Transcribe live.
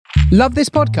Love this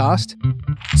podcast?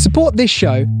 Support this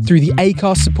show through the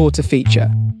Acast supporter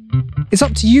feature. It's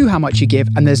up to you how much you give,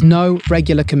 and there's no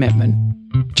regular commitment.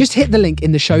 Just hit the link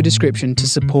in the show description to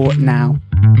support now.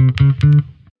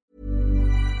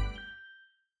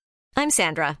 I'm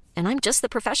Sandra, and I'm just the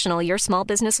professional your small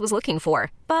business was looking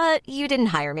for. But you didn't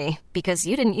hire me because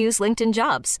you didn't use LinkedIn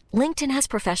Jobs. LinkedIn has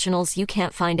professionals you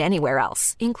can't find anywhere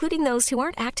else, including those who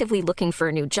aren't actively looking for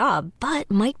a new job, but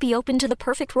might be open to the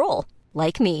perfect role,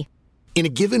 like me. In a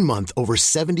given month, over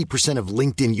 70% of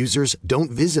LinkedIn users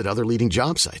don't visit other leading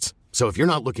job sites. So if you're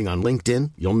not looking on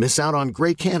LinkedIn, you'll miss out on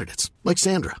great candidates like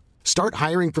Sandra. Start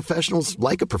hiring professionals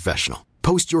like a professional.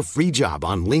 Post your free job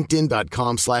on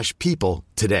linkedin.com/people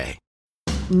today.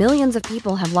 Millions of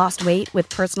people have lost weight with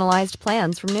personalized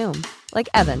plans from Noom. Like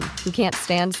Evan, who can't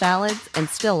stand salads and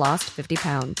still lost 50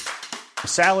 pounds.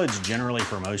 Salads generally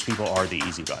for most people are the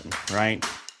easy button, right?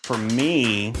 For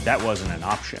me, that wasn't an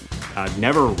option. I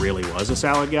never really was a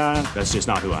salad guy. That's just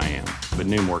not who I am. But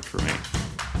Noom worked for me.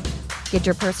 Get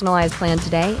your personalized plan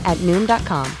today at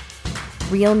Noom.com.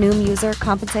 Real Noom user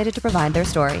compensated to provide their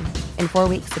story. In 4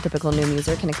 weeks, the typical Noom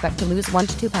user can expect to lose 1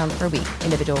 to 2 pounds per week.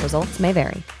 Individual results may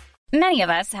vary. Many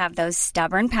of us have those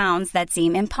stubborn pounds that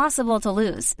seem impossible to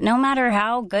lose, no matter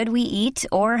how good we eat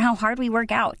or how hard we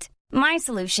work out. My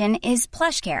solution is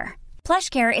PlushCare.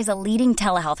 PlushCare is a leading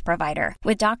telehealth provider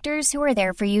with doctors who are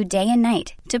there for you day and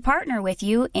night to partner with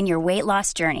you in your weight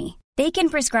loss journey. They can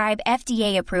prescribe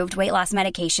FDA-approved weight loss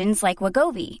medications like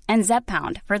Wegovy and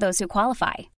Zepbound for those who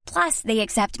qualify. Plus, they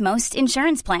accept most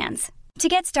insurance plans. To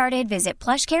get started, visit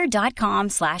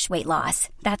plushcare.com/weightloss.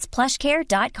 That's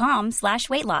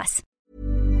plushcare.com/weightloss.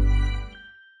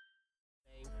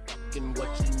 What you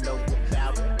know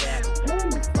about that?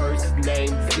 First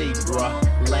name Zebra,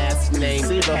 last name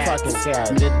Cat,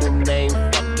 middle name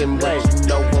fucking what you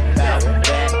know about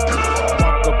that?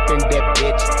 Walk up in that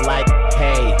bitch like,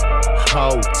 hey,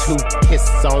 ho, 2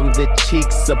 kisses on the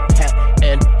cheeks, a pat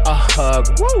and a hug.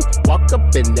 Woo! Walk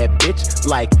up in that bitch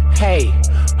like, hey,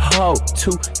 ho,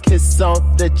 2 kisses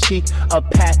on the cheek, a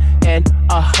pat and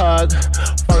a hug.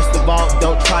 First of all,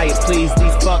 don't try it, please.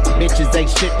 These fuck bitches ain't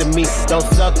shit to me. Don't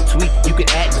subtweet, you can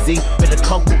act Z. Better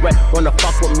come correct, wanna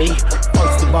fuck with me.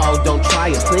 First of all, don't try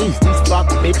it, please. These fuck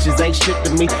bitches ain't shit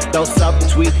to me. Don't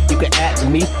subtweet, you can act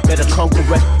me. Better come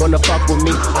correct, wanna fuck with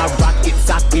me. I rock it,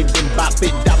 sock it, and bop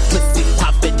it. I pussy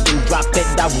pop it, and drop it.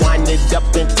 I wind it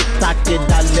up and tick-tock it.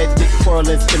 I let it twirl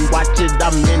and spin, watch it.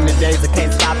 I'm in the days, I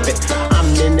can't stop it.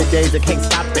 I'm in the days, I can't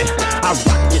stop it. I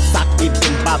rock it, sock it,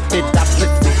 and bop it. I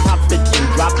pussy pop it, and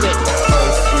drop it.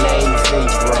 First name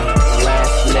Zebra,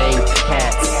 last name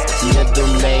Cat,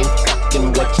 middle name fucking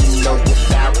what you know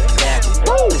about that.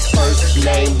 Woo! First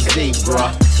name Zebra,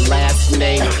 last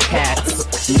name Cat,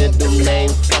 middle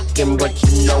name fucking what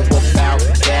you know about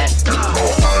that.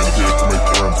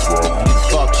 You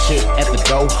fuck shit at the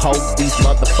go-ho, these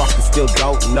motherfuckers still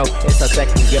don't know. It's our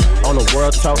second year on a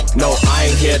world tour. No, I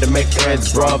ain't here to make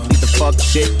friends, bro. Leave the fuck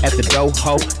shit at the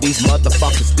go-ho, these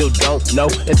motherfuckers still don't know.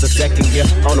 It's a second year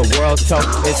on a world tour.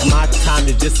 It's my time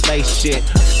to just say shit.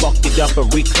 Fuck it up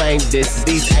and reclaim this.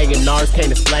 These A&Rs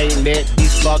can't explain it.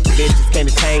 These fuck bitches can't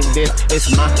attain this. It's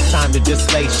my time to just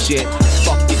say shit.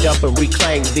 Fuck it up and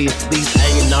reclaim this. These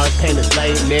A&Rs can't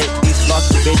explain it. These fuck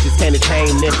bitches can't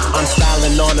attain it. I'm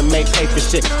styling on them, make paper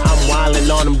shit. I'm wildin'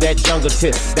 on them, that jungle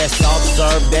tip. That soft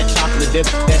serve, that chocolate dip.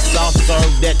 That soft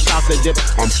serve, that chocolate dip.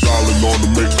 I'm styling on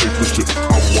them, make paper shit.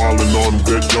 I'm wildin' on them,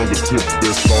 that jungle tip.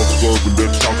 That soft serve and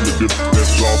that chocolate dip. That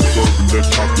soft serve and that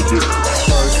chocolate dip.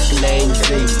 First name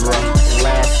Zebra,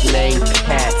 last name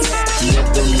Cat,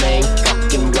 middle name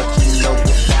fucking what you know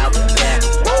about that.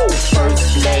 Woo! First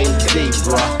name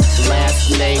Zebra, last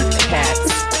name Cat,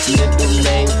 middle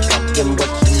name fucking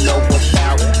what you know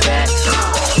about that.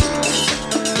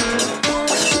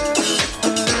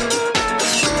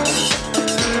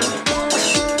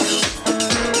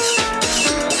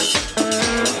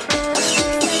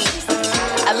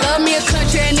 I love me a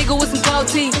country ass nigga with some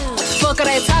goatee. Fuck all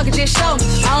that talking, just show me.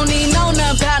 I don't need know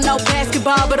nothing about no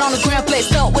basketball, but on the ground play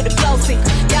start with the flow team.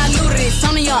 Y'all new to this,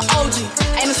 I'm a young OG.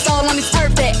 Ain't a soul on this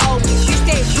earth that old me. This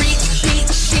that rich,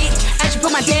 bitch, shit. I should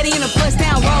put my daddy in a bust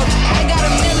down road. I got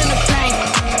 $1 million of pain.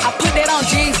 I put that on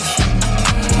Jesus.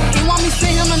 He want me to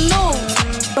sing on the news,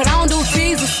 but I don't do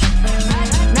Jesus.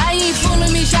 Now you ain't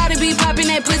fooling me, try to be popping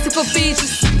that pussy for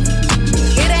features.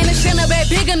 It ain't a shit bag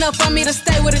big enough for me to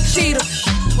stay with a cheater.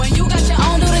 When you got your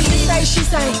own, do the he say, she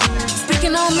say.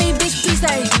 Speaking on me, bitch, please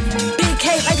say. Big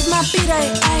cake like it's my B-day.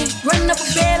 Ayy, running up a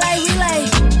bed like relay.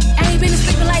 Ain't been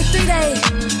sleeping like 3 days.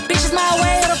 Bitch is my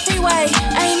way or the freeway.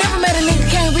 I ain't never met a nigga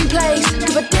can't replace.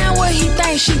 Give a damn what he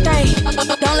think, she think.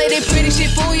 Don't let that pretty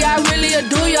shit fool you. I really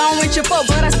adore you. I don't bitch up,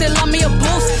 but I still love me a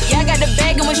boost. Yeah, I got the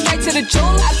bag and went straight to the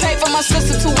jeweler. I paid for my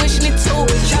sister tuition and too.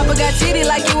 Chopper got titty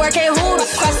like you work at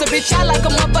Hooters. Cross the bitch out like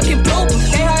a motherfucking blue.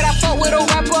 They heard I fuck with a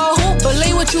rapper or who.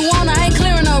 Believe what you want, I ain't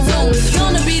clearing no room. You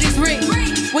on the beat is Rick.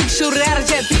 We can shoot it out of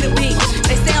jet, beat a beat.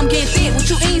 They say I'm getting thick, what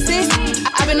you eat, sis?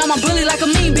 I been on my bully like a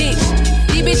mean bitch.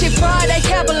 These bitches fraud, they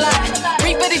cap a lot.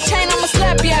 Reap for the chain, I'ma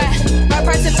slap ya. My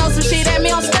person throw some shit at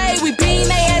me on stage. We bean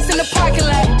they ass in the parking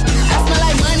lot. I smell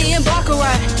like money and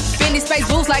baccarat. Fendi space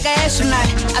boots like an astronaut.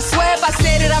 I swear if I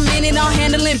said it, I meant it. I'm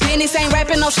handling business, ain't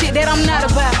rapping no shit that I'm not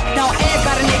about. Don't ask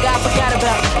about a nigga I forgot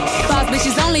about. Boss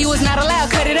bitches only, you was not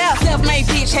allowed. Cut it out. Self-made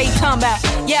bitch, how you talking about?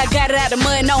 Yeah, I got it out the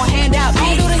mud, no handout.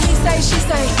 I do the he say, she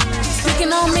say.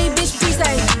 Speaking on me, bitch, please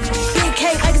say. Big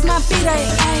cake like it's my B-day.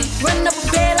 Running up a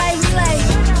bed like relay.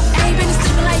 Ain't been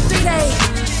sleeping like 3 days.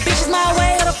 Bitches my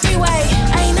way or the freeway.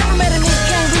 I ain't never met a nigga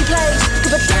can't replay.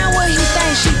 Give a damn what he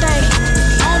think, she think.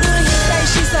 I don't do the he say,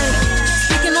 she say.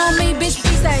 Speaking on me, bitch,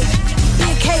 please say.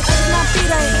 Big cake like it's my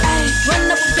B-day. Running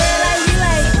up a bed like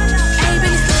relay. Ain't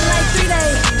been sleeping like 3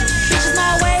 days. Bitches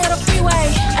my way or the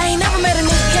freeway. I ain't never met a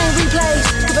nigga can't replay.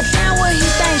 Give a damn what he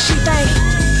think, she think.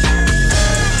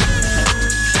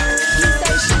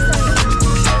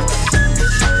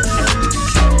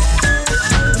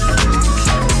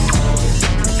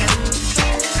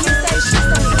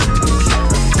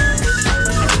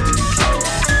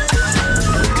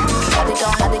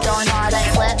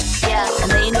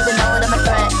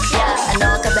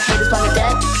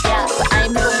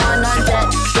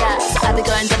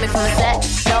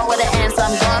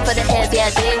 Yeah, I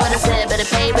did what I said, better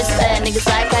pay respect. Niggas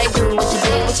like I do what you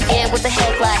did, what you get, what the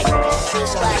heck like.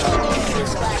 Bitch like,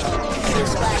 bitch like,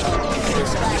 bitch like,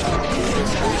 bitch like, bitch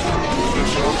like.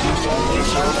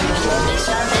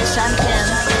 Bitch, I'm Kim,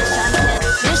 bitch, I'm Kim.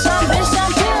 Bitch, I'm Kim,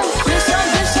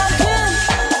 bitch, I'm Kim.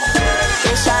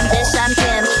 Bitch, I'm Kim. Bitch, I'm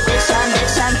Kim. Bitch, I'm Kim.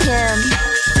 Bitch, I'm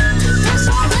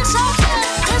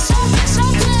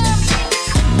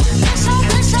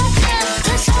Kim.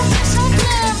 Bitch, I'm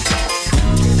Kim.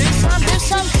 Bitch, I'm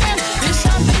Kim. Bitch,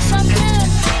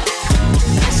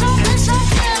 I'm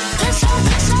Kim.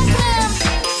 Bitch, I'm Kim.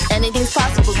 Anything's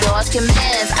possible, go ask your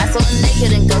mans. I saw them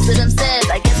naked and go to them stairs.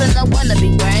 I guess I'm the one to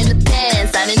be wearing the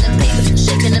pants. Signing them papers,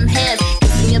 shaking them hands.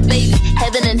 Kissing your baby,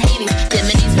 heaven and Hades. Them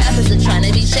and these rappers are trying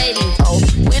to be shady. Oh,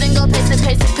 we done go pace and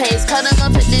pace and pace. Cut them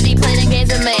up at Diddy, playing games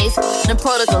and maze. The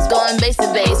protocols going base to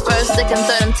base. First, second,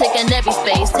 third, I'm taking every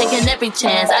space. Taking every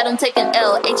chance, I don't take an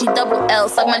L. H-E-double-L,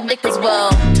 suck my dick as well.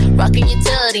 Rocking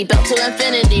utility, belt to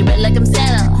infinity. Red like I'm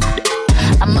Santa.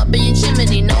 I'm up in your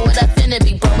chimney, know what I finna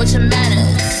be, bro, what your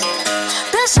manners?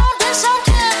 Bitch, I'm Kim,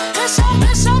 bitch,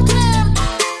 I'm Kim.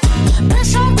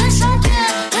 Bitch, I'm Kim, bitch, I'm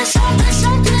Kim.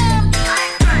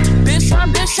 Bitch,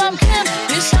 I'm Kim, bitch, I'm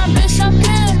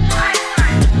Kim.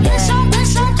 Bitch, I'm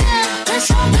Kim, bitch,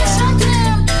 I'm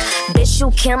Kim. Bitch, you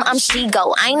Kim, I'm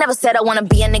She-Go. I ain't never said I wanna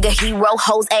be a nigga hero.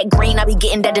 Hoes act green, I be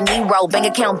getting that De Niro. Bank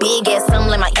account big ass, something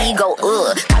like my ego.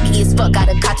 Cocky as fuck,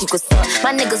 gotta cock you with stuff.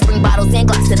 My niggas bring bottles and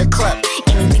glass to the club.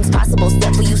 Anything's possible,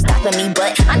 step for you stopping me,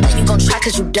 but I know you gon' try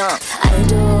cause you dumb. I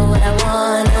do what I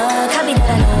wanna, copy that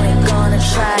I know ain't gonna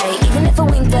try. Even if a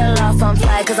wing fell off, I'm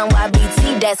fly, cause I'm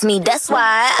YBT, that's me, that's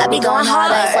why I be going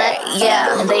hard,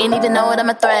 yeah. And they ain't even know what I'm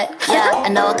a threat, yeah. I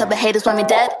know a couple haters want me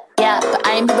dead, yeah. But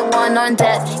I ain't be the one on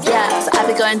death, yeah. So I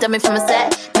be going dummy from a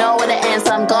set, know what it ends,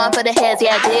 so I'm going for the heads,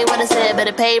 yeah. I did what I said,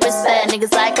 better pay respect.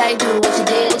 Niggas like I do what you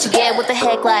did, what you get, what the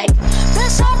heck like.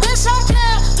 Bitch, I'm Kim, bitch, I'm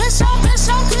Kim. Bitch, I'm Kim, bitch,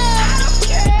 I'm Kim.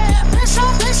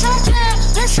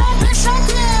 Bitch,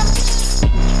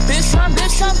 I'm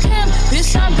Kim. Bitch, I'm Kim.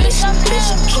 Bitch, I'm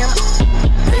Kim.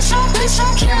 Bitch,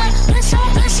 I'm Kim.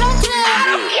 Bitch, I'm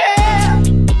Kim. Yeah.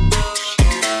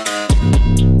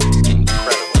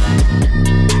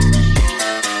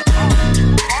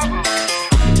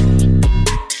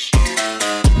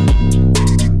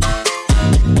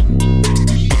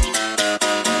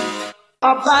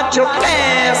 About your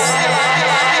past.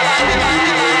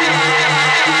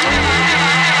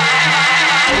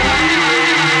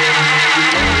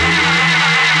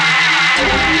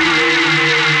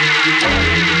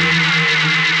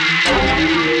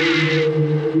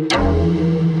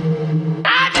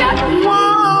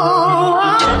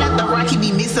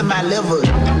 My liver.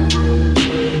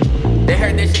 They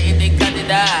heard that shit and they got to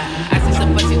die. I see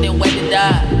some pussy, then wait to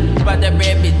die. About that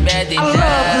red bitch, bad they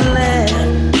die.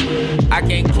 I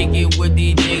can't kick it with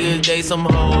these niggas, they some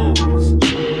hoes.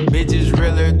 Bitches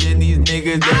realer than these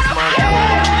niggas, that's my goal.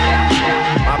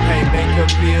 My payback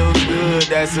nigga feel good,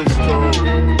 that's a stroll.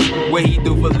 What he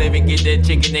do for living, get that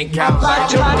chicken and cow like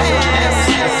Joe.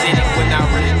 Sitting when I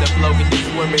run in the flow, get this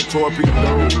swimming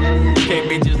torpedo. Can't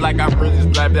bitches like I'm Princess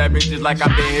Black bitches like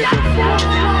I've been here before.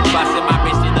 If I send my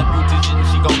bitch to the beautician,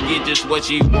 she gon' get just what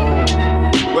she want.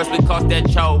 Wrestling cost that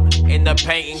choke, and the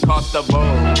painting cost the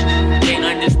vote. Can't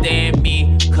understand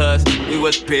me, cause we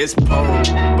was piss poor.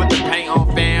 But the paint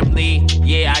on family,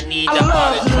 yeah, I need the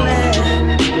artist.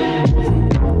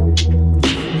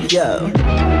 Yo, I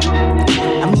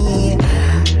mean,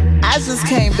 I just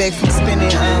came back from spending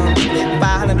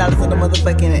 $500 on the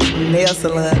motherfucking nail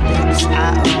salon, bitch.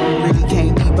 I really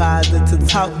can't be bothered to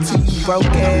talk to you broke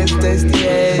ass, dusty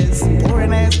ass,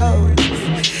 boring ass hoes.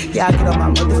 Y'all get on my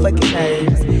motherfucking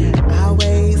nerves.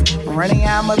 Always running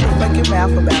y'all motherfucking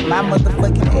mouth about my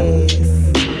motherfucking ass.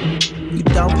 You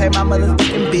don't pay my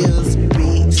motherfucking bills,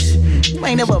 bitch. You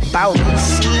ain't never bought me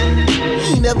shit. You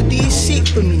ain't never did shit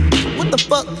for me. What the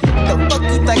fuck? The fuck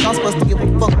you think I'm supposed to give a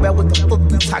fuck about? What the fuck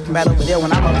you talking about over there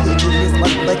when I'm up here getting this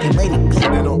motherfucking lady?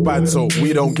 They're not bad, so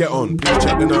we don't get on. Please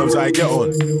check the nerves I get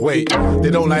on. Wait,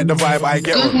 they don't like the vibe I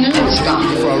get on. Take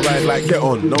me for a ride like get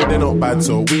on. No, they're not bad,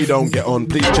 so we don't get on.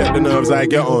 Please check the nerves I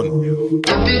get on.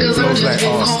 Flows like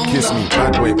arse, kiss me.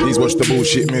 Bad way, please watch the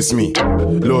bullshit, miss me.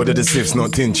 Lord of the Sifs,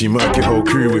 not Tinchy. Murky whole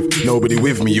crew with nobody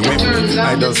with me. You with me?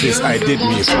 I does this, I did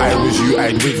me. If I was you,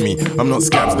 I'd with me. I'm not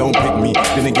scabs, don't pick me.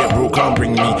 Didn't get broke, can't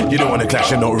bring me. You don't wanna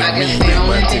clash and not ring me. Big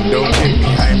man thing, don't kick me.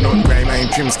 I'm not grime, I'm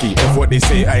Trimsky. If what they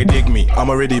say, I dig me. I'm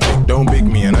already big, don't big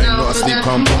me. And I'm not asleep,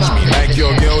 can't pinch me. Like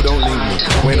your girl, don't link me.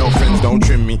 When no friends, don't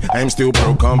trim me. I'm still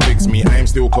broke, can't fix me. I'm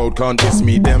still cold, can't diss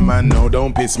me. Them man, no,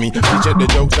 don't piss me. Please check the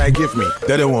jokes I give me.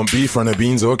 They don't want beef, runner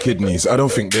beans or kidneys. I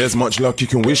don't think there's much luck you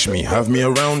can wish me. Have me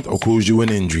around or cause you an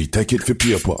injury. Take it for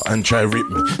paper and try rip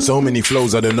me. So many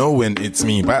flows, I don't know when it's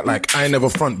me. Back like I never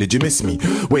front, did you miss me?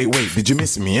 Wait, did you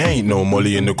miss me? I ain't no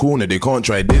Molly in the corner, they can't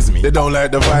try diss me. They don't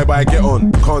like the vibe I get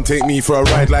on. Can't take me for a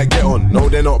ride like get on. No,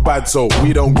 they're not bad, so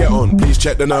we don't get on. Please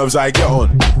check the nerves I get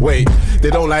on. Wait, they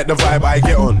don't like the vibe I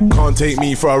get on. Can't take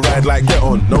me for a ride like get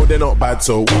on. No, they're not bad,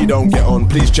 so we don't get on.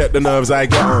 Please check the nerves I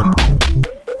get on.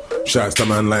 Shouts to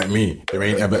man like me. There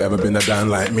ain't ever been a Dan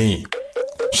like me.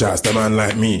 Shouts to man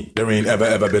like me. There ain't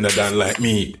ever been a Dan like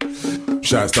me.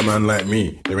 Shouts to man like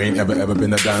me. There ain't ever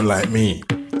been a Dan like me.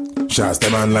 Shouts to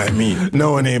man like me.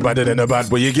 No one ain't better than a bad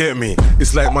boy, you get me?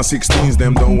 It's like my 16s,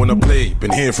 them don't wanna play.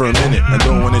 Been here for a minute, I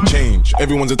don't wanna change.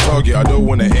 Everyone's a target, I don't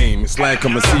wanna aim. It's like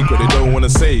I'm a secret, they don't wanna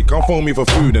say. Can't phone me for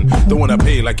food and don't wanna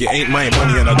pay. Like it ain't my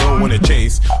money and I don't wanna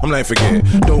chase. I'm like forget,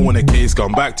 don't wanna case.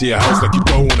 Come back to your house like you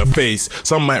don't wanna face.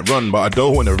 Some might run, but I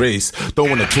don't wanna race. Don't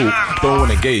wanna talk, don't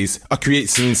wanna gaze. I create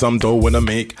scenes, some don't wanna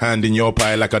make. Hand in your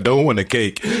pie like I don't want a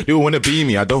cake. You wanna be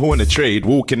me, I don't wanna trade.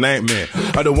 Walking nightmare,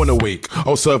 I don't wanna wake.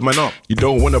 I'll serve man up, you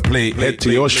don't wanna play. Head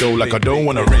to your show like I don't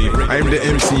wanna rave. I'm the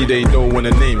MC they don't wanna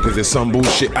name, cause there's some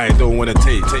bullshit I don't wanna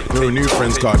take. No new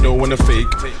friends car, don't wanna fake.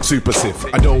 Super sif,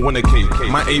 I don't wanna cake.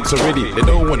 My apes are ready, they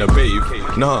don't wanna bathe.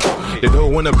 Nah, they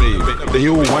don't wanna bathe. They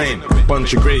all whine,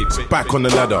 bunch of grapes. Back on the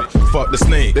ladder, fuck the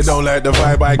snake. They don't like the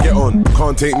vibe I get on.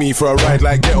 Can't take me for a ride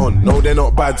like get on. No, they're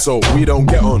not bad, so we don't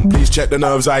get on. Please check the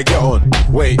nerves I get on.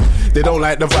 Wait, they don't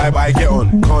like the vibe I get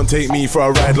on. Can't take me for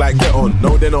a ride like get on.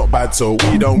 No, they're not bad, so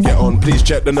we don't get on. Please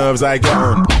check the nerves I get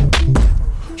on.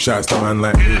 Shouts to man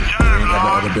like me. There ain't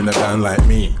ever been a Dan like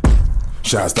me.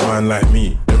 Shouts to man like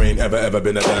me. There ain't ever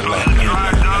been a Dan like me.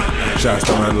 Shouts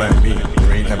to man like me.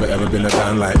 There ain't ever been a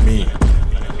Dan like me.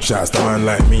 Shouts to man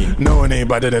like me. No one ain't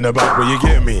better than a bad boy, you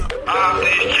get me?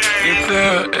 You're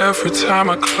there every time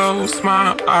I close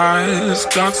my eyes,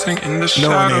 dancing in the shadows.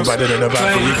 No one ain't better than a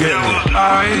bad boy, you get me?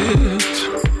 I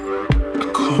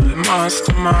call it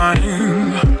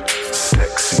mastermind.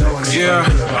 Sexy, yeah.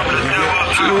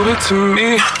 Do it to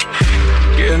me,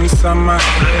 get inside my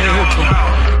head.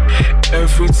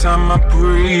 Every time I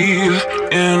breathe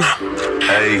in,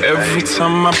 every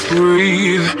time I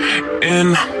breathe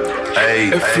in,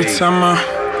 every time I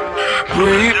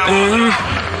breathe in.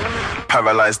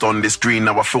 Paralyzed on this green,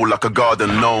 now I feel like a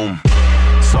garden gnome.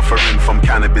 Suffering from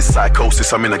cannabis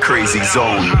psychosis, I'm in a crazy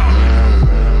zone.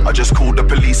 I just called the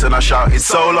police and I shouted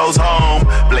Solo's home.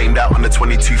 Blamed out on the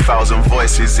 22,000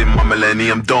 voices in my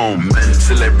Millennium Dome.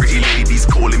 Celebrity ladies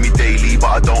calling me daily, but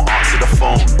I don't answer the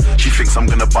phone. She thinks I'm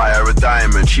gonna buy her a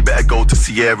diamond, she better go to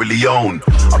Sierra Leone.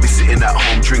 I'll be sitting at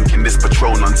home drinking this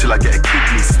Patron until I get a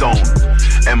kidney stone.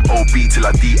 M.O.B. till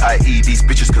I D.I.E. These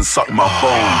bitches can suck my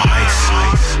bone.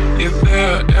 You're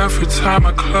there every time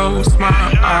I close my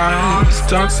eyes,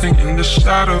 dancing in the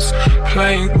shadows,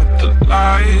 playing with the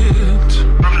light.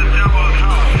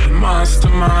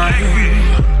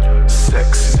 Mastermind.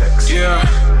 Sex. Yeah.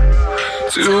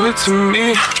 Do it to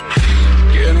me.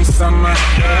 Get inside my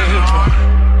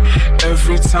head.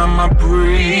 Every time I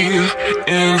breathe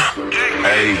in,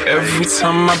 every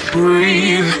time I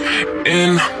breathe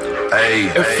in,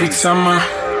 every time I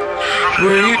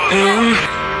breathe in.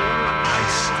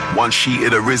 One sheet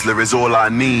of the Rizzler is all I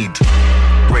need.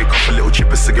 Break off a little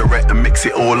chip of cigarette and mix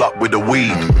it all up with the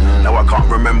weed. Now I can't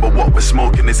remember what we're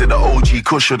smoking. Is it the OG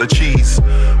Kush or the cheese?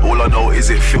 All I know is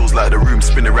it feels like the room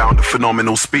spinning around at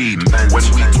phenomenal speed. When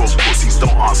we talk pussies,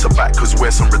 don't answer back, cause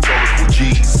we're some rhetorical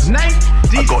G's.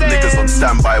 I got niggas on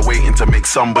standby waiting to make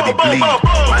somebody bleed.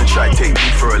 Man try take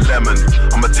me for a lemon,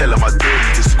 I'ma tell him I dare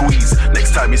you to squeeze.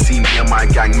 Next time you see me and my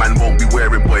gang, man won't be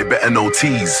wearing, boy, better no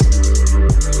tees.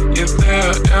 You're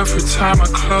there every time I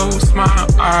close my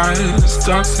eyes,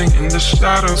 dancing in the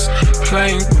shadows,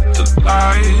 playing with the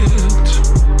light.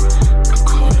 I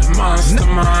call it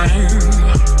mastermind.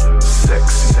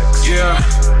 Sex. Yeah,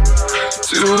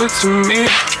 do it to me.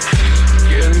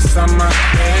 Get inside my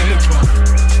head.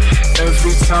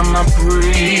 Every time I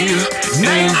breathe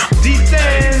in, every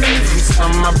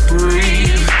time I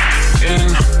breathe in,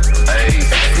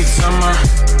 every time I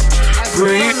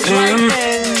breathe in.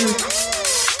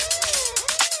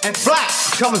 And Black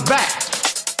comes back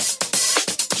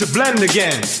to blend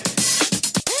again.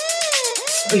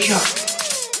 Bishop.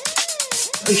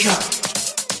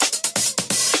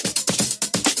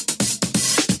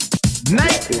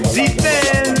 Night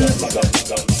descends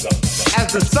as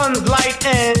the sun's light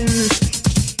ends.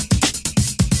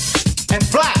 And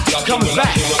Black comes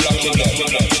back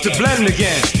to blend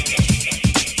again.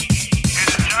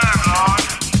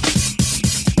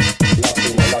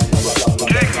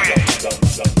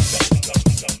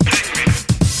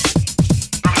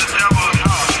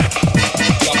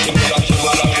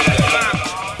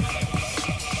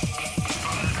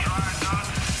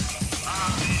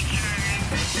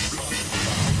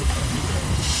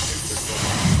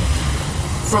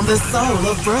 From the soul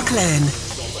of Brooklyn,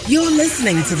 you're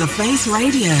listening to The Face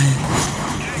Radio.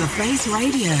 The Face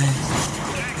Radio.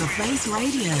 The Face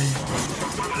Radio.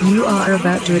 You are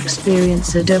about to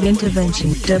experience a dub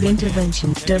intervention.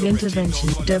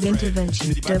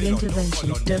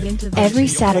 Every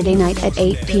Saturday night at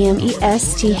 8 p.m.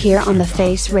 EST here on The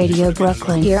Face Radio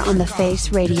Brooklyn. Here on The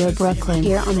Face Radio Brooklyn.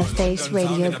 Here on The Face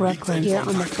Radio Brooklyn. Here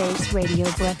on The Face Radio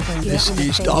Brooklyn. This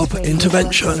is dub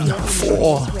intervention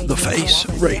for The Face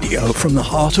Radio, from the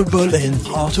heart of Berlin,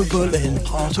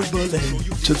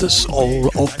 to the soul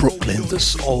of Brooklyn, the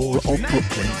soul of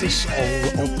Brooklyn, the soul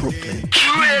of Brooklyn.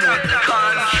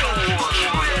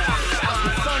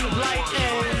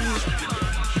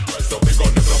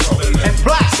 And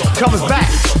Black comes back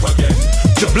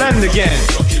to blend again.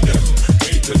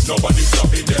 Nobody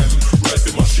stopping them. Rest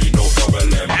the machine, no problem.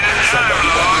 I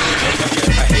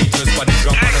hate just body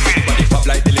drop and everybody pop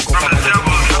like the liquor from the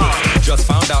just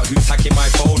found out who's hacking my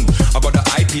phone. I got the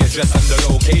IP address and the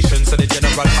location, so the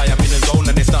general fire in the zone,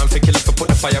 and it's nothing for killers to put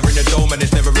the fire in the dome, and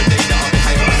it's never a day that I'll be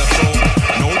higher on the throne.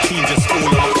 No team, just all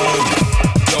on our own.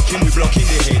 Blocking, we blocking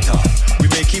the hater. We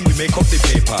make up the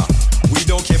paper. We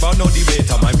don't care about no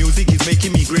debater. My music is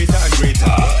making me greater and greater,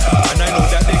 and I know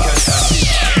that they can stand it.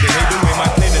 They hate the way my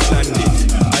plane is landed.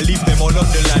 I leave them all on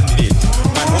the landing.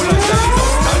 My whole lifestyle is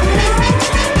outstanding.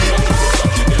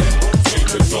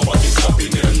 Nobody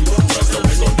stopping them. Just the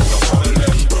way on the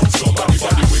problem. Somebody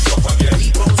body wake up again.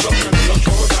 Something like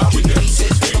you were happy them.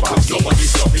 Nobody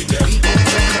stopping them.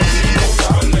 No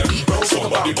problem.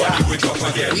 Somebody body wake up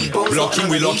again. Blocking,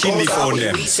 we locking the phone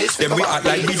them. Then we act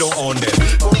like we don't own them.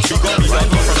 You got me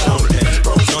like from home them.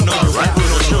 No, you right, we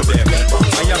don't show them.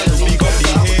 I have to big up the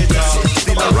haters.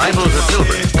 Still our rivals are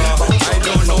silver. I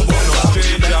don't know about no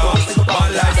stranger. My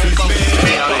life is made.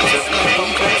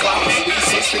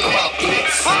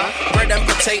 Bread and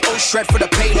potatoes, shred for the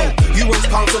payload. Euros,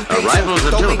 pounds and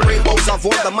pesos. Don't make rainbows,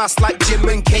 avoid the mask like Jim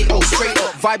and Kato. Straight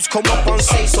up, vibes come up on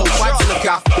say so. Vibes in the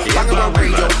gaff, banger on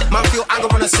radio. Man feel anger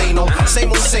when I say no.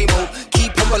 Same old.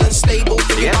 Keep humble and stable.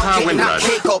 Think about getting that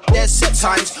cake up. There's set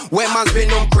times where man's been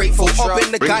ungrateful. Up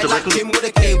in the guy like Jim with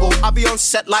a cable. I'll be on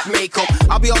set like makeup.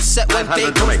 I'll be on set when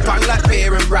day comes bang like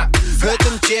beer and rap. Heard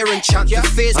them jeering chant. The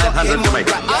fears got him on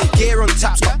rap. Gear on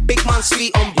taps, got big man's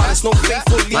feet on balance. No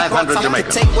faithful lead on time to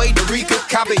take away the reek of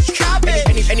cabbage.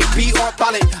 Any beat or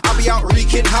ballad, I'll be out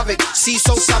wreaking havoc. See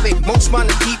so savage, most man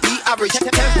DP average.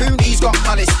 10 boonies got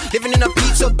palace, living in a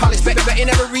pizza palace. Bet he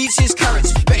never reads his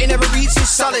carrots, bet he never reads his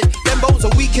salad. Them bones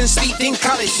are weak and steeped in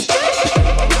callous.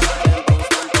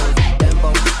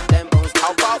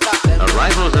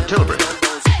 Arrivals at Tilbury.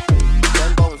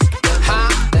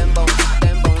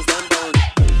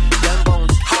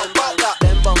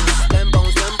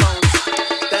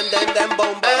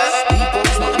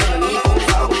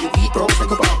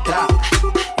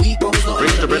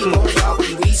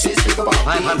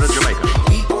 500 Jamaican.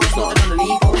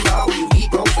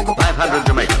 500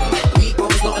 Jamaican.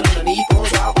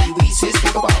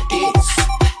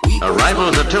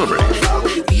 Arrivals at Tilbury.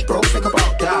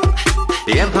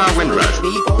 The Empire Windrush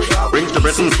brings to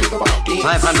Britain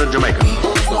 500 Jamaican.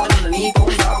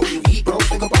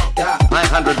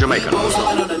 500 Jamaican.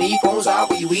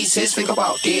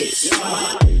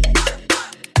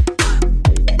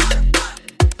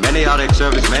 Many are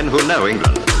ex-servicemen who know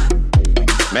England.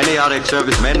 Many are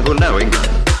ex-servicemen who know England.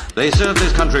 They served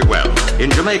this country well. In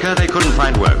Jamaica, they couldn't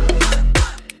find work.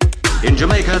 In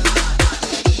Jamaica,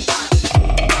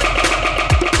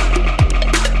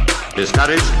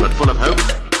 discouraged but full of hope,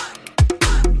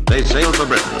 they sailed for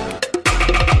Britain.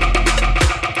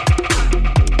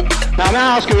 Now, may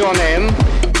I ask you your name?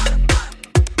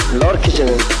 Lord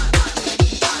Kitchener.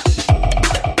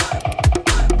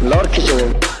 Lord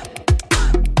Kitchener.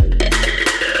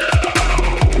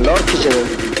 Lord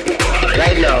Kitchener.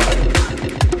 Right now.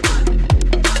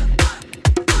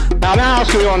 Now, may I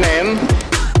ask you your name?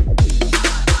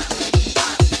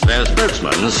 Their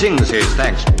spokesman sings his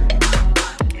thanks.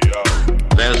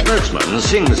 Their spokesman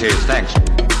sings his thanks.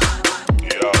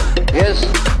 Yes.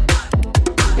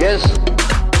 Yes.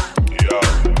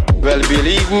 Well,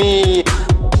 believe me.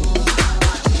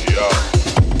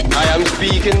 I am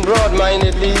speaking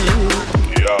broad-mindedly.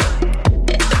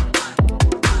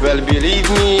 Well, believe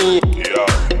me.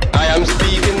 I am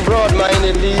speaking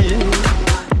broad-mindedly.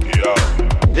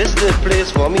 This is the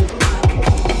place for me.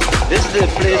 This is the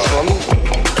place for me.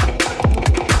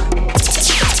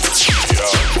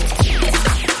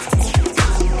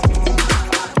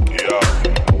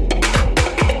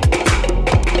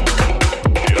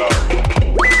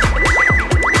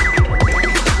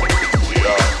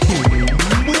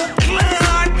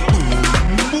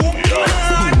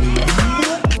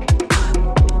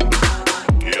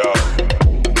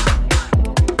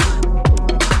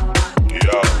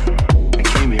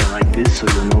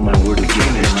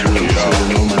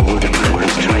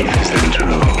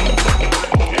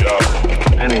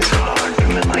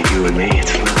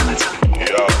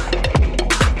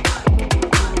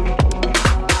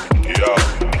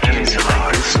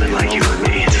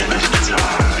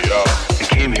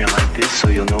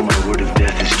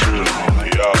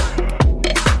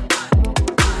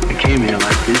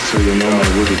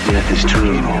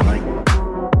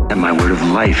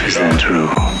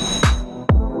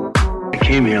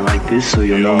 So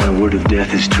you'll know my word of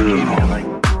death is true,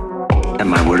 and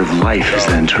my word of life is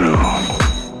then true.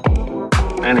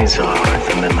 And it's so hard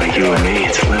for men like you and me,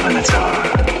 it's living, it's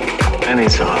hard. And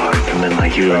it's so hard for men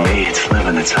like you and me, it's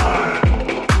living, it's hard.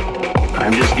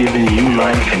 I'm just giving you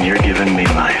life and you're giving me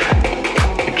life.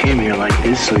 I came here like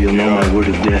this so you'll know my word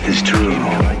of death is true,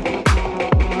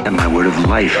 and my word of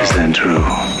life is then true.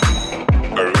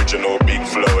 Original big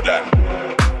flow that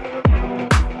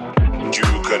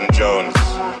Duke and Jones.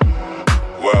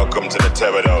 Welcome to the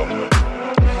Terror Dome.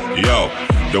 Yo,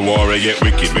 the war get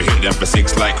wicked. We hit them for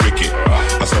 6 like cricket.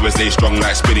 That's why we stay strong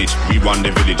like spinach. We run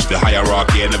the village, the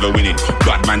hierarchy ain't never winning.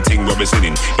 Bad man ting where we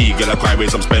sinning. Eagle a cry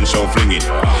with some spend show flinging.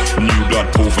 New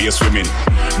blood pool for your swimming.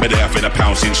 Better for the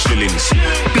pounds in shillings.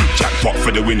 Big jackpot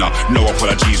for the winner. No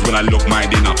apologies when I look my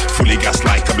dinner. Fully gas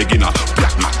like a beginner.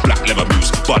 Black Mac, black leather boots.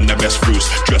 Bun the best fruits.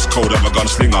 Dress code of a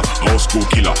gunslinger. Old school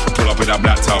killer. Pull up with a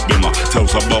black top bimmer. Tell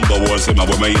some bumper wars him.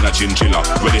 When we in a chinchilla.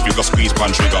 But if you got squeeze pan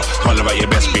trigger. Holler at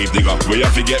your best grave digger. We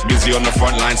have to get busy on the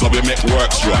front line so we make work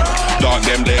strong. Dog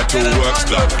them there till work's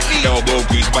done. Elbow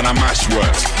grease when I mash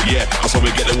works. Yeah, that's how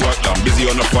we get the work done. Busy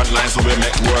on the front line so we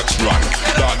make works run.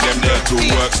 Dog them there till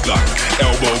work's done.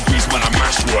 Elbow grease when I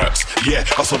mash works. Yeah,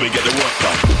 that's how we get the work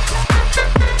done.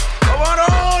 I want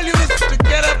all you to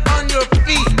get up on your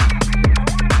feet.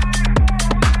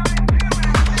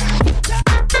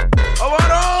 I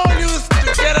want all you to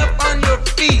get up on your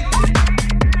feet.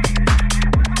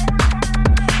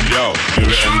 Yo, do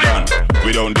it and done.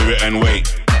 We don't do it and wait.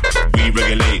 We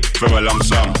regulate for a lump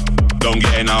sum. Don't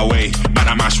get in our way. Man,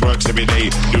 I mash works every day.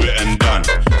 Do it and done.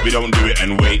 We don't do it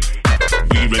and wait.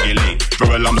 We regulate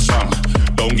for a lump sum.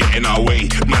 Don't get in our way.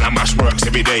 Man, I mash works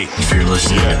every day. If you're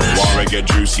listening to this, war I get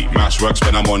juicy. Mash works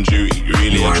when I'm on duty.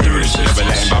 Really and truly. Never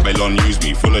letting Babylon use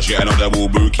me. Full of shit, I know they're all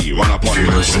bookie. Run up on me.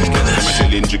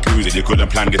 Them in jacuzzi. They couldn't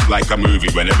plan this like a movie.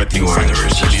 When everything's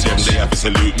sanctioned. Really them they have to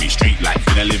salute me. Street life,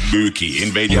 finna live bookie.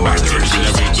 Invade your bastion.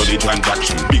 Generate bloody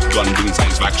transaction. Big gun doing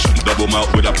satisfaction. Double melt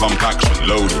with a pump action.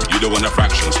 Loaded. You don't want a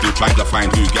fraction. Still trying to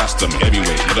find who gassed them.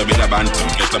 Heavyweight, never been a bantam.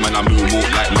 Guess them when I moonwalk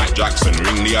like Mike Jackson.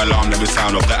 Ring the alarm, let me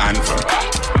sound of the anthem.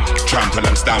 Trample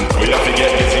and stamp. We have to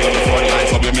get busy on the front line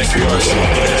so we make work.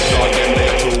 Start them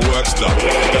there till work's done.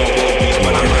 Elbow beats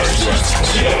when I mash works.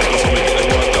 Yeah, that's how we get the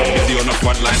work done. Busy on the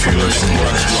One line to the works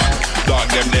run. Dark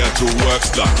them there till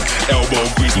work's done. Elbow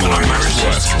grease when I mash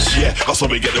works. Yeah, that's how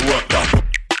we get the work done.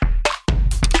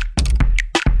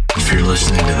 If you're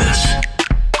listening to this,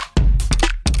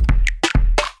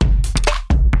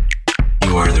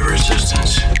 you are the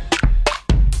resistance.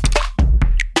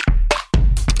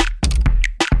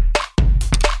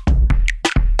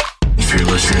 If you're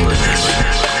listening to this,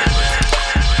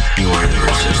 you are the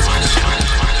resistance.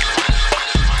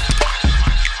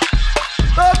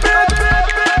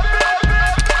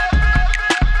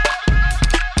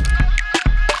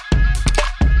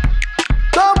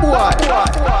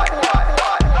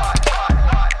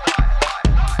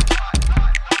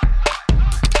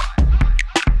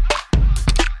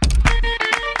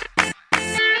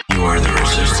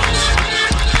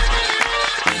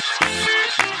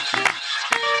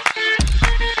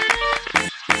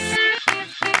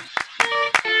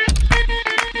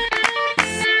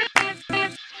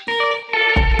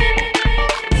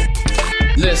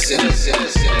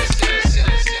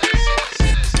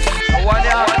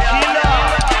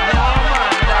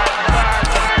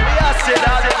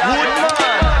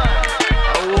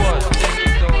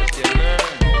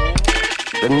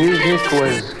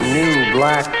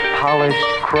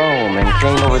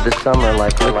 The summer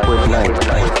like liquid night.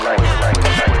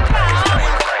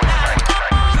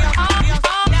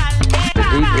 The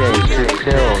DJs took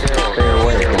pills to stay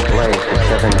awake and play for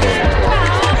 7 days.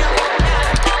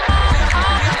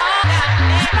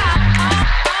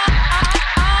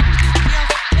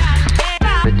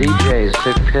 The DJs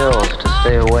took pills to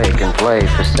stay awake and play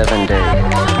for 7 days.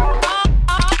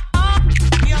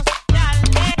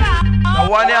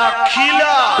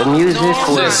 The music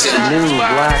was new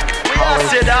black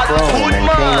polished chrome and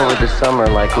came over the summer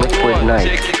like liquid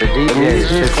night. The DJs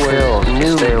took pills to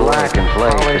stay awake and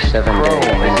play for 7 days.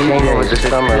 And came over the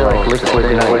summer like liquid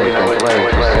night and play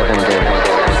for 7 days.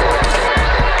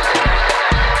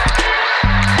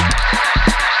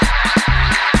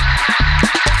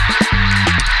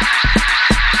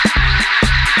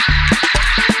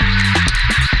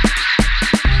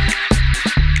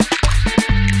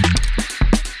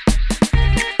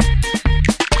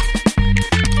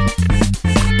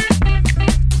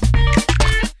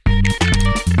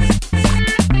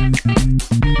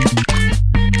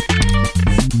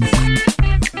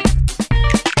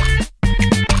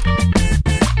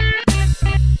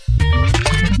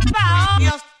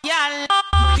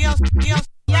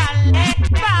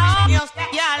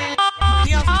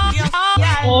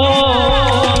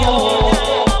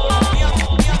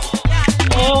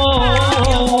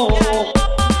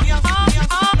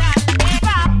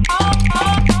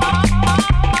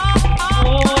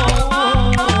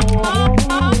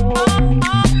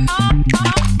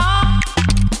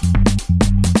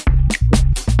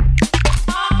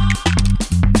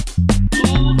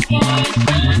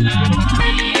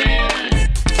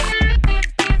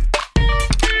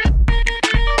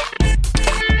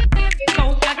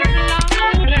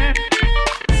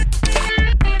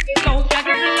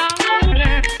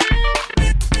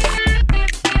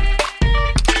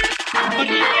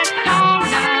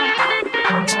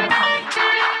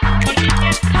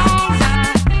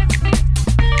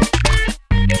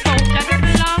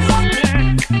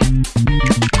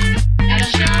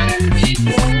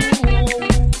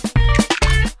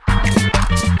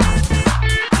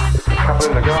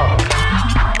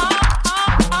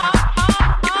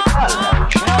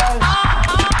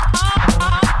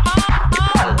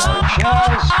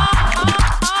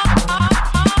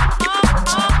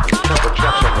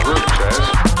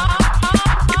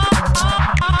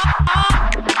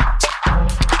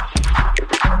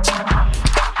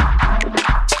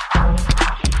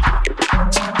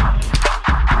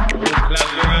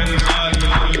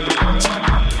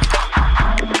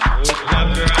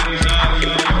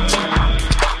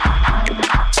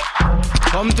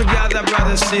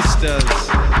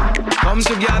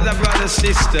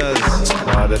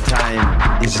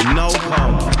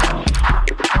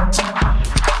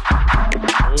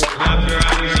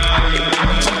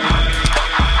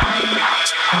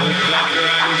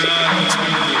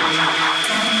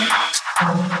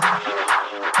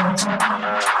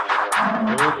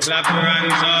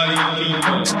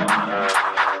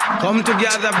 Come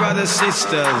together, brothers,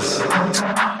 sisters.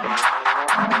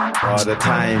 For the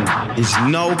time is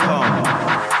now come.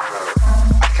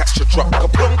 I catch a drop,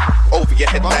 kaboom, over your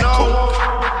head like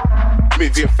coke.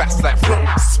 Moving fast like vroom,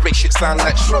 spaceship sound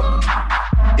like shroom.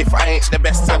 If I ain't the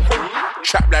best, then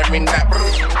trap like ring that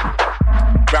broom.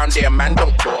 Round there, man,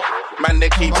 don't talk. Man, they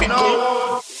keep it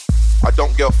cool. I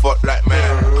don't give a fuck like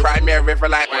man. Cry me a river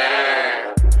like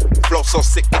man. Flow so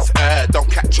sick, it's don't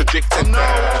catch a drift and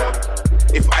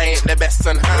If I ain't the best,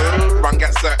 then run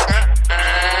gets the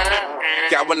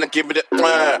yeah, I wanna give it a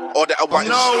all that I want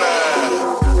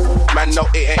is man, no,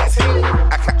 it ain't thing.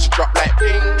 I catch a drop like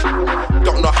ping.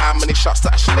 Don't know how many shots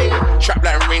that I sling. Trap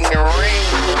like ring and ring.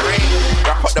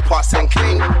 Wrap up the parts and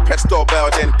clean. Press doorbell,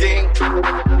 then ding.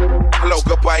 Hello,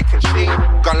 goodbye, can she?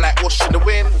 Gun like whoosh in the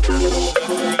wind.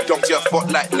 Don't get foot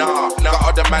like nah.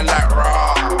 Got other man like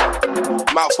raw.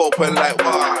 Mouth open like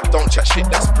wah. Don't chat shit,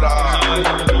 that's blah.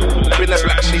 Been a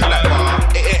black sheet like wah.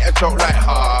 It ain't a joke like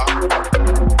ha.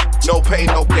 No pain,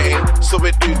 no gain. So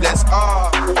we do this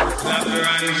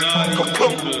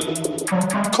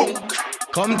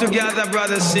Come together,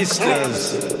 brothers,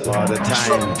 sisters. For the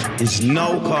time is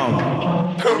now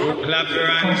come. Clap your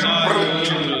hands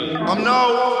all. I'm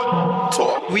now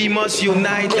talk. We must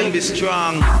unite and be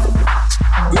strong.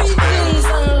 Greetings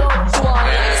and love to all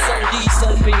nice and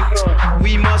decent people.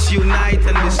 We must unite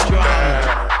and be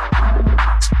strong.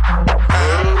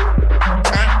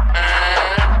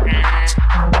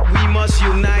 We must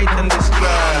unite and be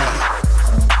strong.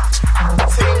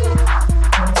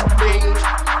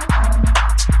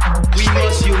 We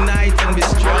must unite and be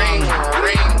strong.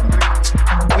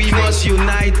 We must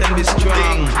unite and be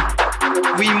strong.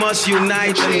 We must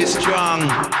unite and be strong.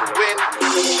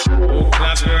 Oh,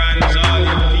 clap your hands all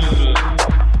you people.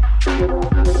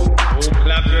 Oh,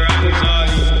 clap your hands all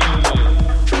you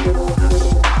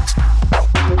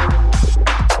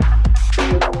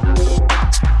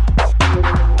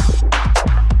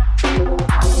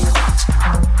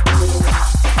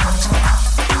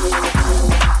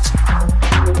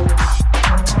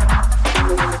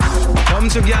Come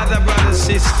together, brothers,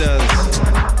 sisters.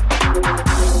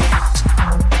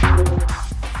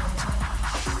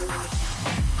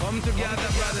 Come together,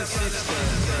 brothers,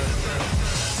 sisters.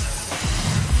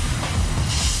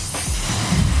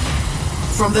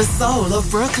 From the soul of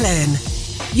Brooklyn,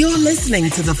 you're listening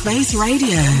to The Face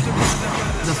Radio.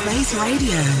 The Face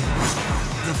Radio.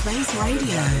 The Face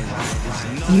Radio.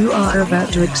 You are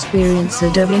about to experience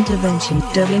a dub intervention,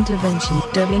 dub intervention,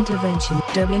 dub intervention,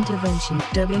 dub intervention,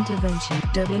 dub intervention,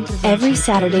 dub intervention. Every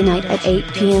Saturday night at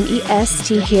 8 p.m.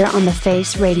 EST here on The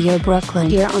Face Radio Brooklyn.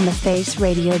 Here on The Face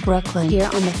Radio Brooklyn. Here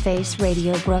on The Face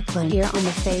Radio Brooklyn. Here on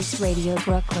The Face Radio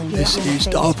Brooklyn. This is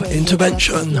Dub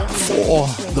Intervention for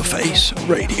The Face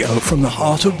Radio from the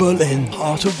heart of Berlin,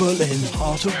 heart of Berlin,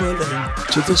 heart of Berlin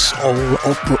to the soul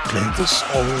of Brooklyn, the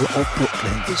soul of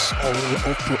Brooklyn, the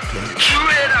soul of Brooklyn.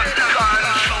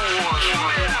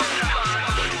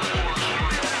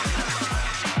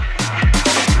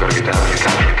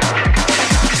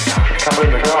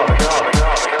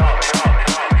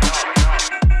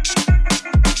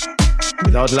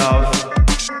 Without love,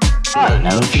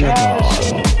 nothing at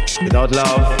all. Without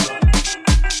love,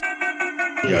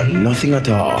 you're nothing at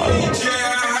all.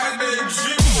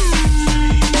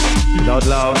 Without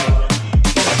love,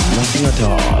 you're nothing at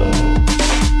all.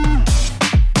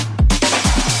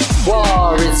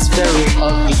 War is very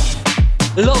ugly.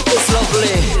 Love is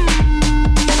lovely.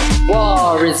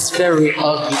 War is very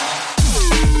ugly.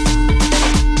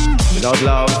 Without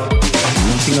love,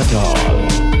 nothing at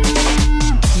all.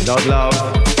 Without love,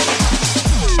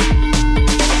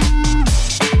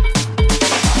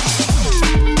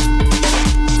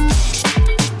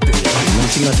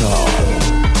 nothing at all.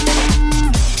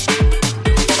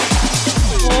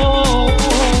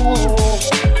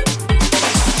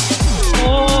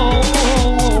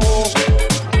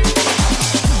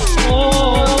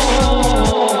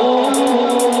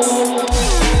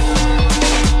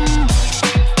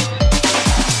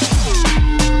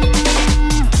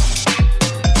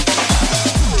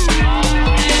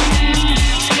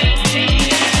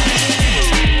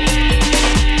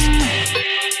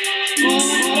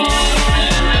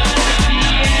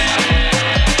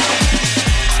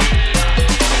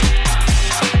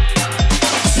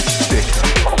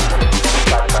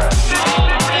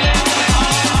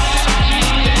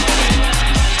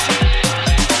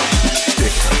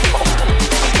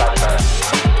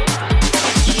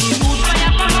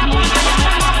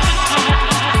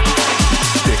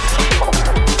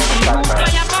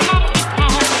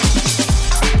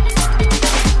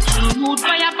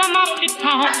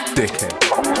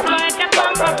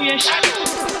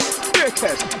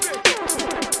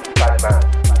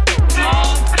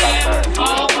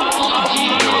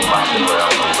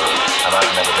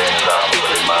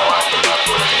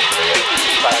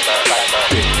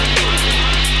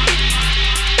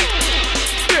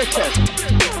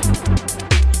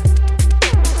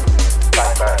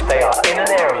 They are in an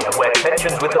area where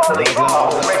tensions with the police are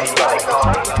already running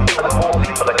high, and more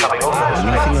people are coming onto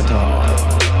the streets.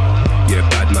 Yeah,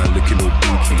 bad man looking all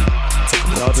booky. Take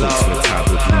a couple talks on the top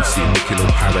with Lucy, looking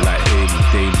on power like Haley,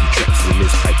 daily, traps in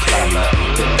this pipe Kaylee.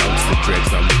 Get down to the dreads,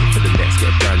 now I'm looking for the next, get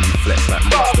a brand new flex like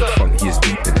Master Funky is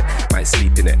deep in it. Might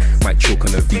sleep in it, might choke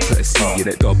on a V, put a C in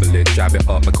it, double it, drive it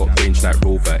up, I got range like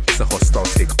Rover. It's a hostile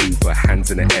takeover,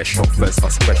 hands in the air, shot first,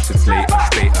 ask questions later,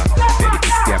 straighter. Then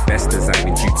it's their best design,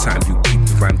 in due time you keep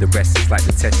the rhyme, the rest is like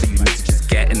the test that you need to just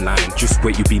get in line. Just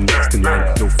wait, you'll be next in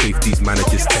line, no faith, these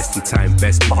managers testing time.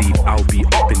 Best believe I'll be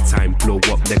up in time, blow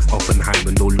up next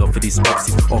Oppenheimer. No love for these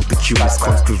boxes, opportunists,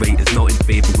 conspirators, not in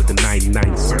favor with the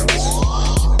 99 cents.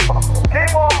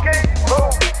 Keep on, keep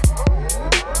moving.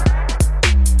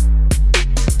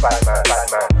 Batman,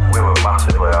 we were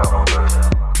massive with our numbers.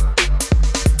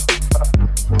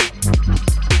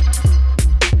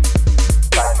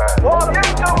 Batman. What you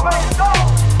doing?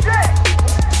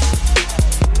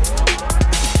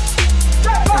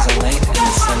 There's a light in the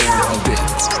center of the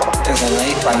woods. There's a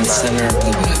light in the center of the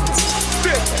woods.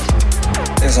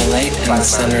 There's a light in the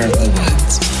center of the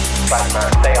woods.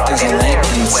 There's a light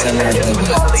in the center of the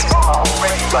woods.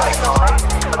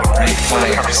 A bright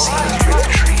fire seen through the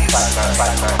trees.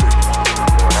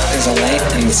 There's a light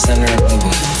in the center of the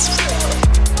woods.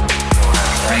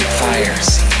 A bright fire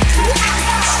seen through the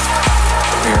trees.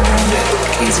 We're around it,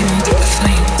 gazing into the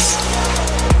flames.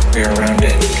 We're around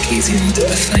it, gazing into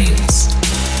the flames.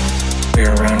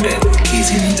 We're around it,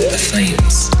 gazing into the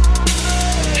flames.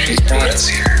 She's brought us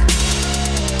here.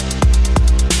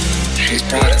 She's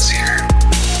brought us here.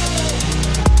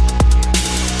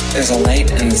 There's a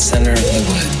light in the center of the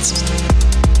woods.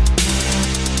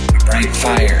 A bright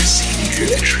fire seen through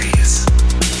the trees.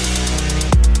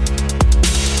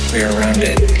 We're around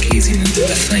it, gazing into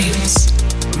the flames.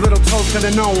 A little toast to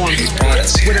the no one. She's brought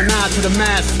us here. With a nod to the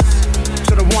masses.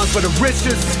 To the ones for the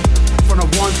richest. From the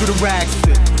ones who the rags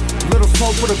fit. A little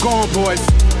smoke for the gone boys.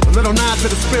 A little nod to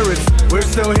the spirits. We're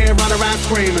still here running around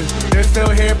screaming. They're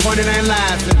still here pointing and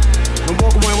laughing. Don't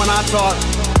walk away when I thought,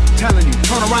 telling you,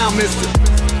 turn around, mister.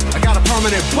 I got a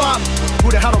permanent pop. Who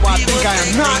the hell do I think I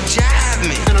am not?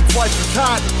 And I'm twice as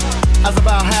hot as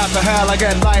about half a hell. I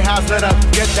get lighthouse lit up,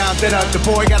 get down, lit up. The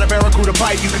boy got a barracuda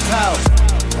bite, you can tell.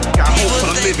 Got hope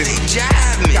for the living,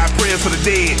 got prayers for the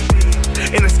dead.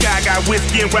 In the sky, got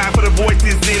whiskey and ride for the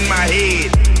voices in my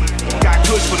head. Got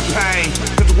kush for the pain,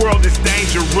 cause the world is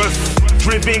dangerous.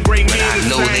 Driven great men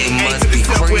insane, ain't to be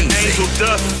with angel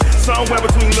dust. Somewhere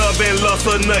between love and lust,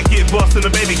 a nut get bust and a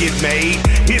baby get made.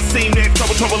 It seemed that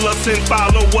trouble us and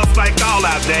follow us like all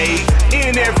our days.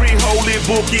 In every holy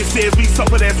book it says we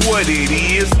suffer, that's what it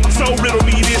is. So riddle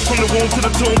me this, from the womb to the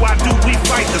tomb, why do we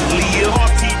fight to live?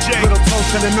 RTJ. Little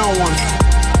toast to the no ones,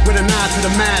 with a nod to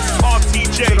the masses.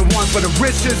 RTJ. To the ones for the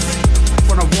richest,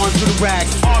 from the ones to the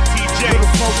rags. RTJ. Little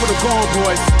smoke for the gone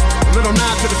boys. A little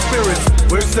nod to the spirits.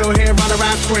 We're still here running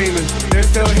around screaming. They're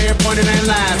still here pointing and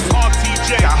laughing.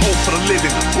 RTJ. Got hope for the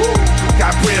living.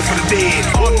 Got prayers for the dead.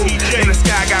 RTJ. In the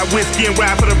sky got whiskey and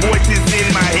ride for the voices in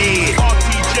my head.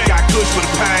 RTJ. Got kush for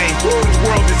the pain. The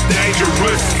world is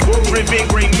dangerous. Driven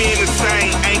great men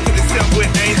insane. Anchored itself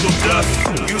with angel dust.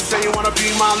 You say you wanna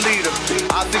be my leader.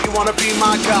 I think you wanna be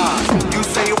my God. You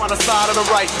say you want the side of the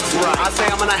righteous. I say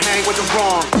I'm gonna hang with the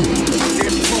wrong.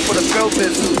 There's proof of the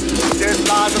filters. There's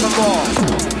lies in the law.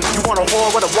 You want a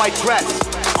whore with a white dress.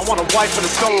 I want a wife for the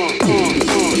storm.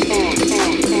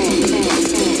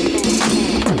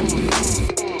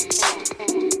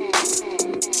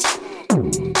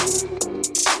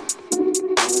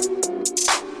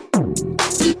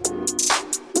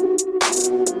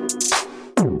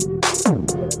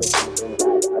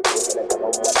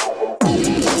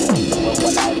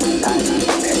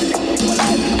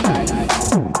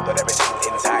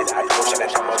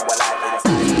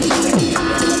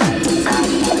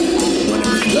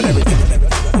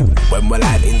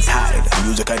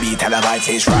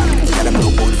 Televised right. Get them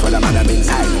look good for the man I'm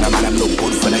inside. The man I'm look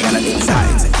good for the girl I'm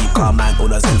inside. So keep calm man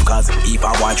on yourself, cause if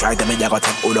I want try to make you go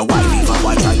take all the wife. If I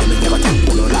want try to make you go take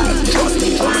all the life. Trust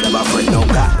me, I'm never afraid no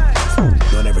God.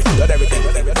 Done everything.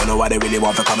 Don't know what they really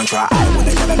want for come and try. When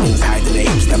they get them inside, then they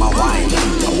hips them a wine.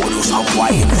 I want to some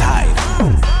white inside.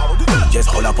 Just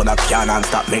hold up on the piano and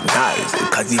stop make noise.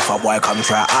 Cause if a boy come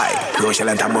try, pure shell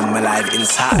and time on my life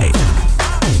inside.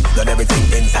 Done everything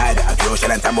inside, a pure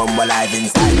shell and time when we're live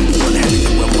inside. Done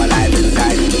everything when we're live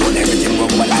inside. Done everything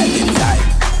when we're live inside.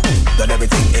 Done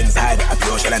everything inside, a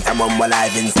pure shell and time when we're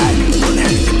live inside. Done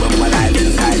everything when we're live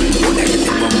inside. Done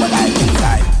everything when we're live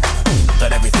inside.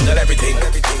 Done everything, done everything.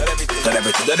 Done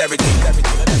everything, done everything.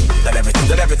 Done everything,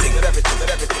 done everything.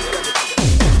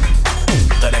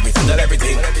 Done everything, done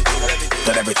everything.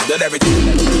 Done everything, done everything.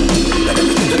 Done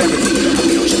everything, done everything. A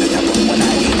pure shell and time when we're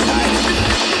live inside.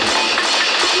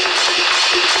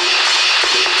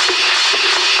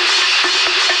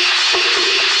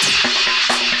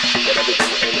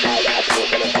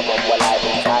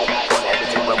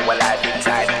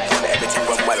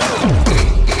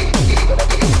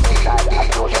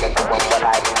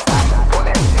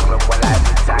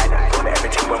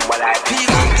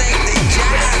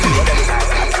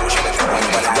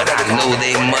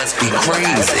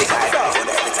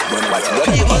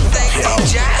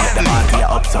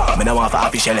 Me no want for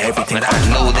official everything. But I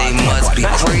know they must be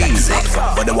crazy.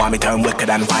 But they want me turn wicked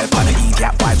and wild. On the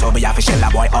E-cap wise, so me official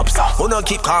that boy up, so who no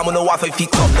keep calm, who no want for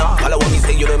fix up, no. Follow what me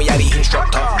say, you know me, I the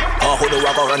instructor. Oh, who no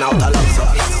walk or run out of love, so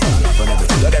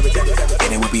done everything.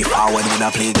 And it would be forward when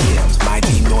I play games. My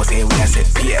team knows say we are set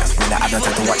peers. When I have no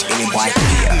time to watch any boy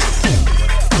fear.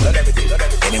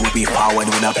 And it would be forward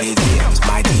when I play games.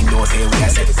 My team knows say we are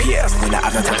set peers. When I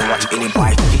have no time to watch any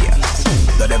boy fear.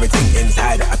 Done everything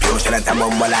inside. A pure shell and time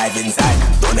when we're live inside.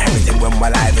 Done everything when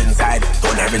we're live inside.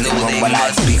 Done everything when we're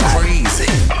live crazy.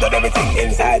 Done everything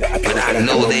inside. But I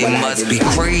know they must be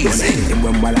crazy. Done everything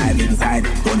when we're live inside.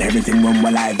 Done everything when we're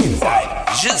live inside.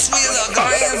 Je suis le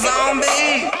grand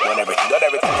zombie.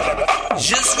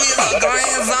 Je suis le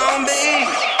grand zombie.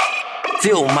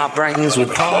 Fill my brains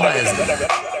with poison.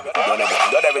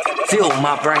 Fill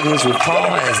my brains with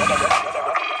poison.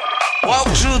 Walk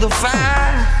through the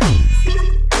fire.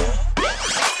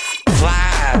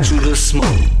 Fly through the smoke.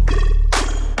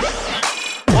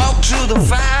 Walk through the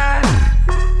fire.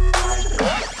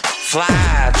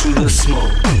 Fly through the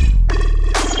smoke.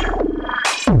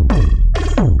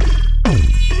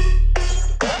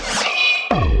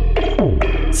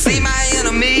 See my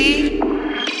enemy.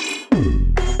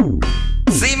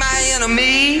 See my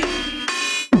enemy.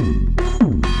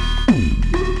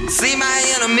 See my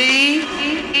enemy.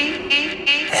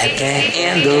 At the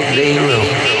end of the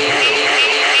road.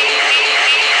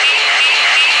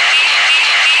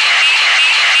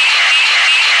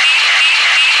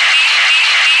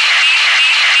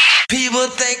 People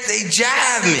think they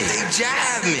jive me. They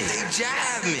jive me. They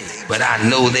jive me. But I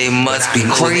know they must be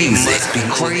crazy. Must be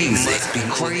crazy. Must be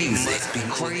crazy. Must be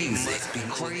crazy. Must be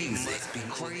crazy. Must be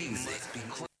crazy. Must be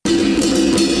crazy.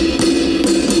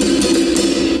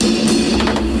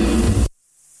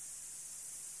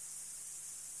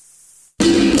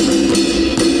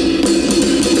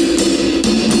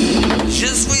 Je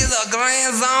suis le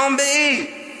grand zombie.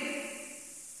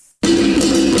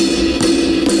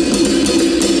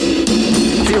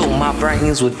 Fill my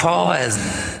brains with poison.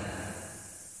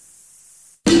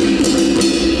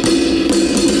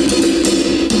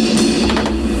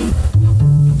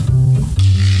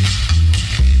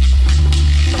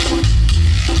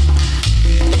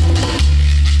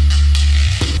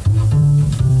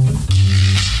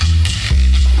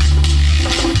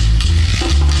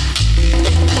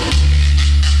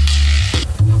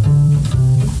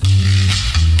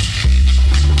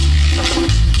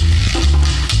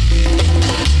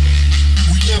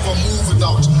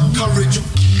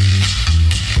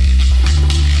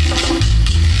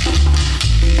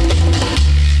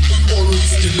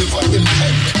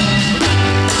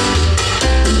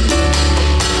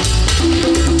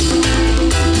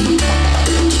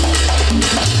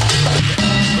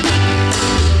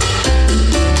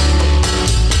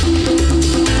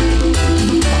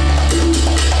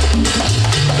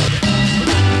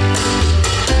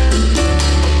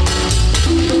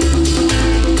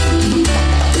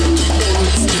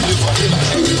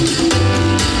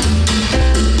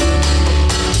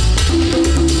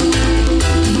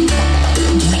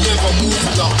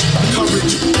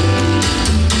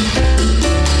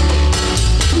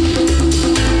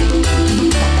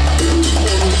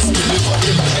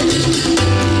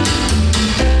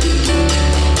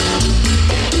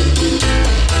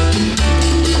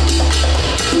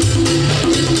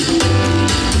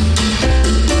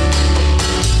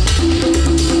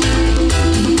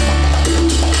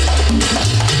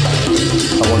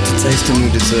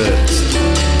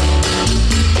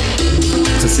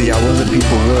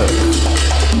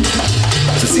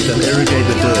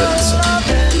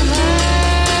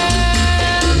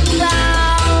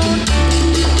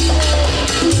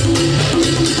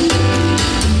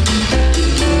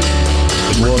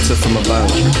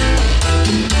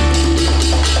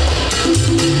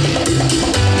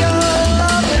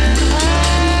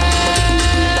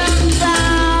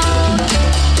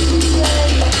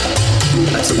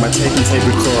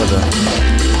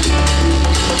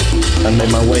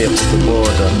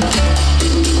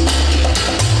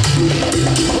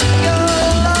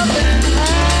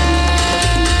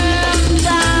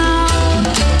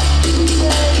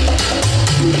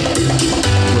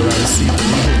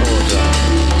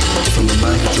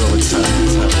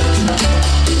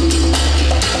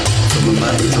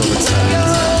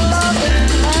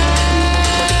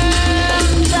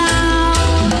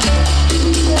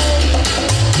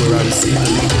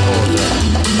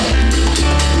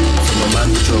 From a man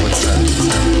who drove a tank.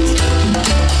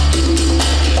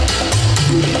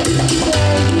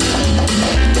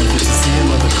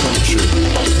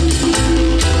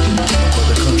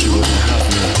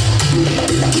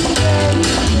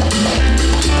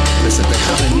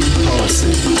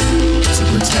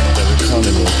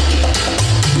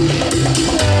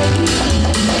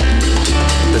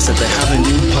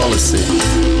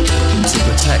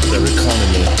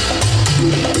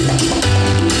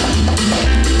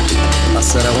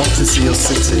 to see your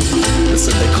city. They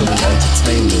said they couldn't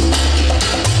entertain me.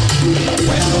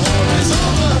 When the war is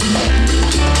over,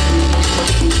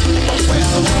 when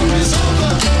the war is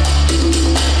over,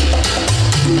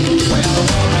 when the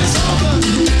war is over,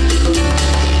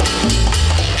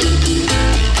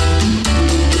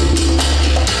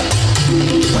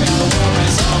 when the war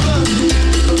is over,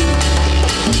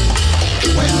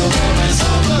 when the war is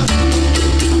over,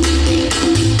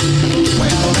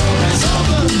 when the war is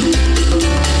over.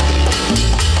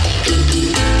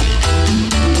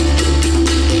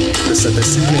 They said they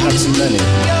simply had too many.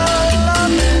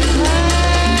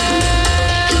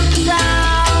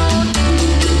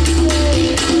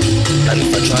 And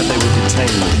if I tried, they would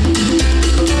detain me.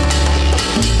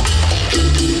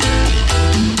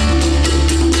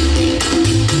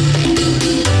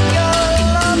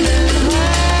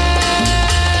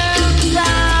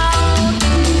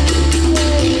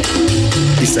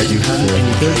 He said, you have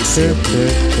any place here?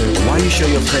 Why you show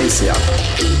your face here?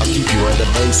 I'll keep you where the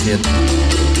base hit.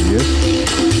 Yes,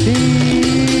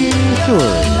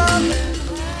 sure.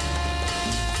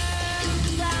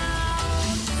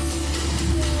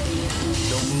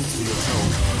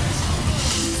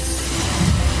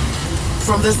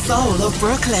 From the soul of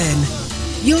Brooklyn,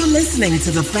 you're listening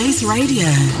to The Face Radio.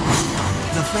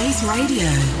 The Face Radio.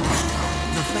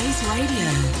 The Face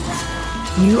Radio.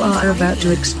 You are about to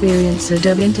experience a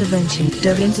dub intervention,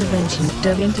 dub intervention,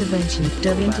 dub intervention,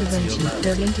 dub intervention,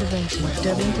 dub intervention,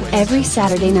 dub intervention. Every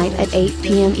Saturday night at 8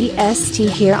 p.m. EST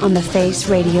here on The Face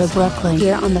Radio Brooklyn.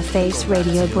 Here on The Face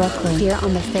Radio Brooklyn. Here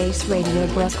on The Face Radio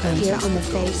Brooklyn. Here on The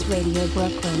Face Radio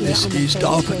Brooklyn. This is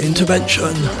dub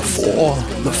intervention for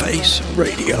The Face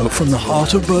Radio from the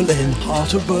heart of Berlin,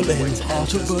 heart of Berlin,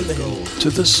 heart of Berlin, to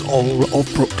the soul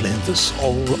of Brooklyn, the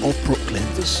soul of Brooklyn,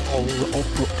 the soul of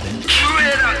Brooklyn.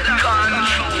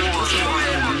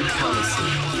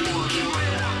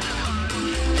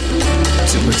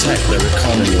 To protect their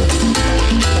economy.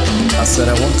 I said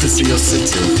I want to see your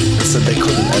city. They said they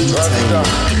couldn't entertain me.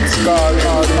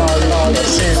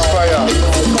 Ceasefire.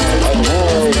 A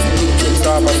world.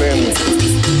 Stop again.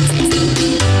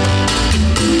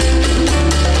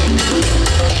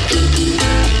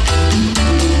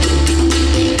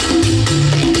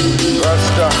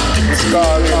 Rasta is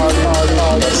calling.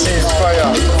 A ceasefire.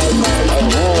 A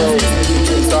world.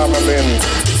 Stop again.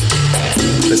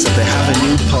 They said they have a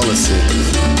new policy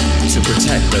to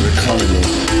protect their economy.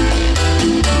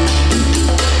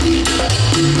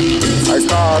 I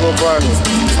call upon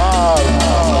all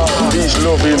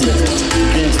peace-loving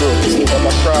people from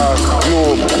across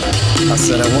Europe. I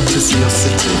said I want to see your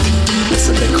city. They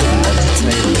said they couldn't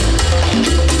entertain me.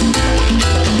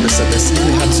 They said they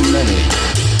simply had too many.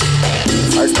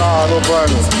 I call upon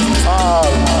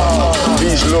all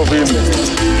peace-loving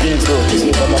people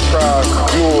from across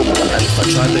Europe. And if I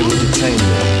tried, they would detain me.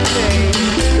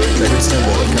 They would tell me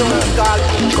like a man,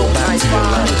 go back to your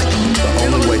land. The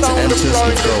only way to enter is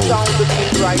with gold.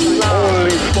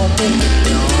 Only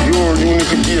your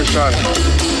unification.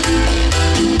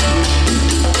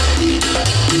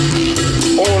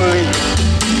 Only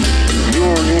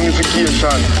your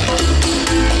unification.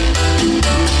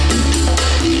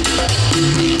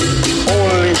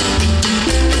 Only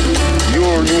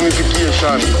your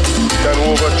unification can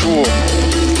overthrow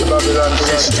the Babylon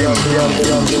system.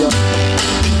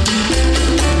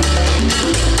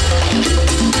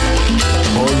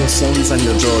 All your sons and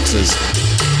your daughters.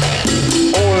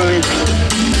 Only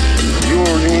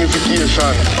your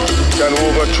unification can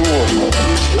overthrow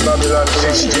the Babylon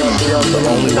system. The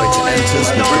only way to enter is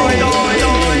with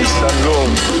peace and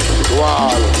love to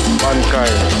all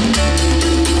mankind.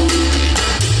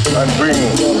 And bring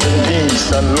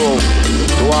peace and love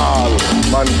to all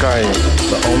mankind.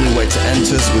 The only way to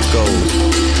enter is with gold.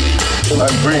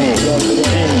 And bring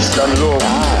peace and love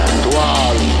to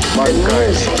all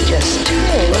mankind.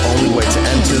 The only way to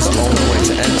enter is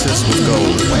with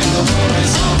gold. When the war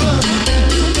is over.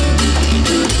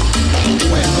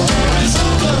 When the war is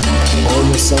over. All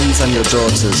your sons and your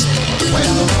daughters.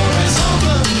 When the war is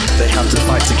over. They have to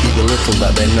fight to keep the little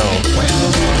that they know. When the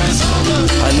war is over.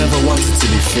 I never wanted to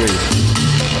be free.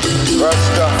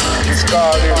 Rasta is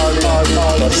calling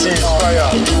a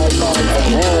ceasefire.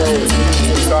 A world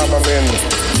stop again.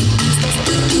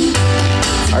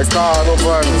 I call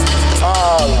upon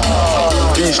all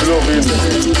peace-loving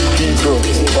people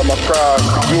from across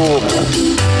Europe.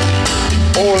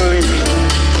 Only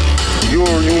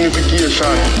your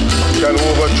unification can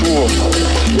overthrow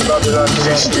the Babylon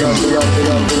system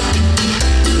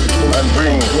and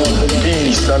bring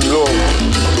peace and love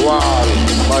to all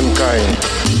mankind.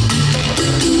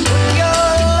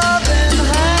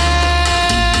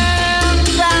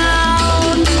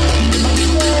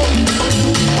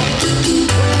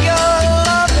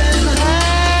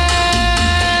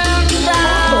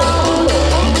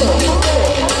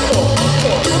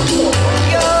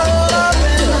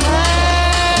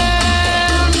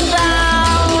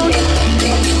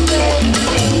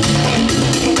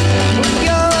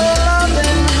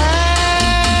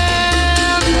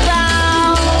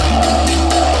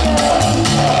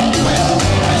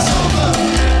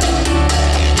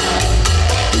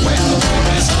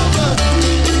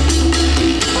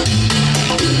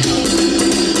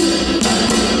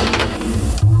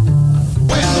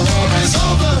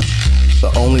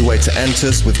 to enter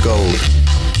us with gold.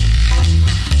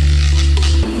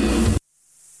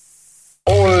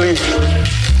 Only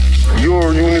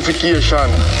your unification.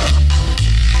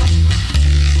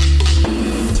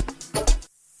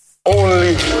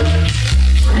 Only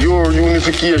your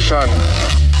unification.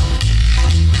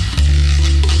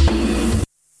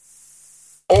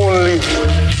 Only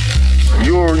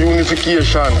your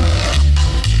unification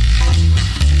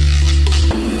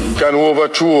can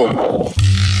overthrow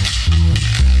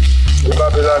the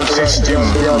Babylon system.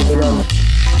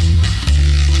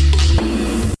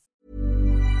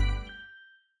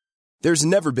 There's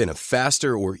never been a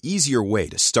faster or easier way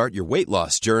to start your weight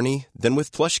loss journey than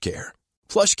with PlushCare.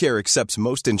 PlushCare accepts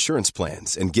most insurance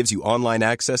plans and gives you online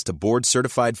access to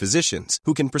board-certified physicians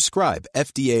who can prescribe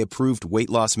FDA-approved weight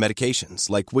loss medications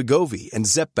like Wegovy and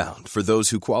Zepbound for those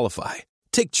who qualify.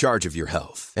 Take charge of your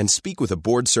health and speak with a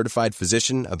board-certified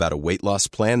physician about a weight loss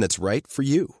plan that's right for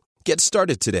you. Get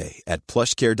started today at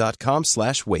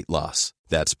plushcare.com/weightloss.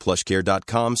 That's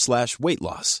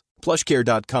plushcare.com/weightloss.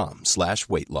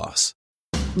 plushcare.com/weightloss.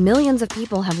 Millions of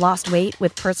people have lost weight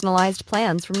with personalized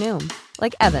plans from Noom.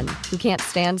 Like Evan, who can't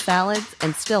stand salads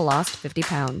and still lost 50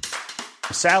 pounds.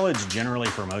 Salads generally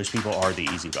for most people are the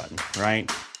easy button,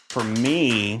 right? For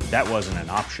me, that wasn't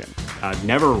an option. I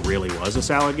never really was a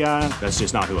salad guy. That's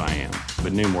just not who I am.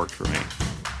 But Noom worked for me.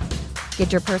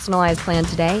 Get your personalized plan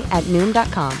today at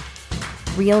Noom.com.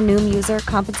 Real Noom user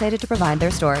compensated to provide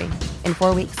their story. In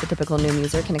 4 weeks, the typical Noom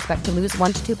user can expect to lose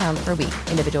 1 to 2 pounds per week.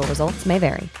 Individual results may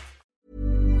vary.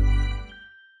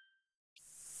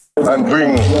 And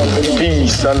bring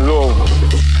peace and love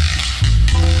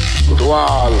to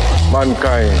all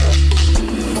mankind.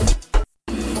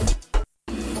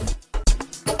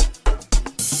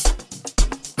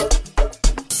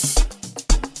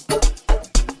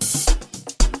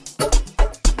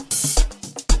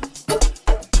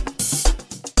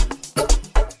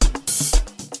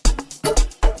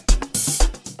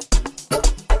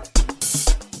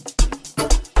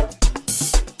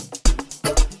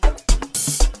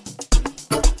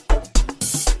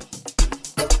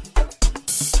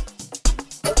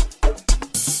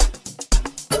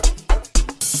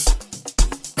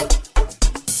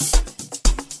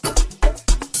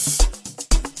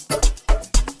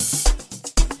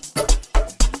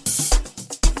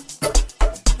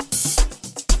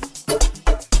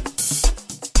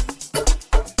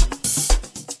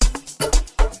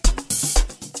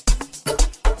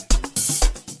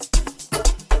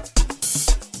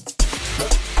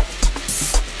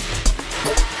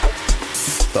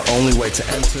 Only way to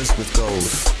enter us with gold.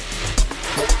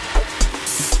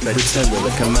 They pretend we're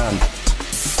the command.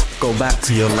 Go back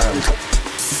to your land.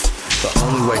 The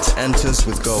only way to enter us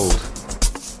with gold.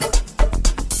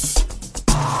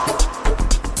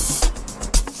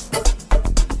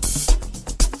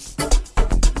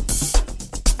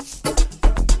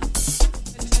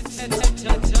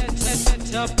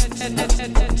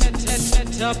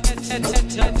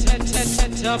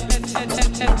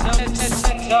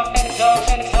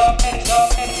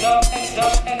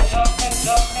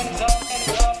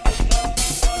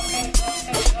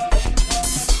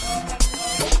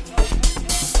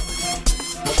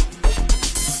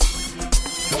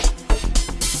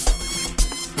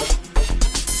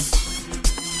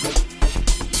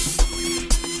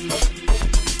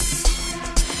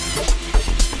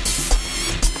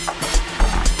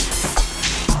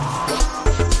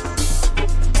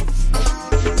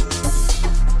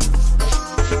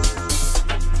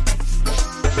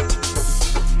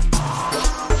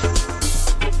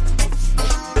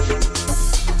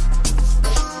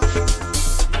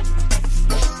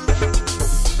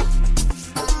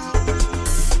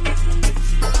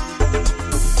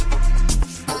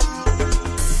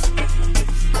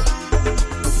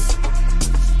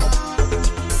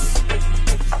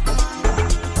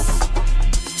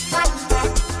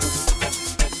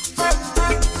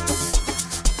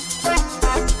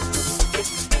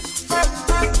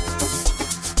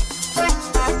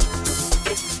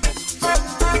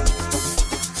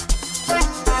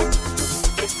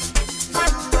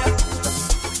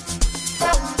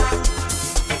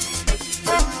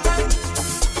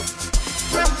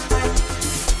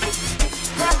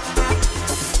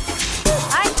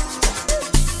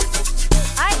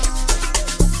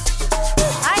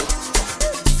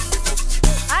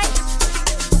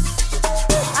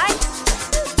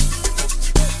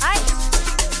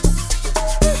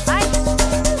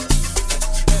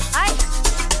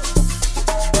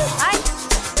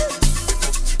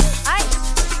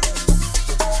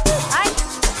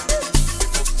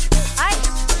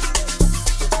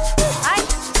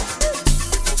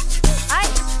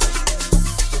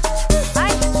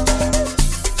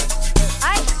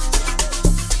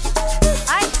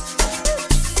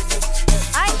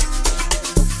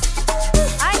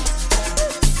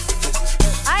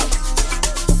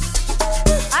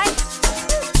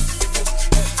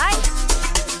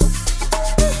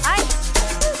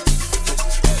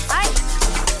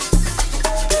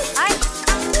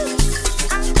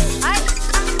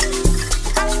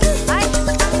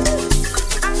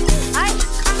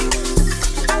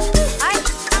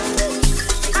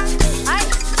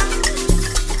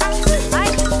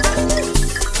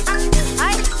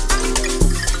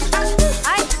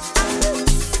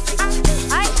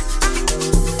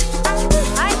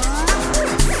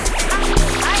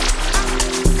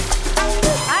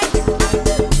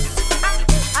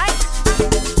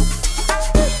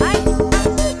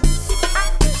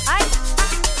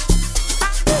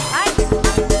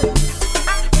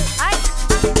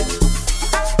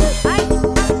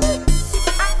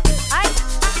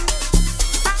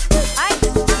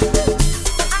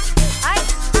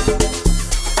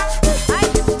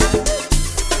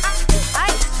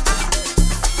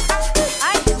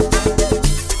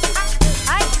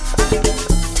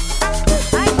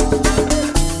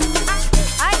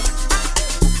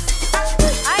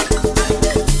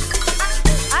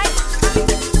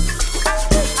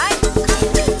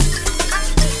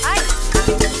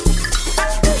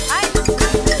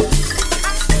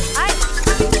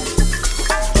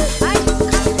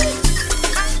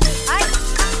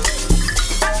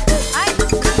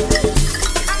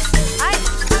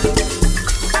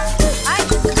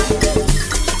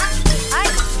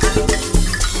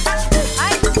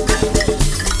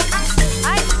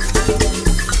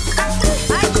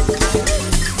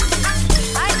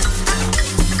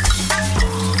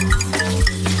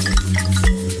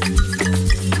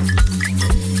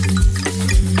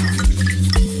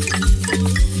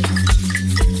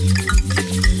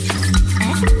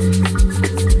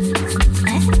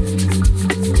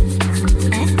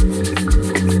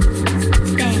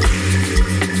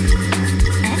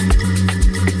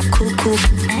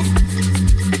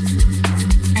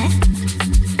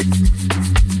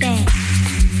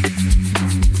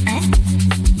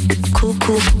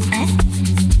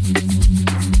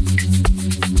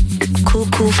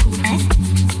 Cuckoo.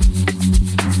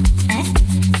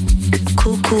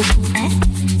 Cuckoo.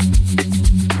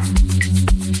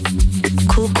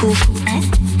 Cuckoo.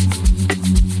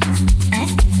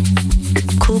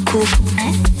 Cuckoo.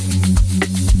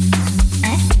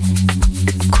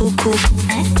 Cuckoo.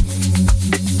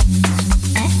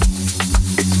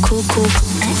 Cuckoo.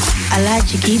 I like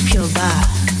to keep your bar.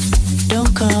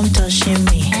 Don't come touching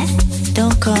me.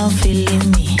 Don't come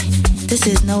feeling me. This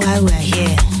is not why we're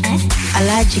here. I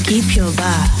like to keep your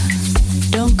bar.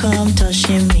 Don't come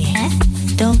touching me.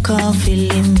 Don't come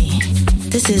feeling me.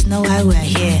 This is not why we're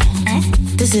here.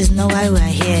 This is not why we're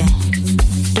here.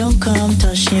 Don't come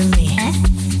touching me.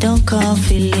 Don't come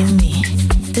feeling me.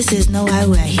 This is not why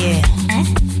we're here.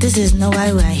 This is not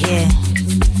why we're here.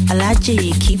 I like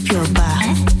you keep your bar.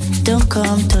 Don't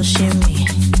come touching me.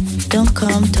 Don't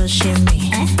come touching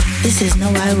me. This is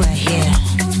not why we're here.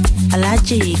 I like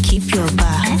you keep your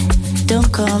bar.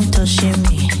 Don't come touching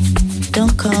me.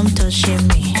 Don't come touching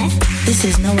me. This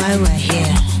is not why we're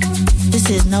here. This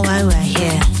is not why we're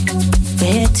here.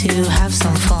 We're here to have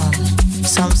some fun.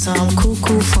 Some cool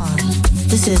fun.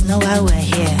 This is not why we're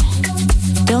here.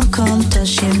 Don't come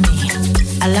touching me.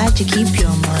 I like to keep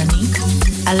your money.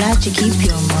 I like to keep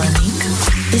your money.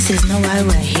 This is not why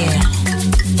we're here.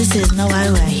 This is not why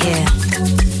we're here.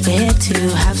 We're here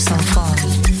to have some fun.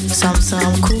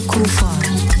 Some cool fun.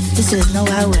 This is not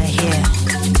why we're here.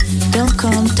 Don't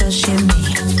come touching me.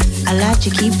 I like to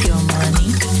keep your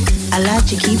money. I like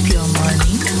to keep your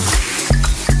money.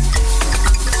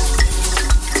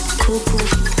 Cuckoo.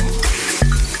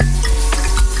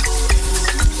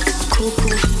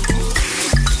 Cuckoo.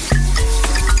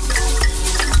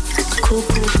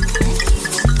 Cuckoo.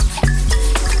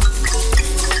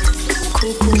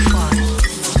 Cuckoo fun.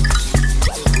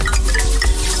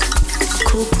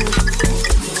 Cuckoo.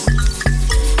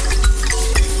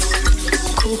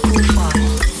 Cuckoo fun.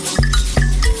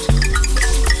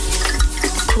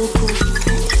 Cuckoo.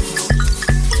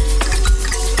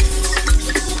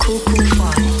 Cuckoo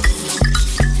fun.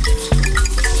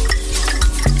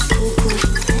 Cuckoo.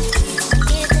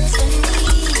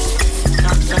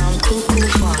 Some cuckoo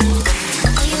fun.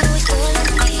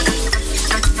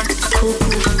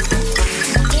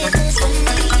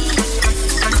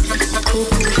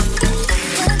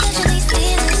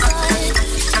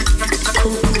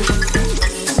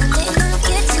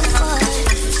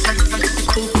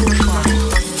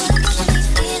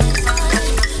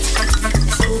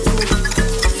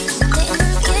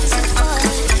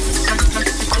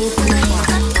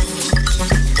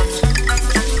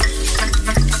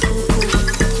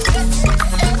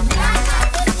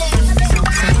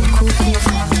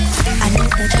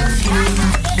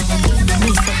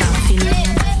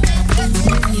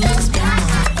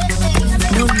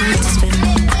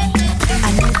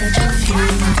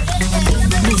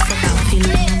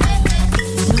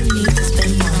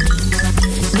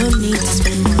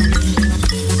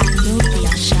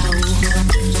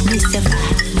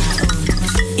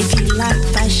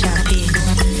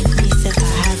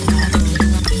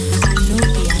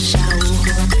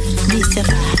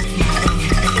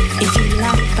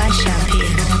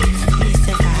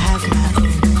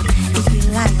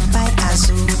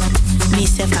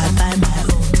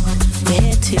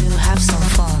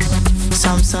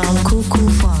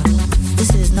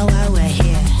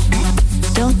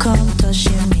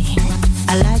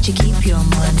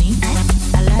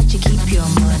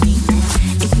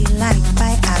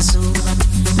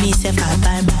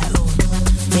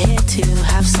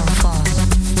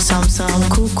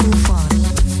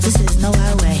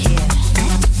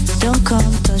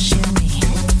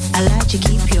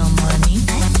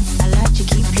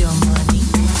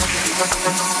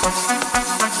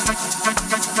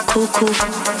 Cuckoo.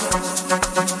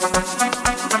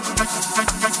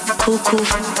 Cuckoo.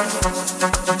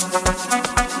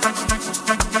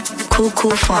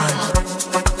 Cuckoo fun.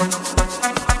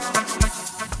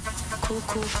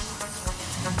 Cuckoo.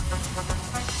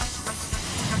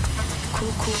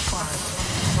 Cuckoo fun.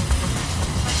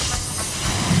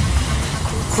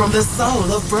 From the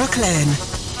soul of Brooklyn,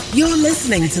 you're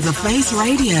listening to The Face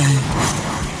Radio.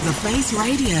 The Face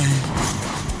Radio.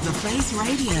 The Face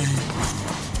Radio.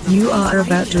 You are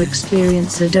about to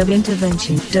experience a dub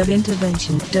intervention, dub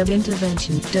intervention, dub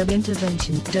intervention, dub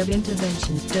intervention, dub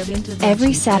intervention, dub intervention.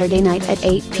 Every Saturday night at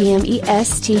 8 p.m.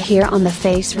 EST here on the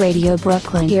Face Radio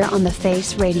Brooklyn. Here on the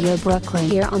Face Radio Brooklyn.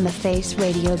 Here on the Face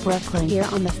Radio Brooklyn. Here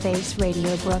on the Face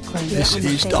Radio Brooklyn. This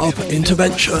is dub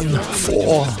intervention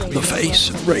for the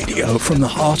Face Radio from the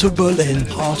heart of Berlin,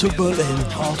 heart of Berlin,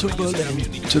 heart of Berlin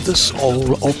to the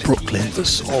soul of Brooklyn, the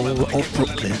soul of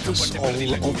Brooklyn, the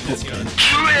soul of Brooklyn.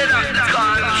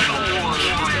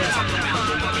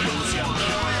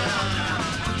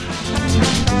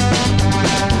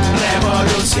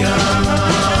 Revolución.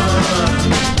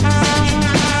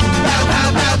 Pow,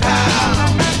 pow, pow, pow.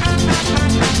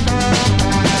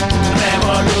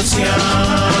 Revolución.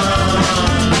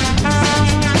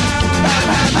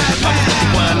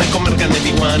 Vamos a comer carne de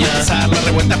iguana, pasar la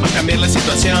revuelta para cambiar la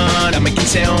situación. Dame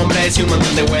 15 hombres y un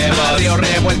montón de huevos. Río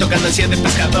revuelto, ganancia de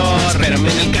pescador. Espérame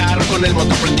en el carro con el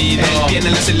motor prendido. Viene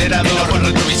el acelerador, el ojo al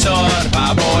retrovisor. Va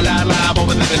a volar la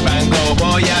bóveda del banco.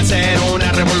 Voy a hacer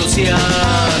una revolución.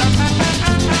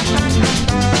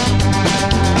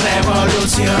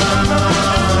 Revolución.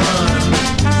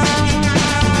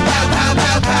 Pow, pow,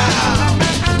 pow, pow.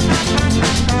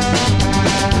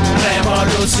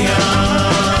 Revolución.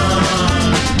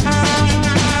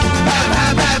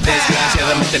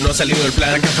 Desgraciadamente no ha salido el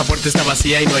plan. La caja fuerte está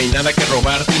vacía y no hay nada que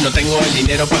robar. Y no tengo el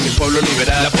dinero para mi pueblo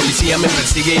liberar. La policía me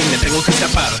persigue y me tengo que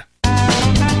escapar.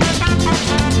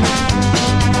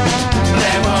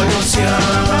 Revolución.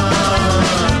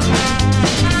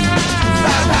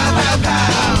 Pow, pow, pow, pow.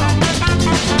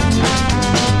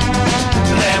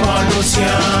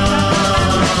 Revolución.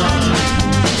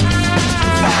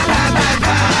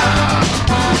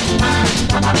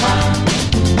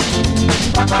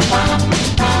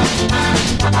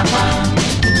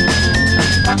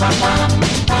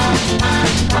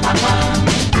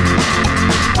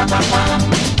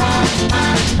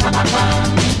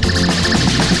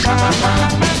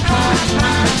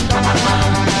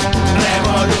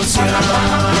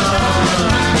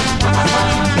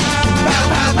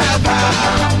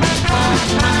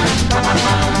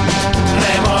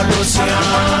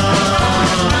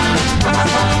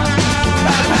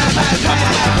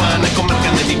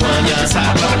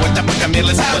 Pasar la revuelta para cambiar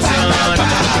la situación. Vamos a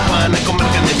Tijuana a comer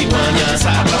carne de iguana.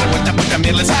 Pasar la revuelta para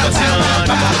cambiar la situación.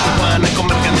 Vamos a Tijuana a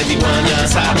comer carne de iguana.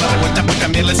 Pasar la revuelta para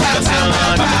cambiar la situación.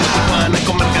 Vamos a Tijuana a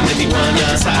comer carne de iguana.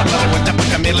 Pasar la revuelta para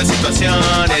cambiar la situación.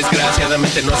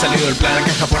 Desgraciadamente no ha salido el plan. La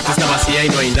caja fuerte está vacía y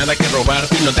no hay nada que robar.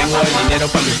 Y no tengo el dinero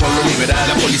para mi pueblo liberar.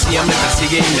 La policía me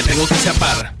persigue y me tengo que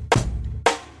escapar.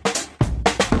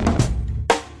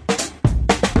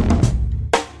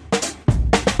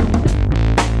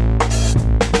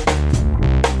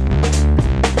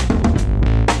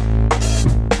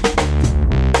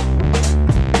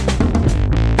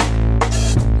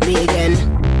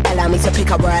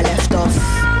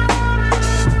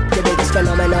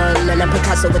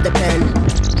 With the pen,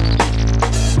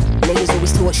 niggas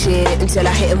always talk shit until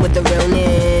I hit him with the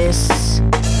realness.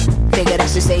 Figured I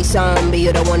should say something, but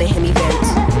you don't wanna hear me vent.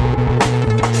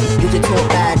 You can talk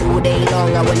bad all day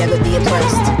long, I will never be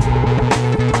impressed.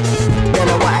 Don't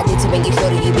know what I did to make you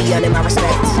feel that you be earning my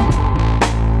respect.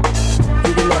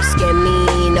 You do not scare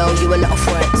me, no, you are not a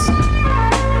threat.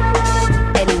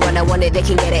 Anyone I want it, they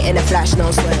can get it in a flash, no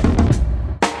sweat.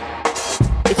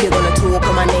 If you're gonna talk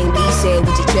on my name, be say it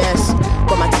with your chest.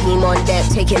 Got my team on deck,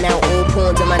 taking out all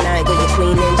pawns on my night. Got your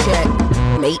queen in check,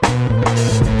 mate.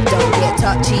 Don't get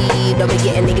touchy, don't be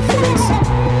getting nigga feelings.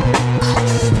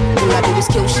 All I do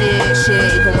is kill shit,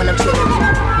 even when I'm chillin'.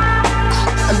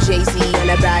 I'm Jay-Z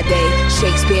on a bad day,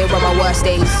 Shakespeare on my worst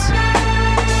days.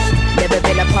 Never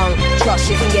been a punk, trust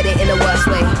you can get it in the worst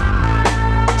way.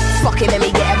 Fucking let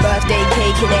me get a birthday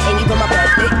cake and it ain't even my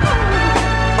birthday.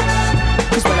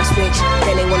 Cause when I switch,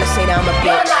 then they wanna say that I'm a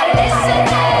bitch. You're not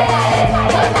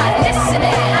listening,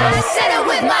 I said it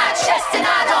with my chest and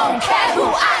I don't care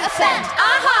who I offend.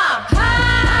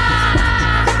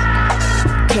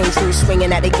 Came through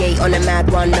swinging at the gate on a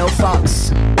mad one, no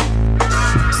fucks.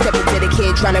 Step into the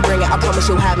kid trying to bring it, I promise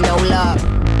you'll have no luck.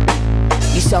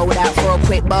 You sold out for a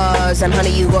quick buzz and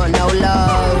honey you got no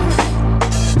love.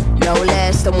 No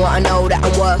less than what I know that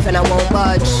I'm worth and I won't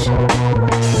budge.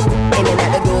 In and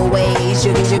out the doorways,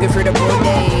 jigging through the broad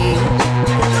day.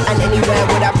 And anywhere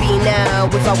would I be now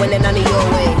if I went in none of your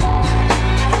way?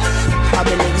 I've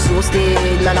been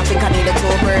exhausted, man, I think I need a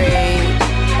tour break.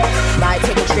 Might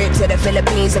take a trip to the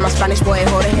Philippines and my Spanish boy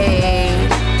hold a hay.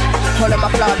 Hold on my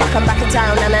plug like I'm back in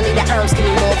town and I need an ounce, give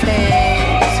me more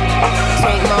flames.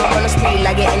 Take my on the street,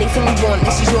 like get anything you want,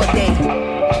 this is your day.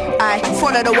 I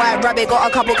follow the white rabbit, got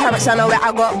a couple carrots, I know that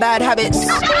I got bad habits.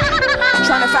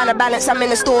 Trying to find a balance, I'm in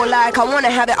the store like I wanna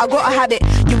have it, I gotta have it.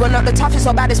 You are not the toughest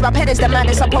or baddest, my pet is the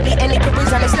maddest. I probably any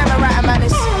careers and it's never right, I'm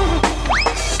honest.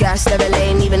 Gas level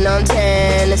ain't even on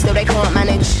 10, and still they can't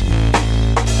manage.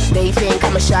 They think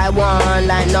I'm a shy one,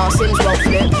 like nah, Sims won't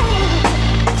flip.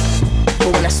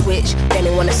 But when I switch, then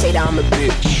they wanna say that I'm a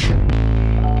bitch.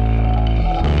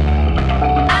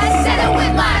 I said it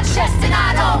with my chest and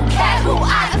I don't care who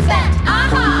I offend.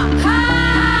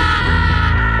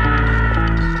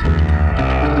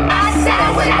 I said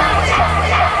it with my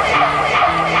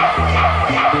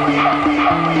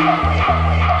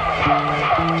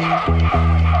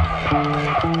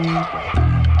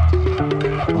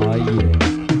Oh yeah.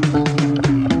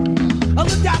 I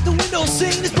looked out the window,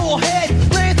 seeing his bald head.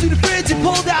 Ran to the fridge and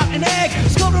pulled out an egg.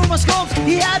 Scoped on my scopes,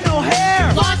 he had no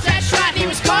hair. Launched that shot and he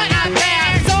was caught out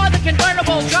there. Saw the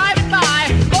convertible driving by.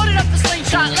 Loaded up the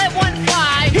slingshot, let one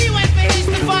fly. He went for his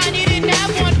to find, he didn't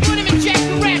have one. Put him in check,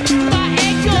 correct. My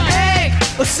egg gun. Egg,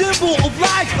 a symbol of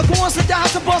life. I go on down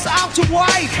to bust out your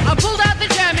wife. I pulled out the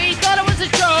jemmy, thought it was a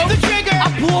joke. The trigger, I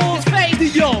pulled his face. The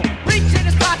yo. Reached in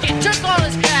his pocket, took all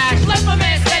his cash. Left my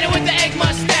man standing with the egg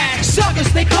mustache.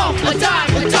 Suckers, they come a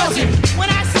dime, a dozen. When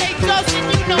I say dozen,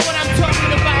 you know what I'm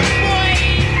talking about, boy.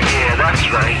 Yeah, that's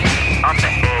right. I'm the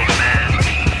egg man.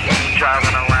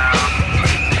 Driving around,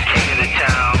 king of the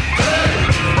town.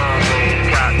 Always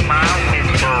got my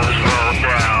windows rolled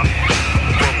down.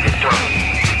 From the door,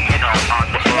 you know, I'm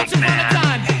the egg man.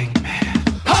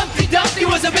 Humpty Dumpty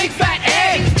was a big fat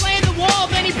egg. He played the wall,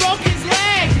 then he broke his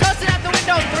leg. Dusted out the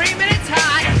window 3 minutes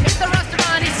high. Hit the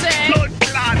restaurant, he said.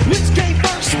 Which came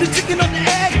first, the chicken or the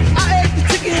egg? I ate the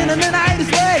chicken and then I ate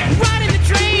his leg. Riding the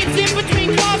trains in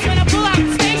between cars when I pull out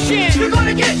the station. You're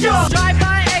gonna get yours.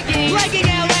 Drive-by egging, legging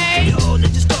LA. Yo, they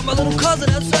just got my little cousin,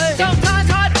 that's it. Sometimes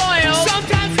hot boiled,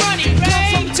 sometimes runny,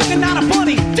 Ray. From chicken, not a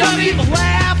bunny. Don't even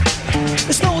laugh.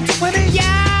 It's no 20.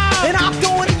 Yeah. And I'm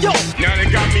doing it, yo. Now they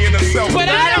got me in the cell. But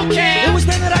I don't care. It was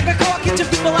then that I got caught catching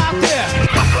people out there.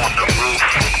 Up on the roof,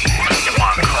 in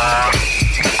my car,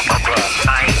 up all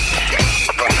night,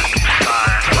 up on the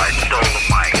signs like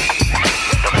Dolomite.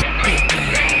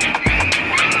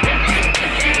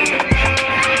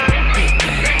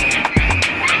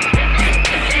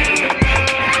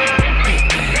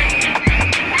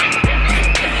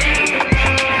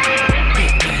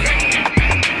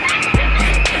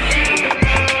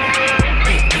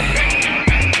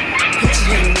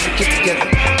 Get together.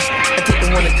 I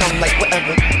didn't wanna come like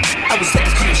whatever. I was at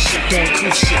the cool shit, doing cool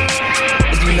shit.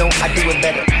 And you know I do it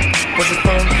better. Was it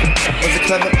fun? Was it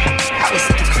clever? I was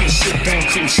at the cool shit, doing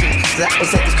cool shit. I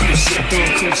was at the cool shit, doing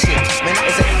cool shit. Man, I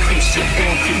was at the cool shit,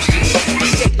 doing cool shit.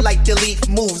 Shake like the leaf,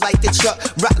 move like the truck,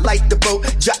 rock like the boat,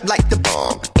 drop like the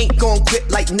bomb. Ain't gon' quit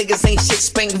like niggas ain't shit.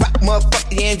 Spain rock,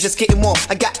 motherfucker, yeah, I'm just getting warm.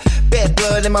 I got bad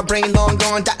blood in my brain, long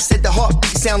gone. Doc said the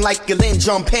heartbeat sound like a Lynn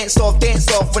drum. Pants off, dance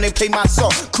off when they play my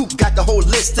song. Coop got the whole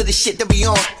list of the shit that we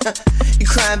on. You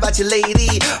crying about your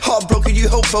lady, heartbroken, you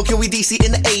hope broken. We DC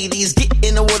in the 80s, get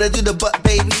in the water, do the butt,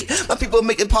 baby. My people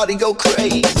make the party go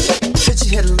crazy. Put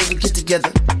your head a little, get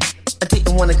together. I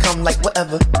didn't wanna come like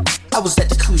whatever. I was at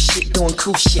the cool shit, doing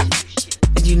cool shit.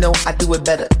 And you know I do it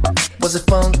better. Was it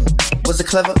fun? Was it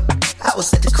clever? I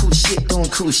was at the cool shit, doing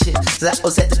cool shit. I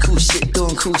was at the cool shit,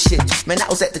 doing cool shit. Man, I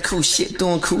was at the cool shit,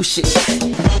 doing cool shit.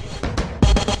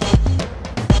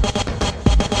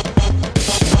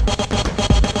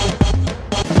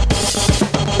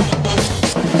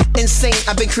 Insane,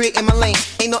 I've been creating my lane.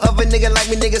 Ain't no other nigga like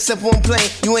me, nigga, simple and plain.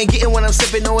 You ain't getting what I'm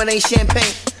sipping, no, it ain't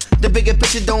champagne. The bigger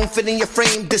picture don't fit in your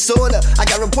frame. Disorder, I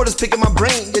got reporters picking my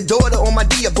brain. Your daughter on my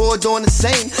D, your boy doing the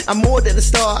same. I'm more than a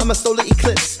star, I'm a solar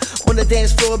eclipse. On the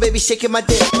dance floor, baby, shaking my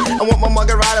dick. I want my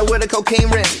margarita with a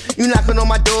cocaine rim. You knocking on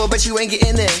my door, but you ain't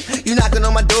getting in. You knocking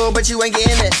on my door, but you ain't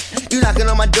getting in. You knocking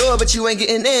on my door, but you ain't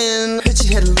getting in. Put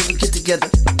your head a little, get together.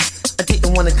 I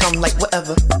didn't wanna come like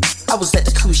whatever. I was at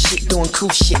the cool shit, doing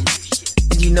cool shit.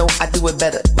 And you know I do it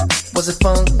better. Was it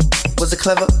fun? Was it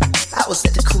clever? I was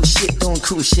at the cool shit, doing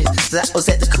cool shit. I was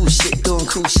at the cool shit, doing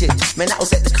cool shit. Man, I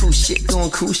was at the cool shit, doing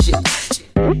cool shit.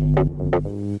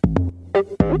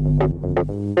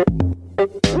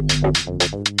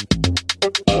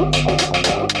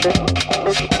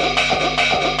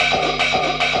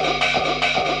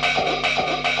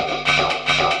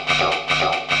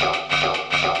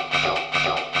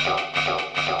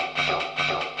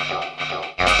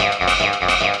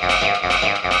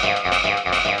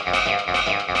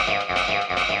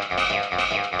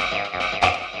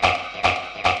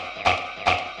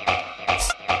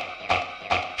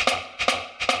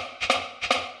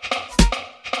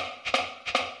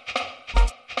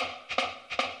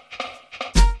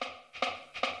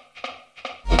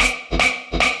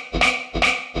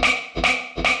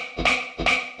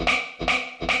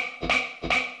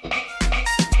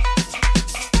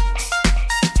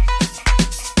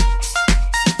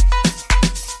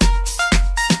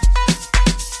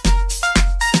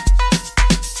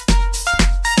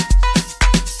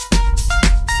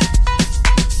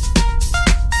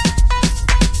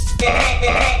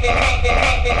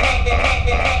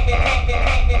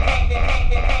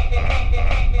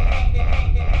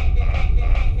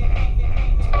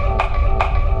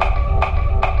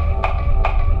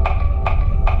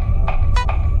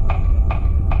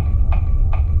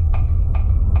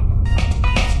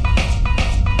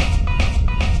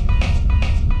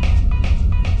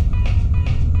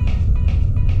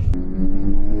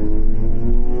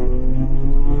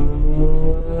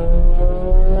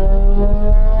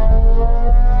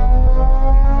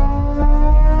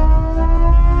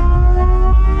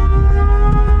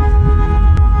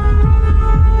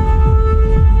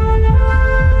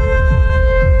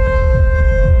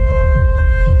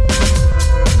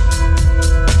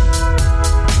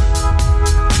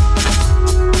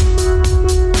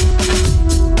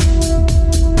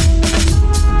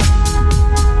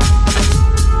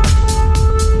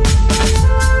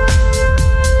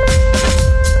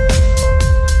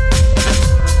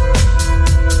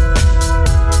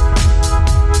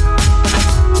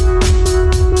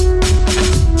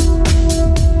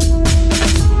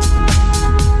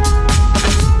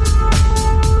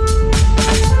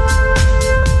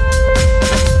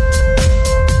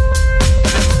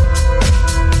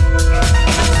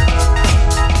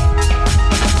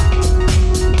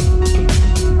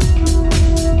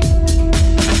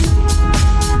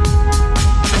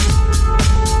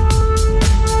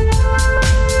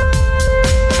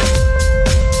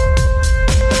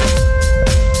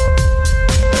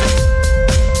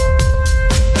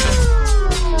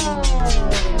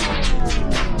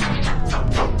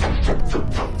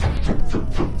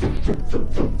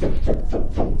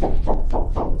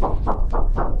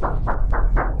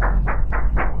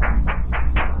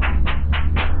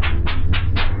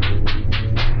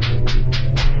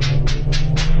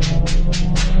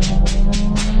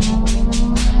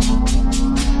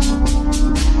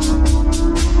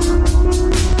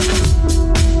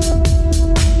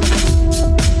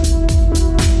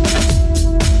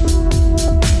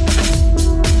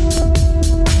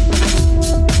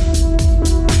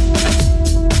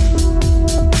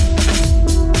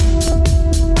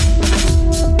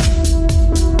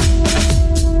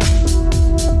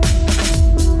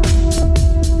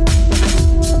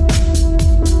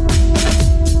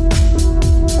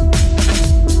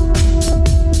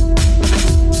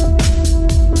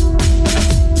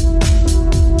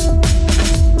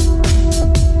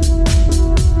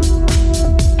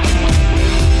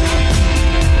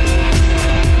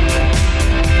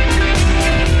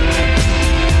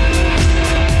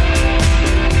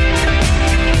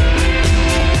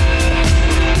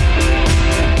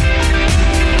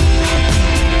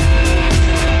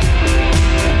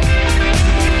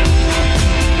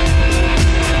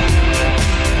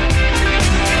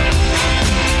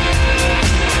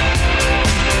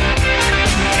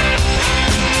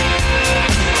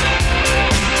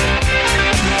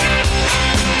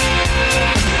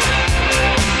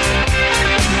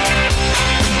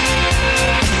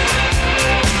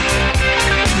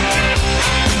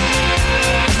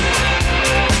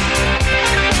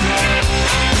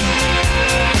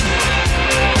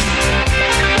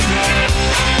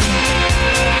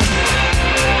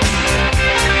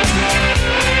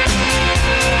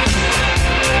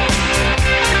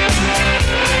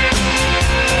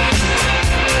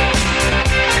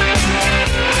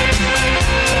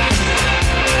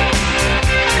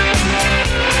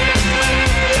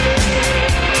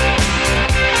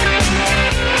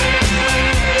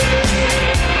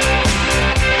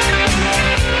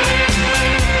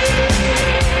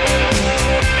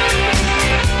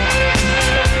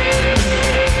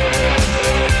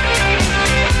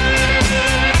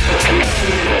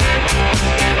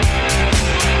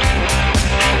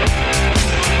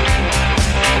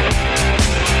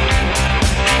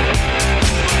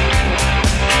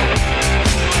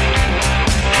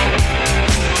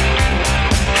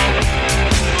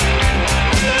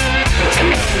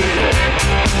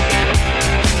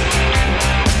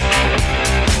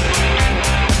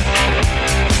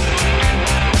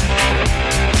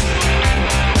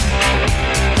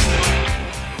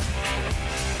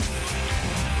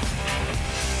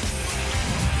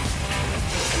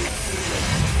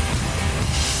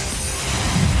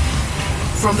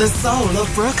 From the soul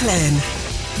of Brooklyn,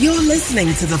 you're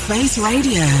listening to The Face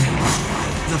Radio.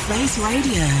 The Face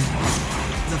Radio.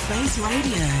 The Face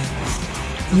Radio.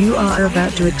 You are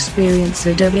about to experience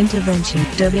a dub intervention,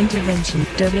 dub intervention,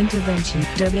 dub intervention,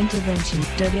 dub intervention,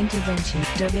 dub intervention,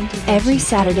 dub intervention. Every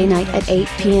Saturday night at 8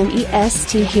 p.m.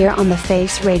 EST here on The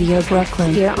Face Radio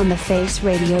Brooklyn. Here on The Face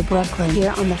Radio Brooklyn.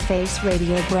 Here on The Face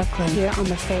Radio Brooklyn. Here on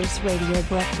The Face Radio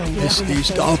Brooklyn. This is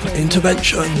Dub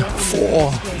Intervention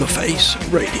for The Face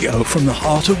Radio from the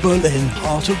heart of Berlin,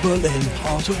 heart of Berlin,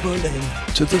 heart of Berlin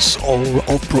to the soul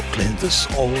of Brooklyn, the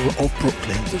soul of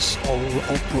Brooklyn, the soul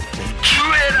of Brooklyn.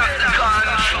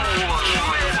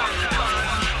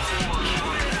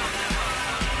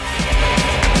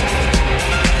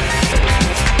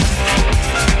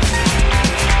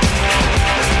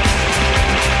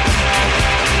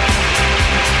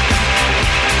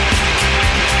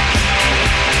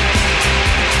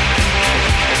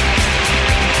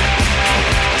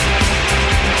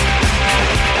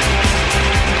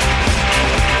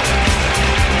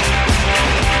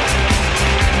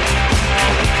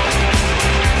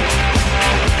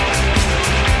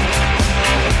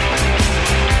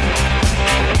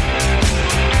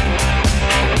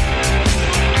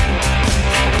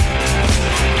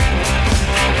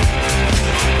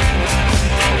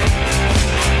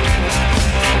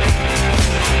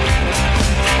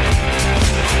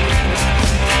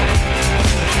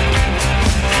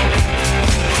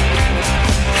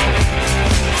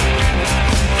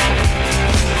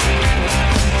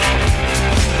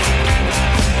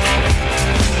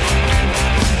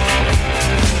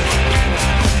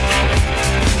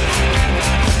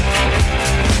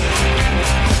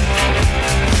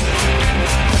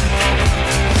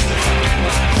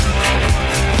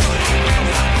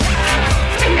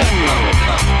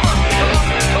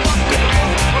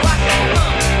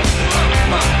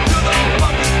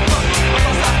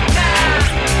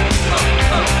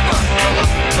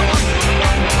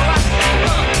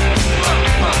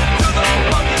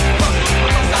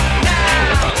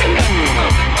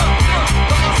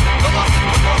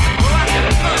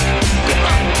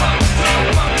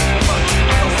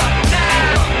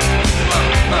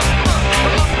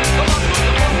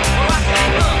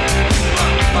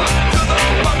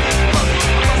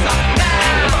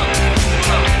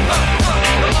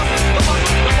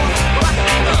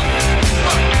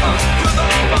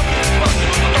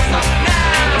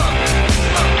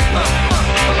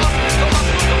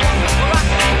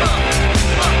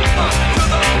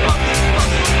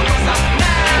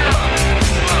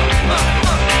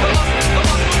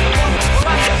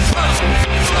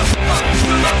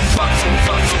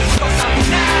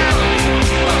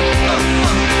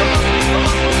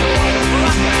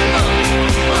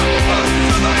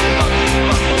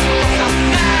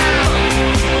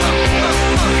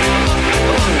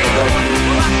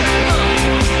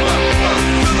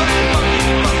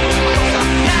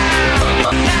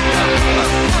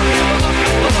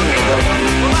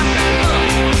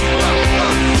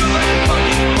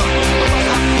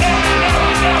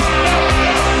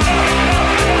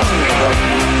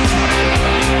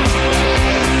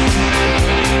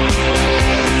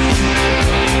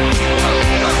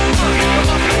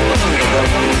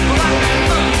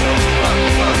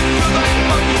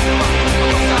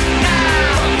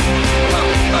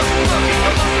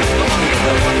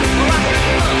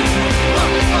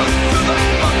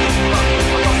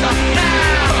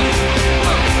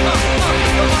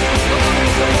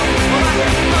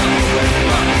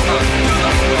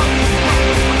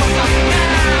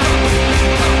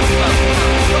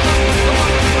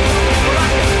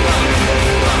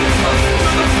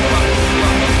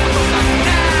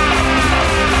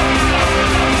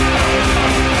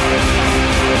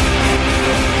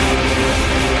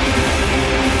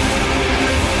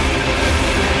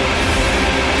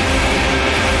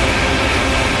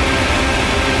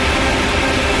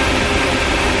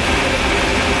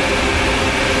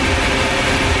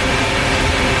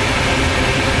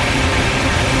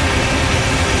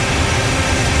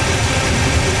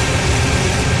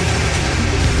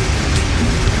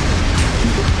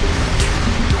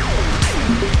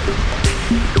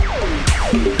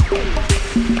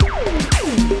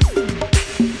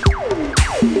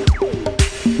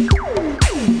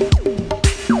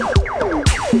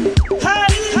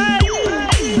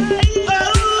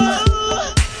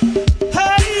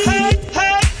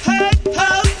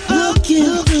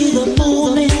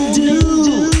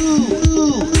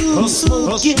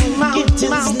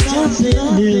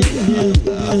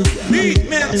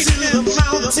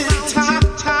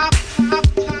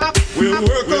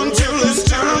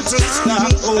 to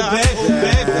stop. Oh, baby,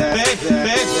 baby, baby,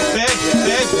 baby, baby,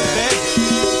 baby,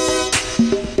 baby.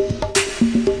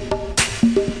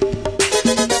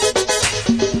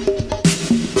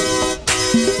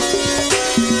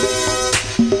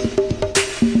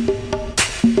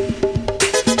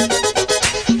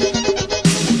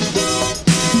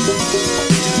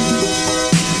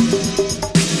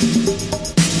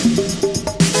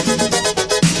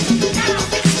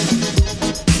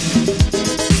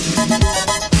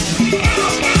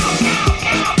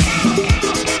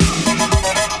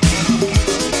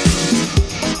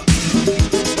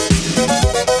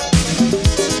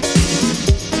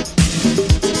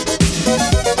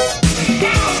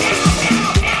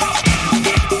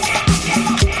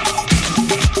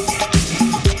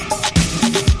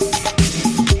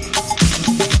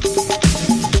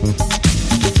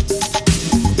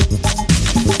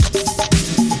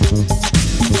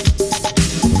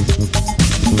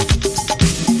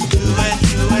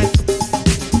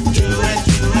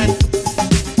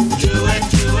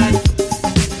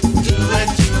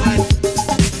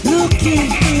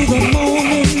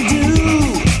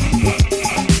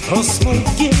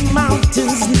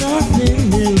 mountains, nothing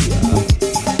new.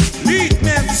 Lead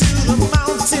me to the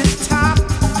mountain top.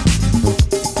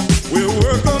 We'll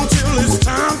work until it's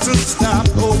time to stop.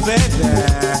 Oh, baby,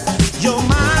 you're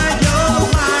mine, you're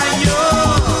mine,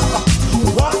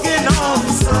 you're walking on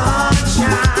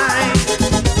sunshine.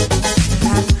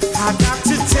 I got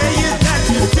to tell you that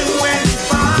you're doing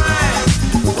fine,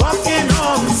 walking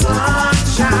on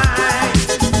sunshine.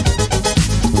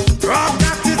 I've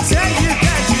got to tell you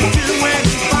that you're doing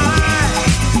fine,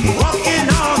 walking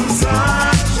on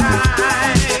sunshine.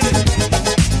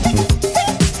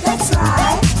 That's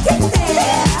right, get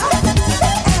there.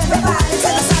 Everybody to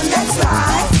the sun, that's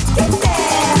right, get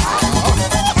there.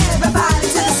 Everybody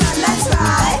to the sun, that's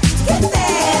right, get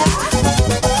there.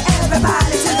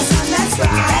 Everybody to the sun, that's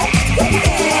right, get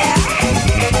there.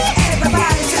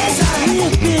 Everybody to the sun.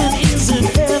 Living isn't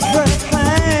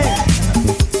everything,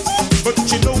 but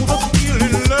you know the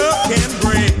feeling love can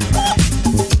bring.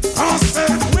 I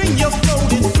said when you're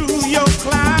floating through your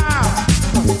cloud,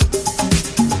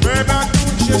 baby,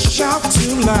 don't you shout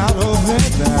too loud, oh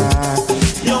baby.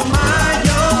 You're mine,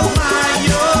 you're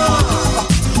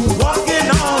walking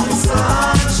on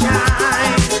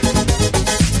sunshine.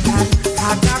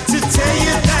 I got to tell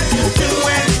you that you're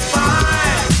doing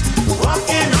fine,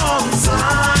 walking on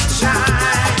sunshine.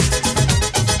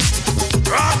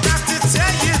 I've got to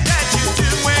tell you that you're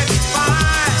doing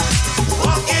fine,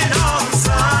 walking on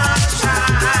sunshine.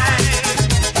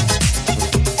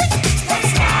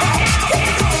 That's right,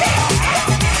 get there.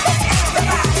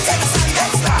 Everybody to the sun,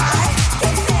 that's right,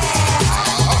 get there.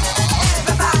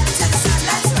 Everybody to the sun,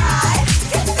 that's right,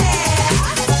 get there.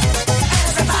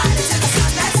 Everybody to the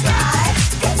sun, that's right,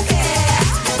 get there.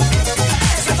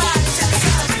 Everybody to the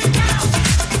sun.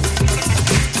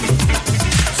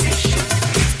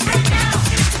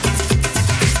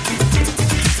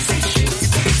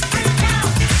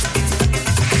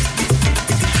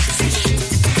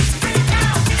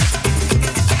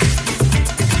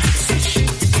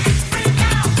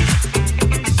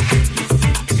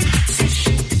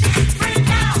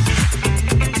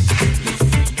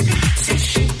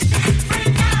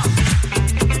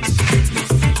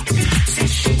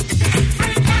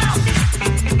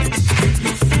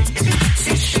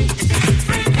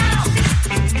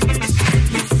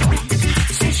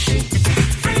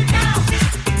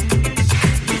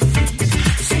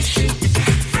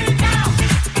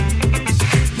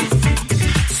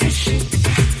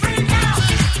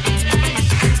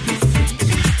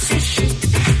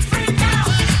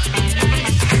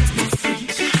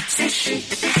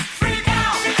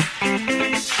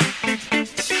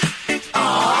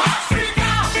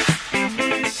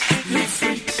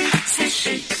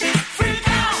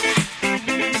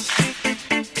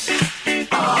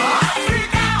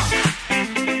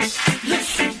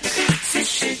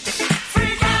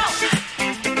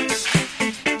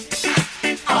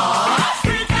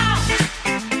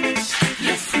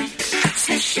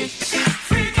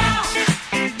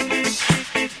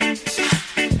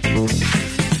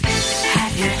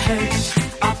 Have you heard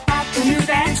about the new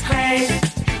dance craze?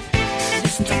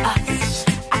 Listen to us,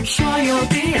 I'm sure you'll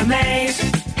be amazed.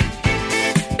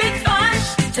 Big fun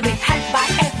to be had by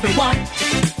everyone.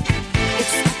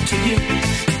 It's up to you,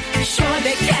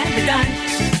 surely can be done.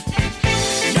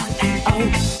 Young and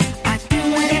old are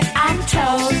doing it, I'm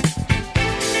told.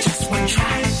 Just one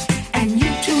try, and you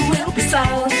too will be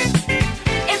sold.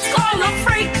 It's called a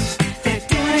freak, they're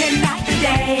doing it night and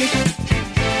day.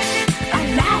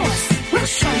 Allow us, we'll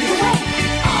show you the way.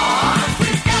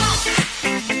 Freak out.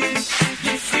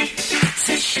 You freak,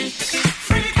 say she.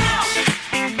 Freak out.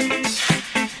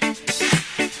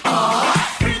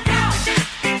 Freak out.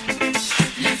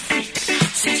 You freak,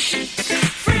 say she.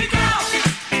 Freak out.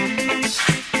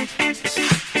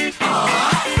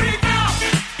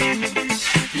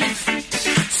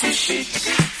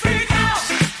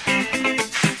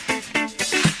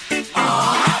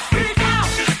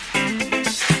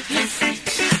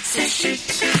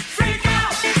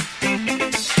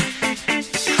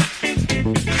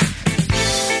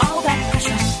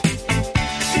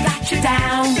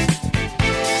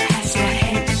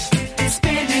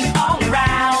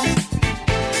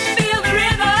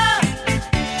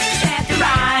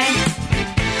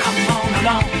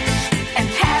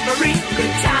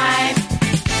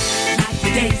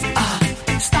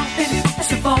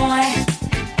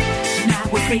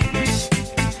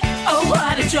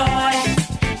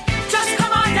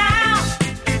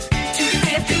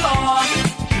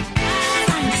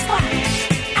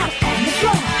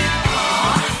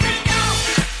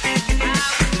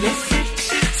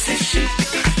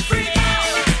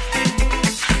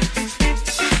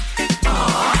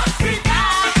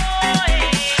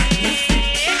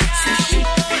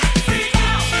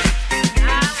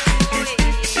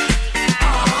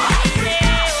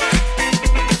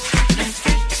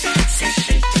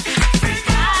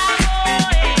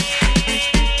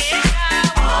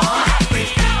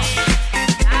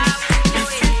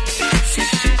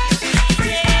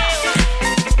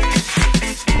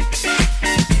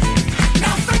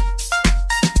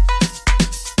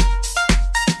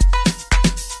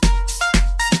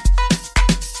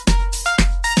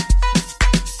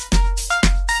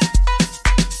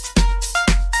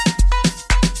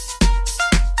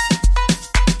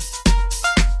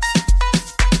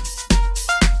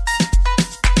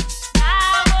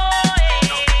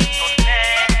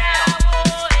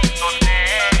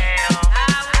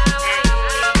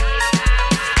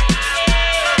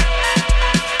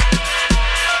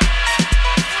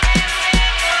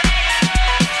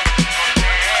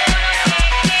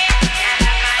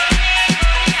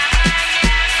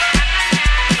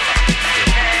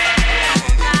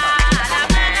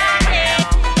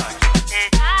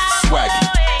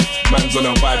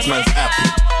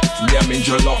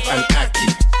 jollof and ackee.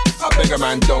 I beg a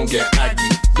man, don't get aggy,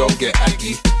 don't get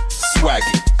aggy.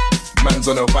 Swaggy, man's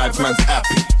on the vibes, man's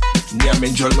happy.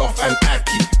 Nyamin jollof and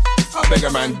ackee. I beg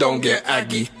a man, don't get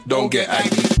aggy, don't get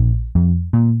aggy.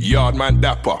 Yard man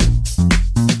dapper,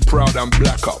 proud and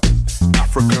black up.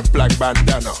 African flag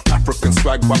bandana, African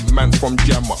swag, but man's from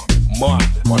Jammer. Man,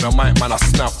 on a mic, man, a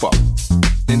snapper.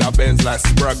 In a Benz like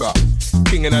Spragger,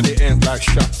 king in the ends like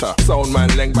Shatter. Sound man,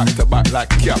 leng back to back like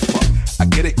Kappa. I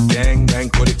get it, gang, man,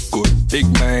 got it good. Big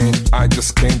man, I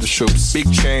just came to shows.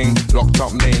 Big chain, locked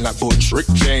up main like Butch. Rick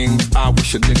James, I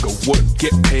wish a nigga would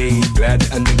get paid. Glad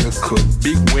that a nigga could.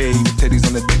 Big wave, Teddy's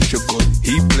on the dick, you're good.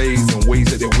 He plays in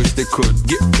ways that they wish they could.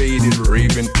 Get faded,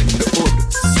 raving in the hood.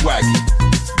 Swaggy,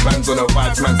 man's on the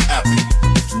vibes, man's happy.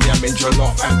 Nyamin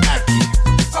jollof and ackee.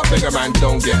 I beg a man,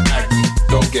 don't get aggy,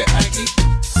 don't get aggy.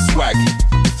 Swaggy,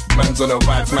 man's on the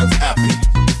vibes, man's happy.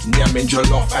 Nyamin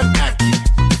jollof and ackee.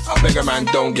 I beg a man,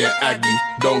 don't get aggy,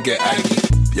 don't get aggy.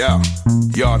 Yeah,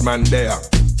 yard man there,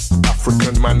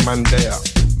 African man there.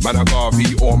 Man a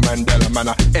Garvey or Mandela, man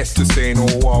a S to say no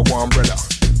Wagwan brother.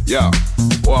 Yeah,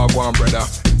 Wagwan brother,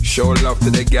 show love to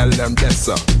the gal them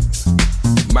dessa.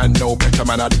 Man know better,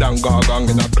 man a dangargang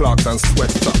in a Clarks and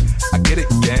sweater. I get it,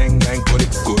 gang, man, got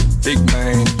it good. Big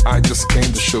man, I just came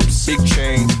to shoot. Big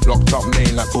chain, locked up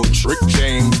main like Butch. Rick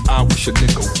James, I wish a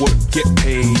nigga would get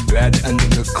paid. Glad a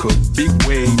nigga could. Big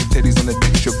wave, Teddy's on the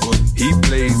dick, you're good. He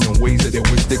plays in ways that they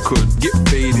wish they could. Get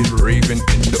faded, raving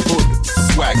in the hood.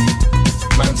 Swaggy,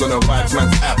 man's on the vibes,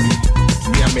 man's happy.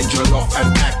 Nyamin jollof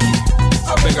and ackee.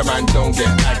 I beg a man, don't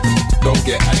get aggy, don't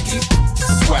get aggy.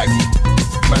 Swaggy,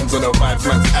 man's on the vibes,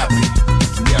 man's happy.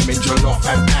 Nyamin jollof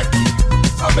and ackee.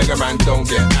 I beg a man, don't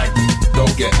get aggy,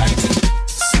 don't get aggy.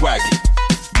 Swaggy,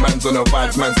 man's on the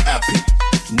vibes, man's happy.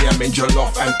 Nyamin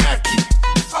jollof and ackee.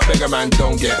 I beg a man,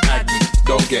 don't get aggy,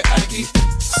 don't get aggy.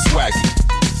 Swaggy,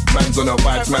 man's on the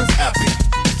vibes, man's happy.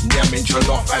 Nyamin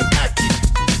jollof and ackee.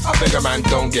 I beg a man,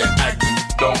 don't get aggy,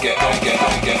 don't get, don't get,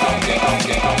 don't get, don't get, don't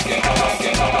get, don't get, don't get,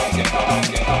 don't get, don't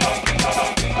get, don't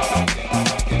get.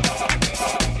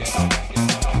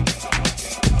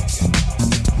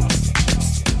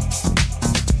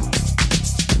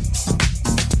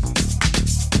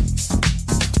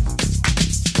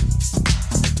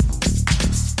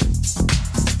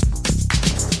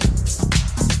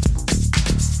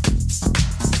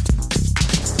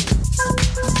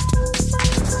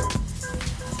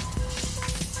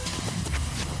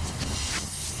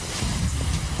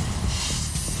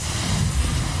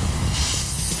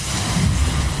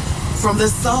 From the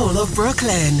soul of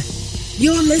Brooklyn,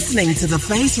 you're listening to The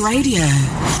Face Radio.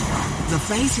 The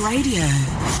Face Radio.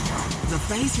 The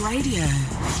Face Radio.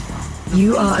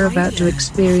 You are about to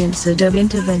experience a dub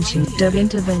intervention, dub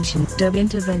intervention, dub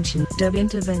intervention, dub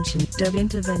intervention, dub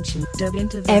intervention, dub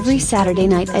intervention. Every Saturday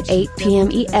night at 8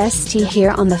 p.m. EST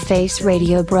here on The Face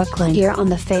Radio Brooklyn. Here on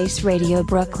The Face Radio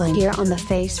Brooklyn. Here on The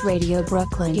Face Radio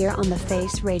Brooklyn. Here on The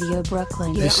Face Radio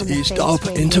Brooklyn. This is Dub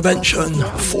Intervention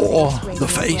for The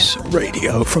Face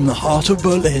Radio, from the heart of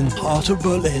Berlin, heart of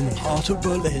Berlin, heart of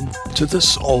Berlin, to the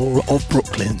soul of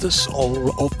Brooklyn, the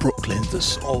soul of Brooklyn, the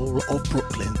soul of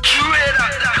Brooklyn.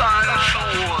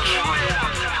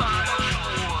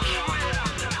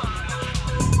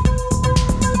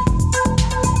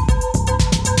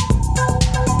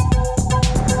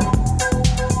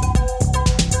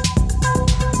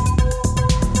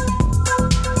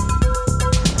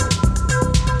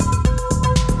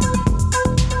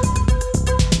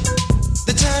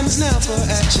 The time is now for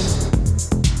action.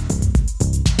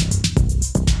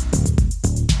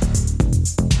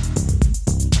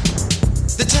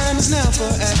 The time is now for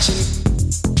action.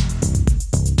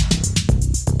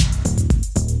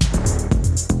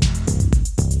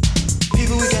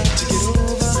 People we got to get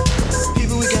over.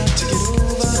 People we got to get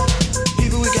over.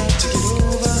 People we got to get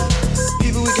over.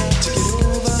 People we got to get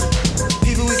over.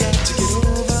 People we got to get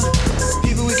over.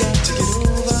 People we got to get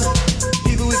over.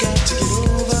 People we got to get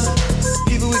over.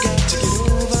 People we got to get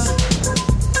over.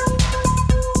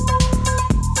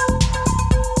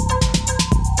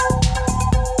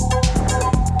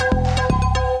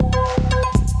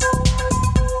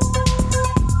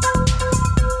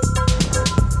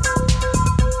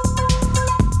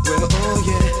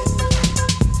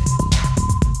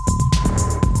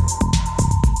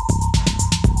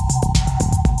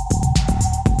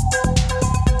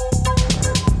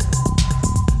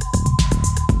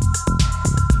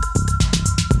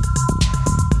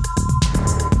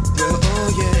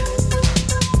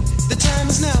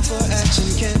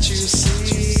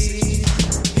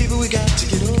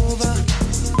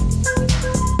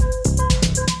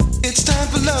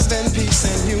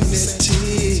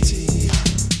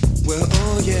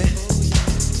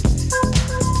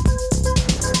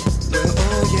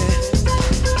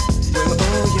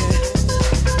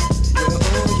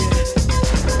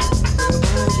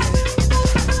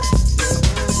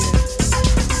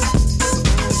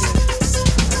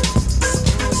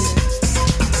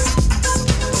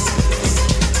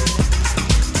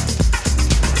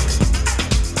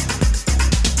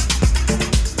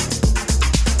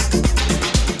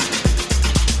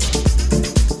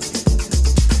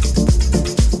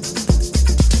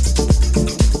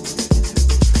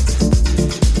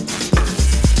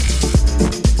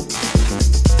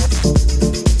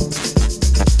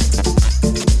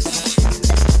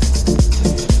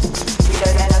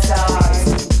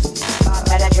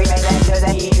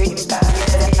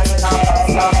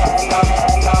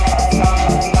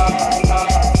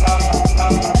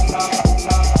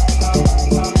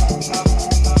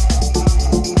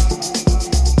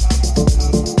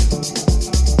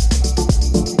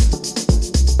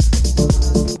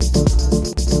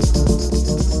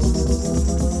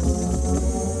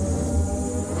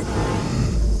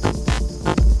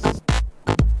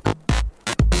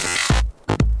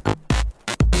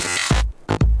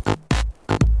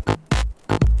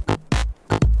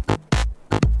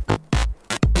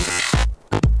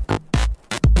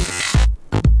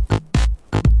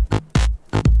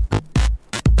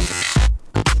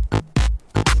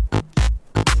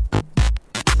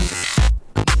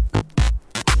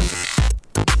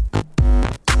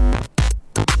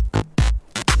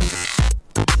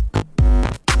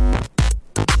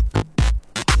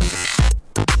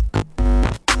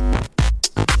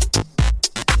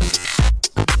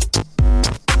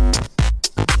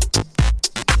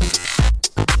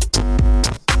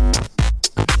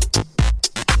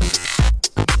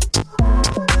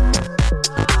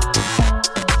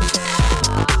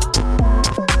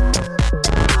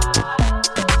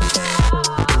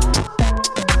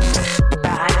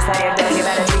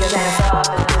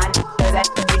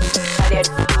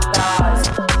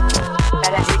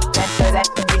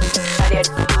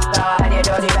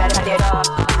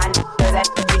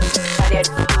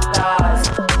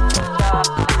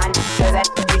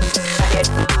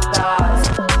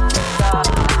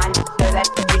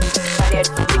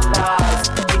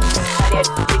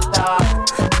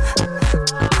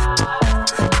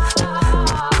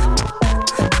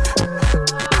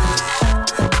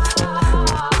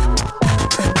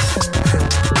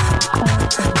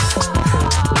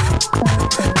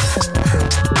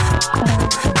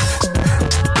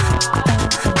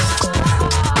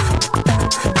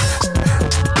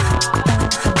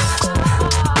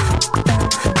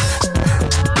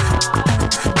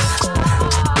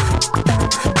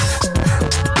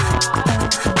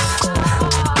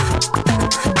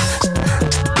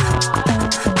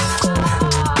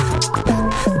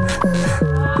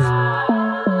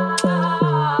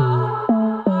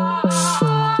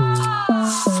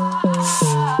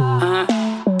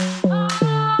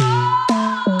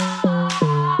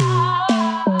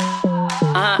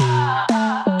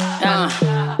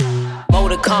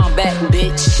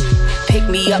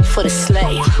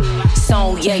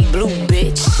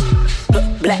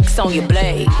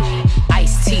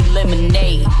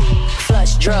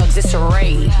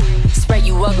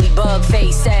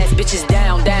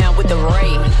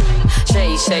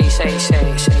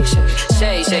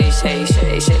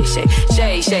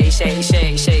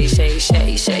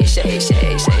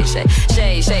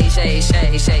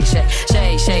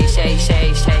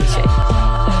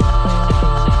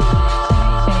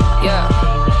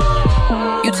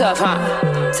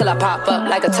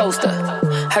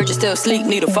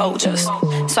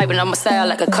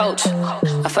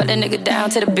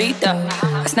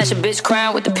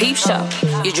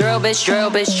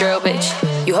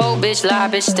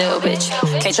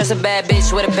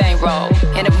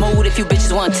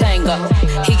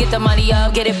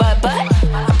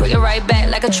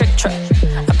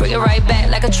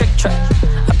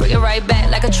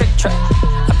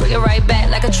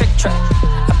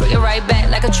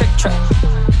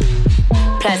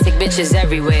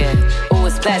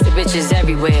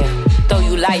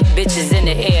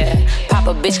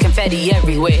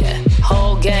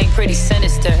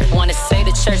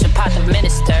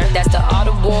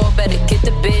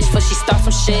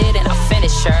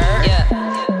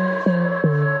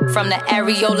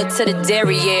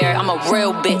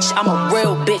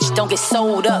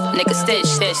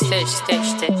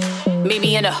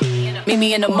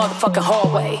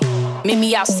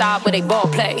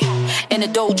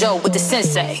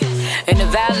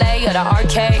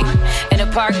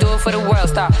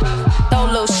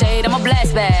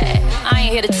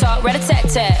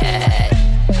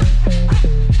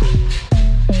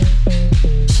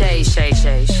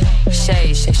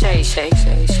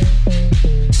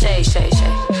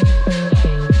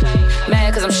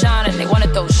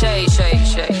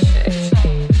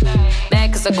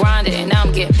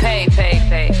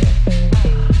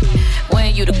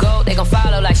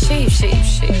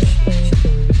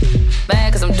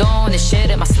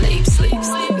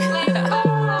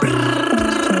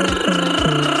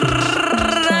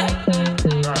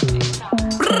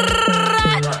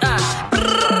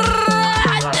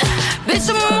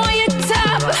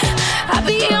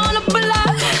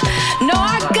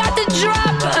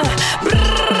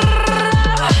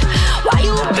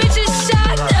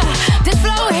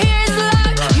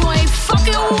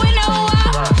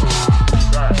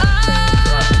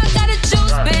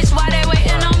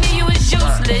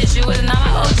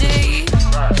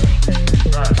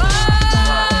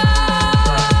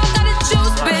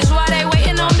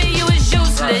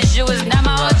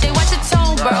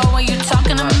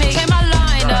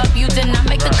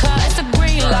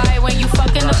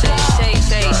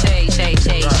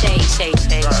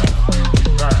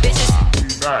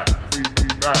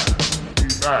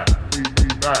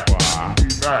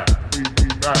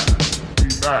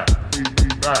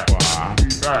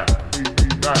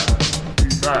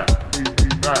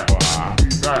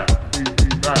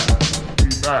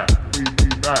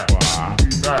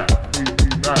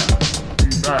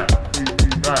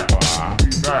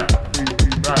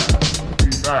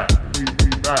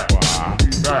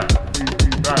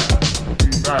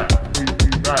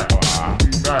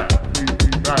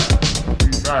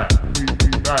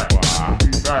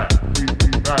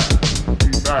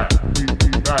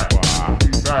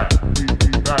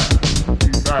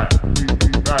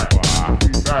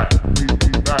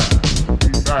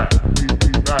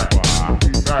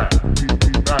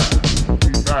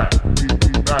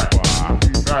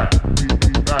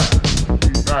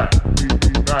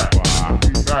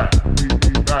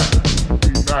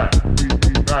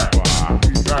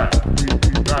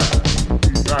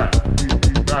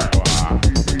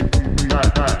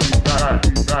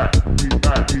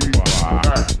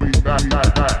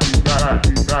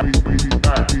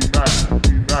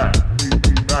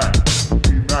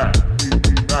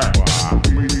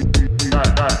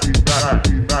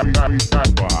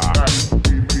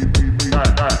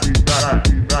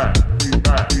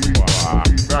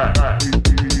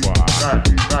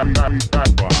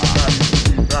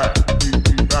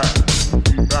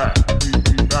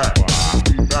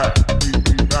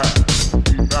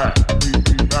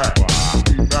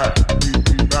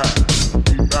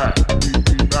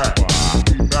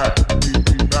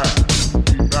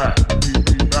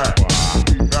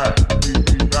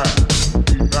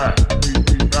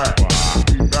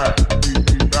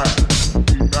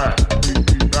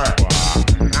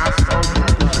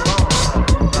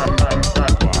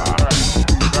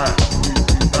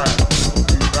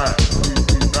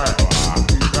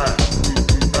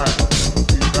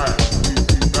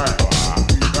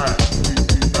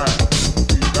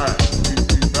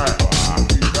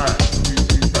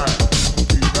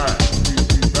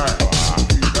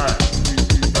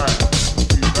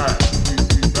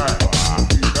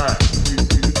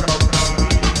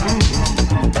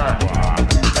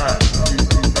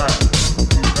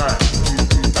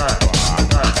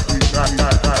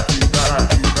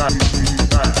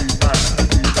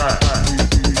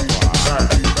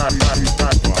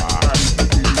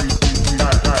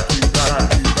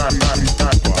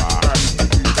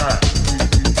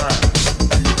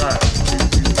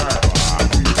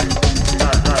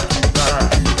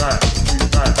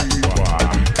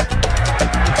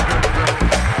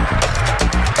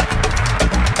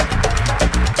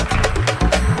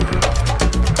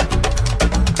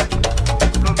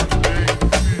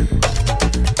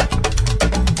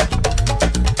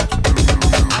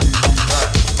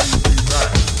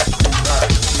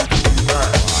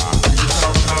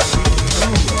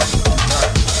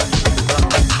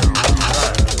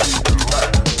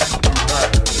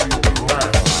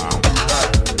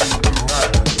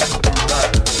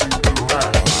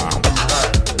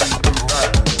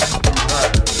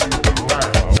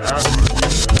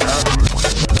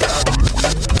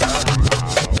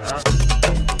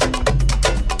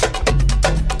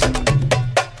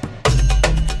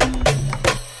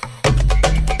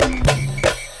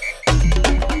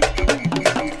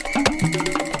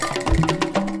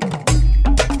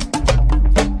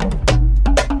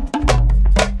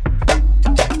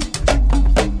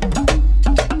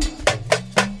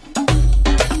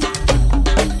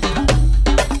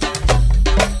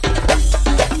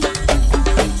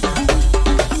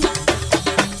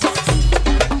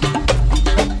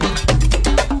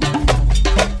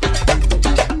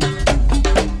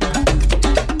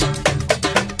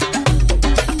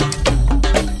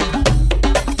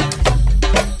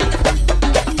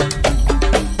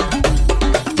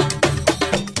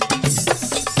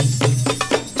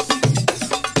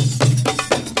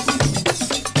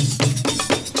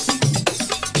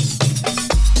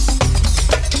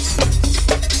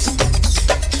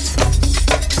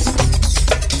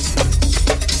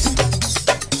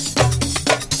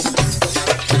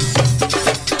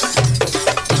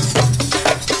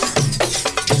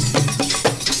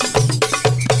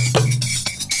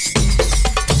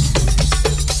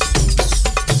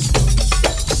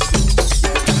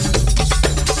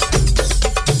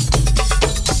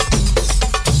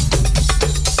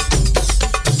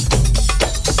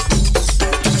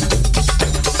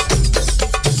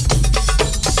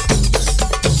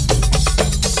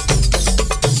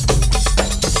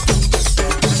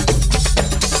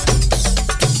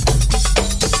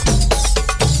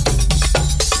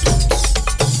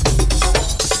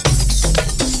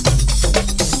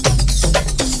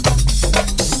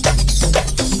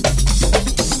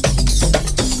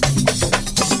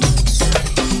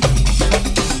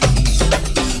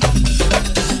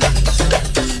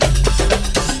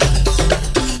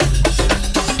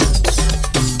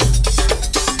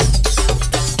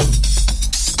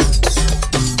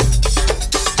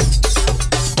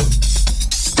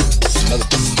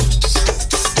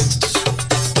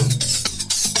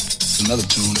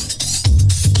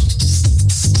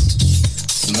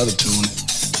 another tune.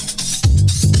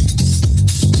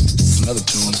 Another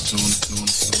tune.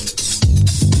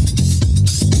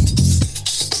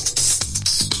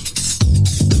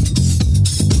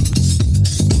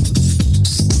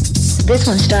 This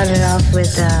one started off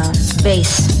with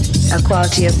bass, a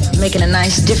quality of making a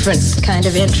nice, different kind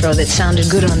of intro that sounded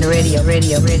good on the radio.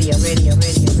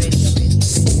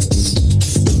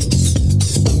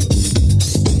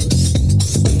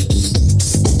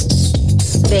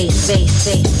 Bass.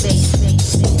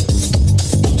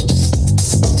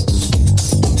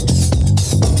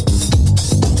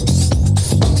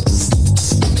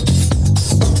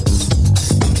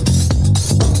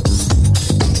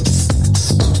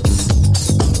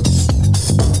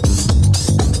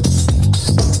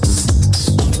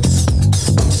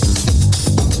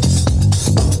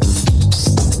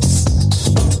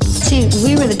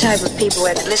 We were the type of people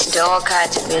that listened to all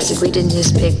kinds of music. We didn't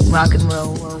just pick rock and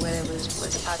roll or whatever was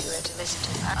popular to listen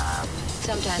to.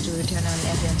 Sometimes we would turn on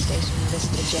an FM station and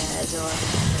listen to jazz, or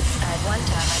at one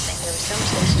time I think there was some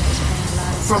station that was playing a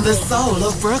lot of... From the soul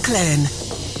of Brooklyn,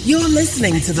 you're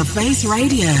listening to The Face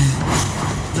Radio.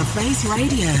 The Face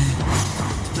Radio.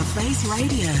 The Face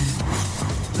Radio.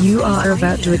 You are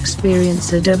about to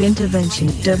experience a dub intervention.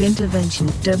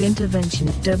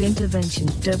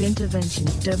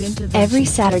 Every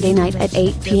Saturday night at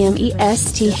 8 p.m.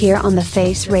 EST here on The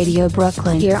Face Radio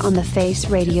Brooklyn. Here on The Face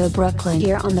Radio Brooklyn.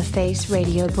 Here on The Face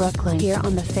Radio Brooklyn. Here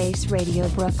on The Face Radio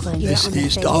Brooklyn. This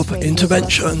is dub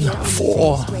intervention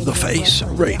for The Face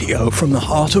Radio from the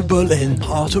heart of Berlin,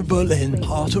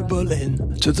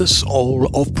 to the soul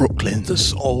of Brooklyn, the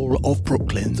soul of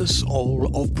Brooklyn, the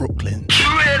soul of Brooklyn.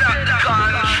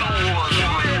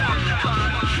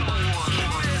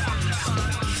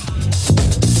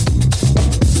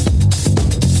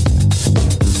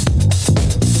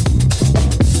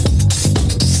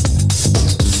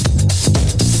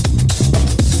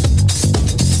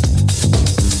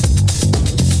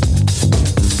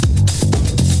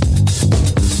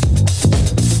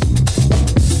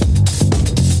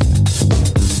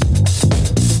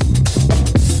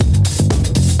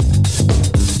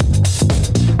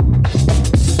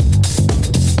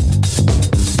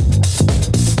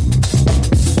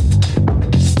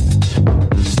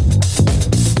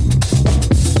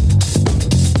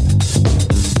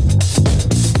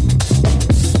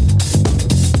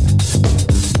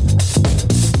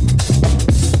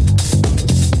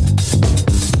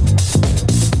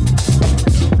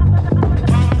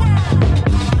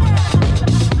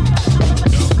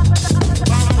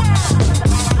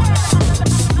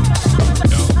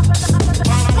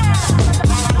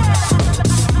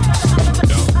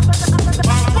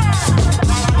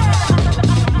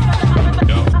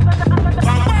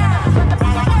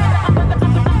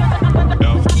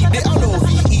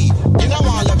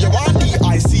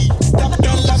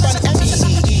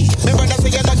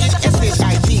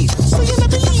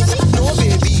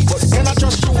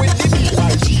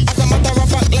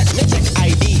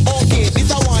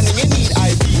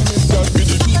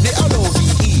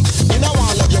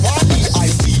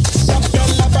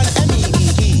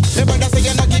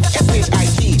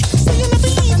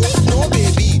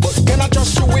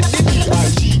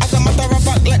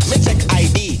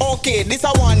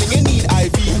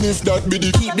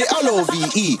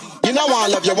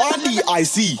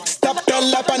 I-C. Stop,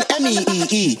 turn up and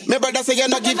M-E-E-E. My brother say you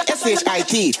not give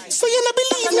S-H-I-T. So you not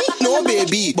believe me? No,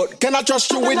 baby. But can I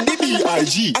trust you with the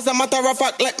B-I-G? As a matter of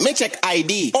fact, let me check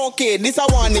ID. Okay, this a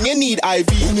warning, you need IV.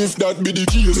 And if that be the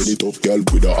case, any tough girl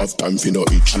with a half time for no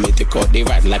itch. I make the cut, they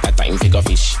ride like a time figure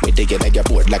fish. We take it like a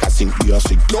board, like a sink, be a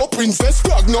sick. No princess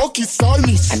flag, no kiss all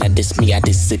miss. And I this me, I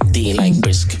this city like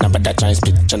brisk. Now but that try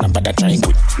split, now but that try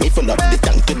quit. Me full up the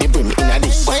tank to the brim in a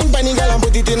dish. Wine bunny girl and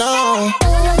put it in a...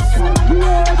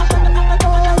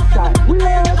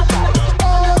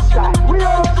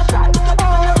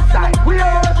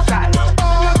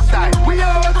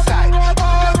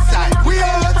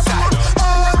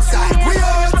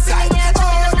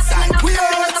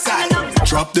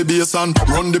 Drop the bass and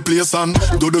run the place and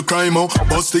do the crime out,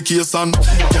 bust the case and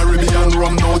Caribbean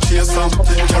rum no chaser,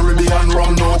 Caribbean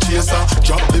rum no chaser.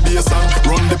 Drop the bass and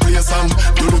run the place and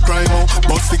do the crime out,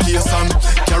 bust the case and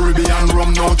Caribbean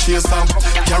rum no chaser,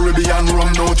 Caribbean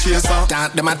rum no chaser.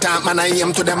 Taunt them a taunt, man I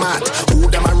aim to them at.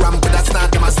 Who them a ramp with a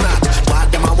snort, them a snort.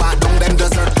 What them a walk down them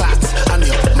desert flats. And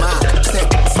you mark, set,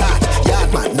 start,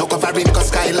 yard man, no covering cause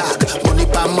skylark. Money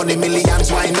per money, millions,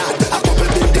 why not? A couple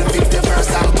building 50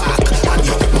 verse and park. And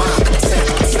you mark, set,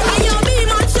 start. And you be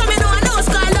man, so me know I know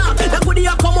skylark. That would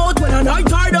you come out when a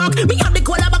night are dark. Me have the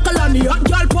color buckle on the hot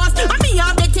girl pass. And me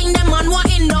have the thing them man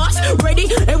want in us. Ready,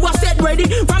 it was set ready.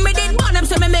 From me did burn them,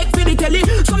 so me make for the telly.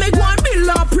 So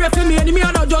pray for me enemy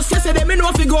and not just yesterday. Me know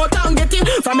if you go out and get it.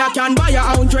 From you can buy your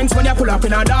own drinks when you pull up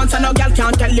in a dance. And no girl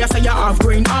can't tell you say you have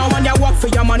green. And when you work for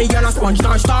your money, you're a sponge,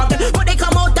 don't stop. But they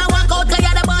come out and walk out cause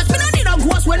you're the boss. Me no need a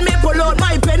ghost when me pull out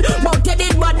my pen. But you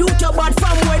did bad, you too bad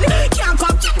from when. Can't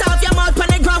come shit off your mouth on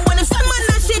the ground. When if someone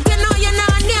that shit, you know you're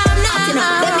not nothing.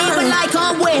 Them even like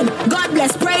on win. God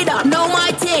bless, prayed up, know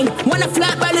my thing. When a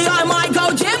flat belly, I might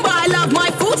go gym. But I love my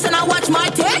foods and I watch my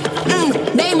tick.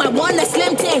 They might want a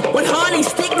slim thing. With honey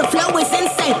stick, the flow is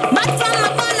insane. But from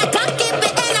my bun, I can't keep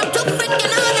it in. I'm too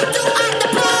freaking on, I'm too at the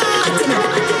bar.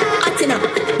 Atina,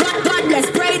 God bless,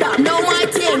 prayed up, know my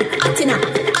thing. Atina,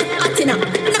 I'm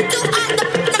too at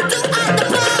the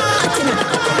bar.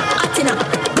 Atina,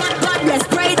 God bless,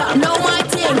 prayed up, know my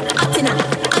thing. Atina,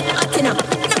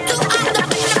 I'm too at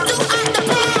the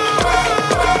bar.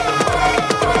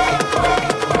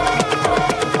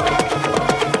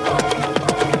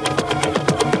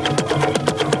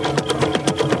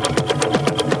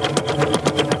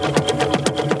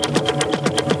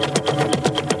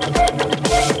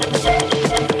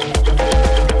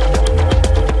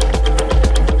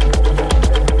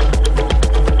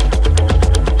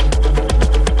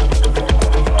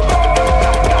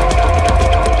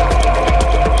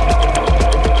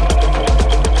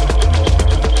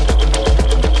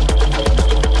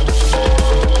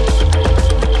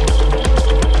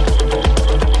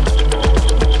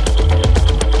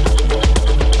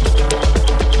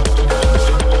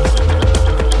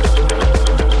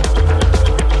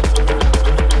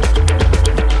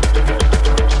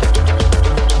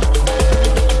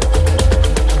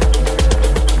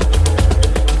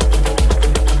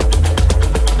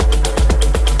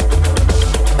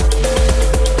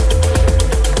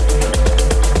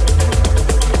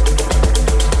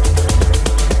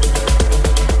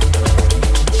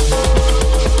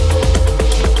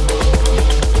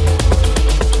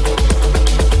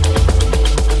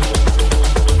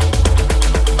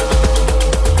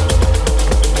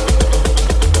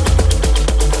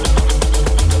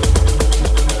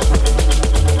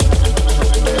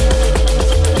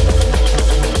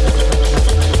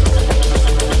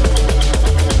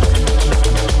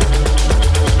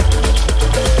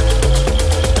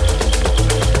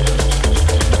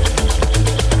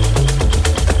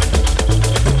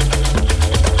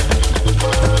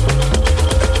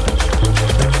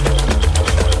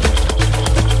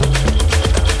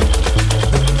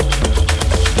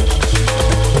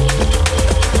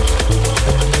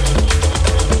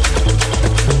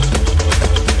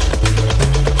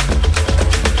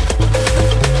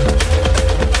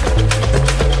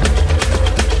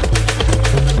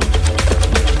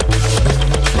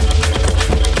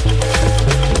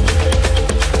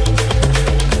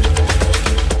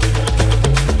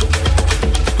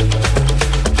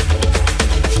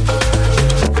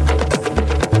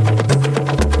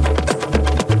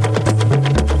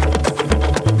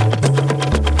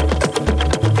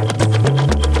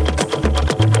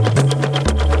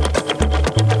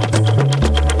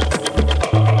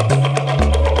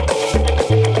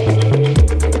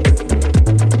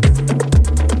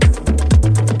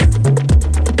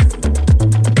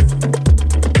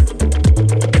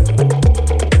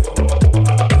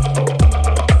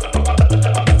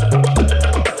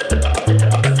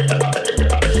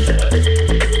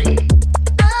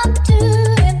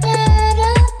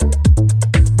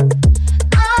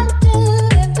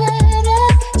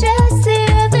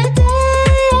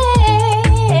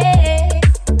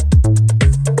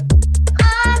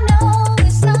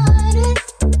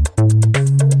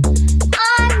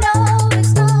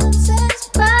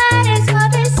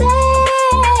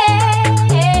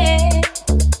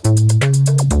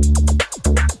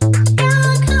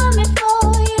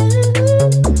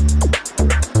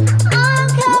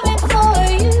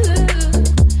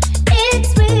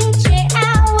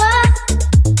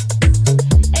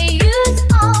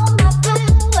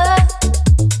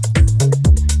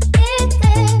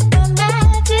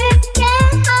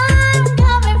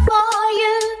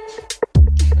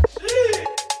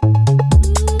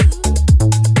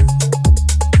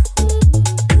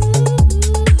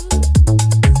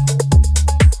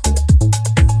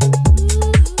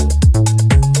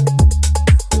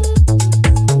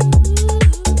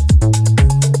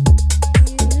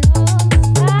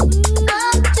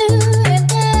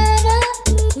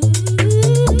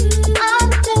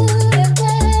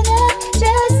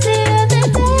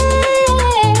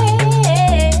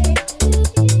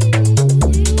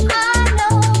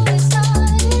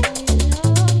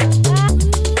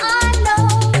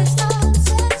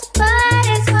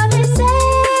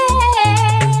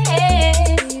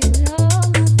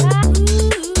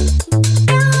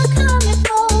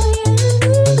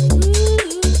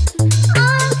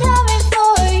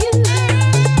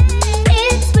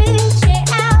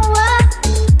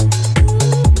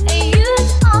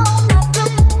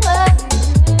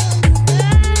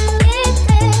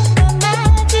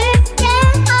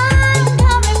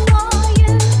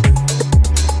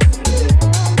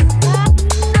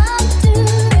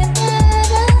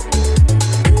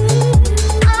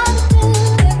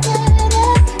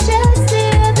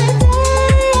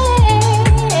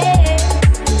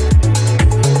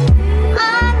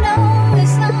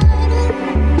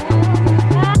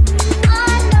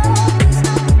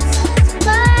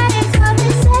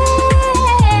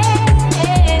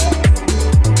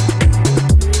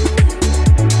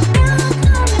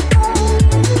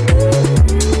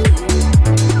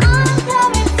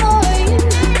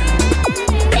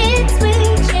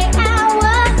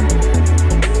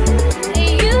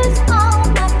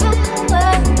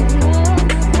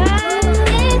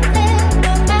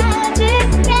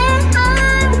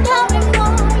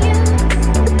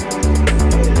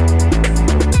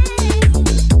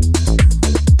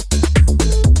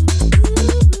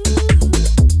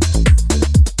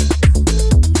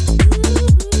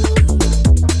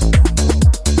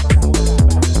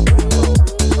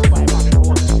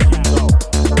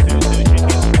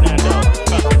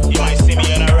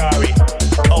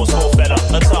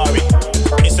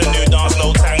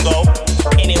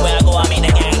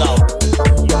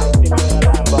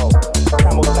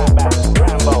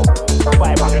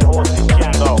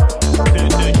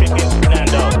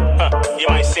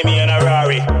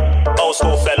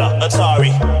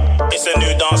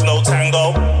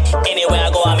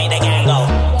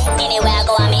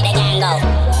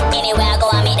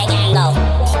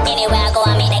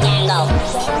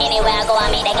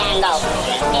 gang go.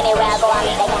 Anywhere I go, I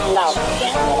meet the gang go.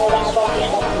 Anywhere I go, I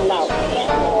meet the gang go.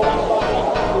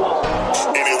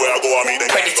 Anywhere I go, I meet the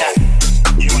gang go.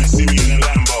 You might see me in a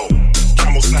Lambo,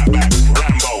 camel snapback,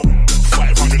 Rambo,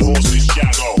 500 horses,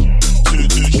 Django, two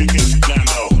chickens,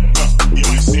 Nando. You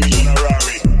might see me in a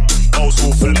Rari, old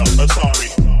school fella, Atari.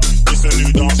 It's a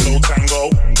new dance, no tango.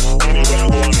 Anywhere I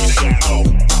go, I meet the gang go.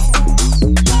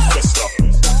 Festa,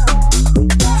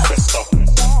 festa,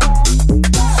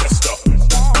 festa.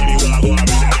 Anywhere I go, I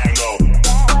meet the gang go.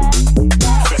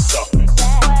 Festa,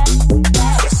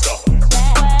 festa,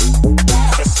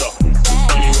 festa.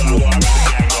 Anywhere I go, I meet the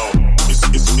gang go.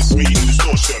 It's me in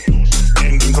distortion,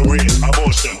 ending careers,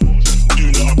 abortion. Do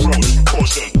not approach,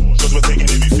 caution, 'cause we're taking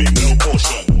everything, no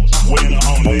portion. We're not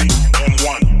only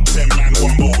M1, 10 man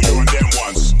combo, you're on them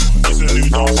ones. It's a new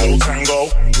dance, no tango.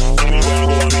 Anywhere I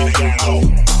go, I meet the gang go.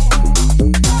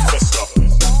 Festa,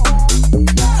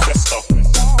 festa,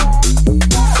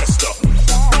 festa.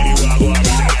 Anywhere I go, I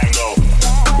meet the gang go.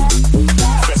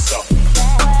 Festa,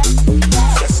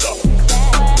 festa,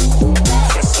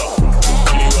 festa.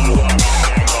 Anywhere I go, I meet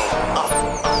the gang go.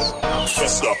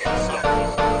 Festa,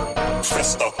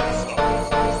 festa,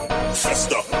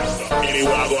 festa.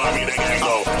 Anywhere I go, I meet the gang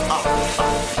go.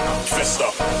 Festa,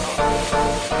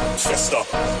 festa,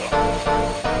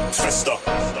 festa.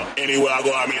 Anywhere I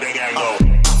go, I meet the gang go.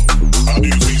 I do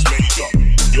things major.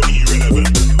 You're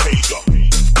irrelevant, pager.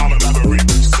 I'm a maverick,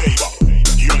 saver.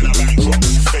 You ain't a bankrupt,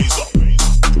 phaser.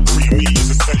 Free me is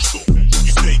essential.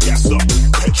 You stay gas up,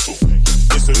 petrol.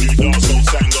 It's a new dance, no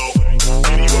tango.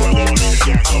 Anywhere I go, I meet the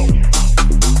gang go.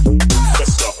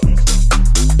 Festa,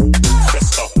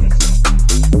 festa,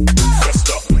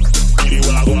 festa.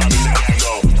 Anywhere I go, I meet the gang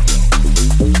go.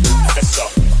 Festa,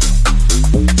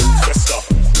 festa,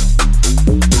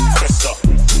 festa.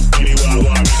 Anywhere I go,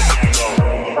 I meet the gang go.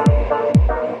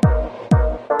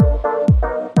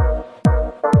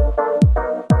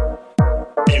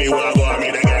 Anywhere I go, I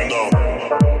meet the gang go.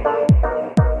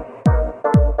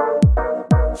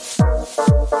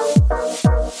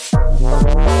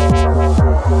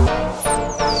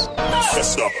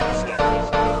 Festa,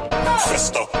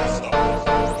 festa,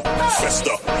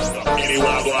 festa. Anywhere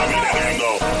I go, I meet the gang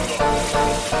go.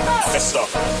 Festa,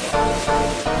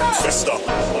 festa,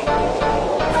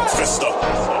 festa.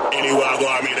 Anywhere I go, I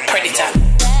meet the gang go.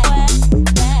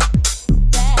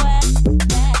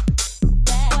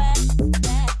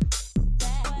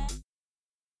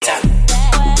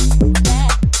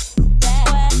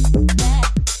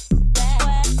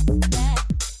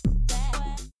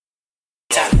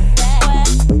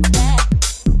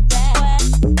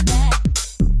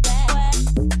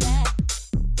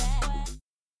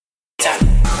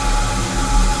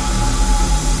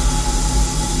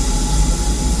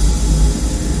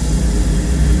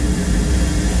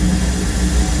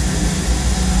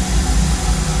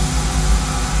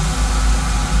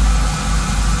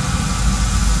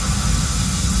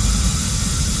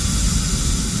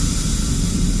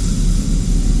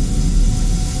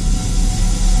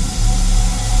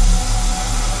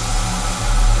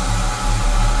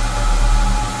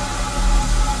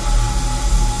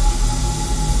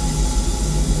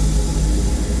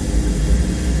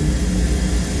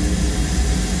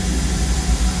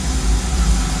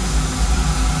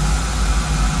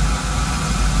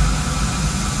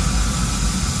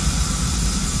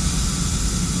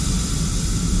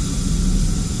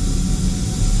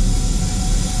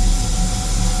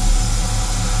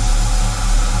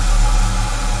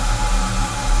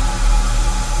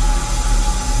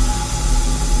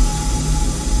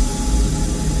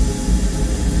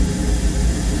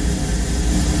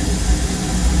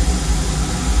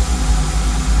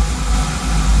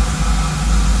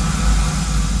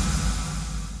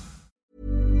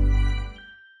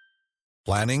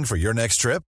 Planning for your next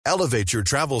trip? Elevate your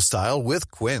travel style with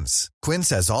Quince. Quince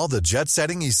has all the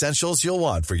jet-setting essentials you'll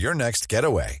want for your next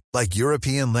getaway, like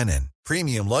European linen,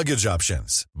 premium luggage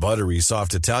options, buttery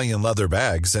soft Italian leather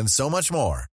bags, and so much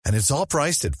more. And it's all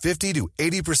priced at 50 to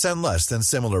 80% less than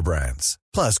similar brands.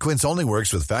 Plus, Quince only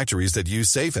works with factories that use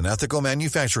safe and ethical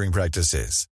manufacturing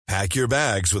practices. Pack your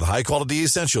bags with high-quality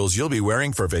essentials you'll be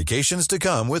wearing for vacations to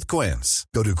come with Quince.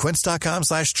 Go to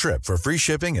quince.com/trip for free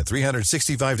shipping and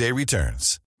 365-day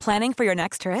returns. Planning for your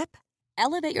next trip?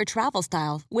 Elevate your travel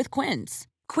style with Quince.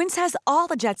 Quince has all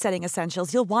the jet-setting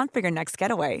essentials you'll want for your next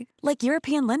getaway, like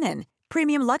European linen,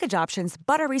 premium luggage options,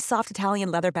 buttery soft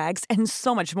Italian leather bags, and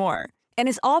so much more. And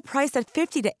is all priced at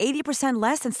 50 to 80%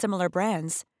 less than similar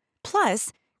brands. Plus,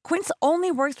 Quince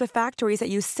only works with factories that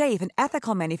use safe and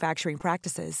ethical manufacturing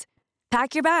practices.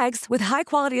 Pack your bags with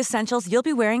high-quality essentials you'll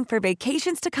be wearing for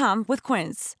vacations to come with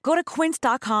Quince. Go to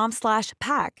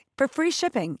quince.com/pack for free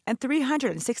shipping and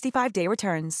 365-day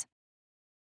returns.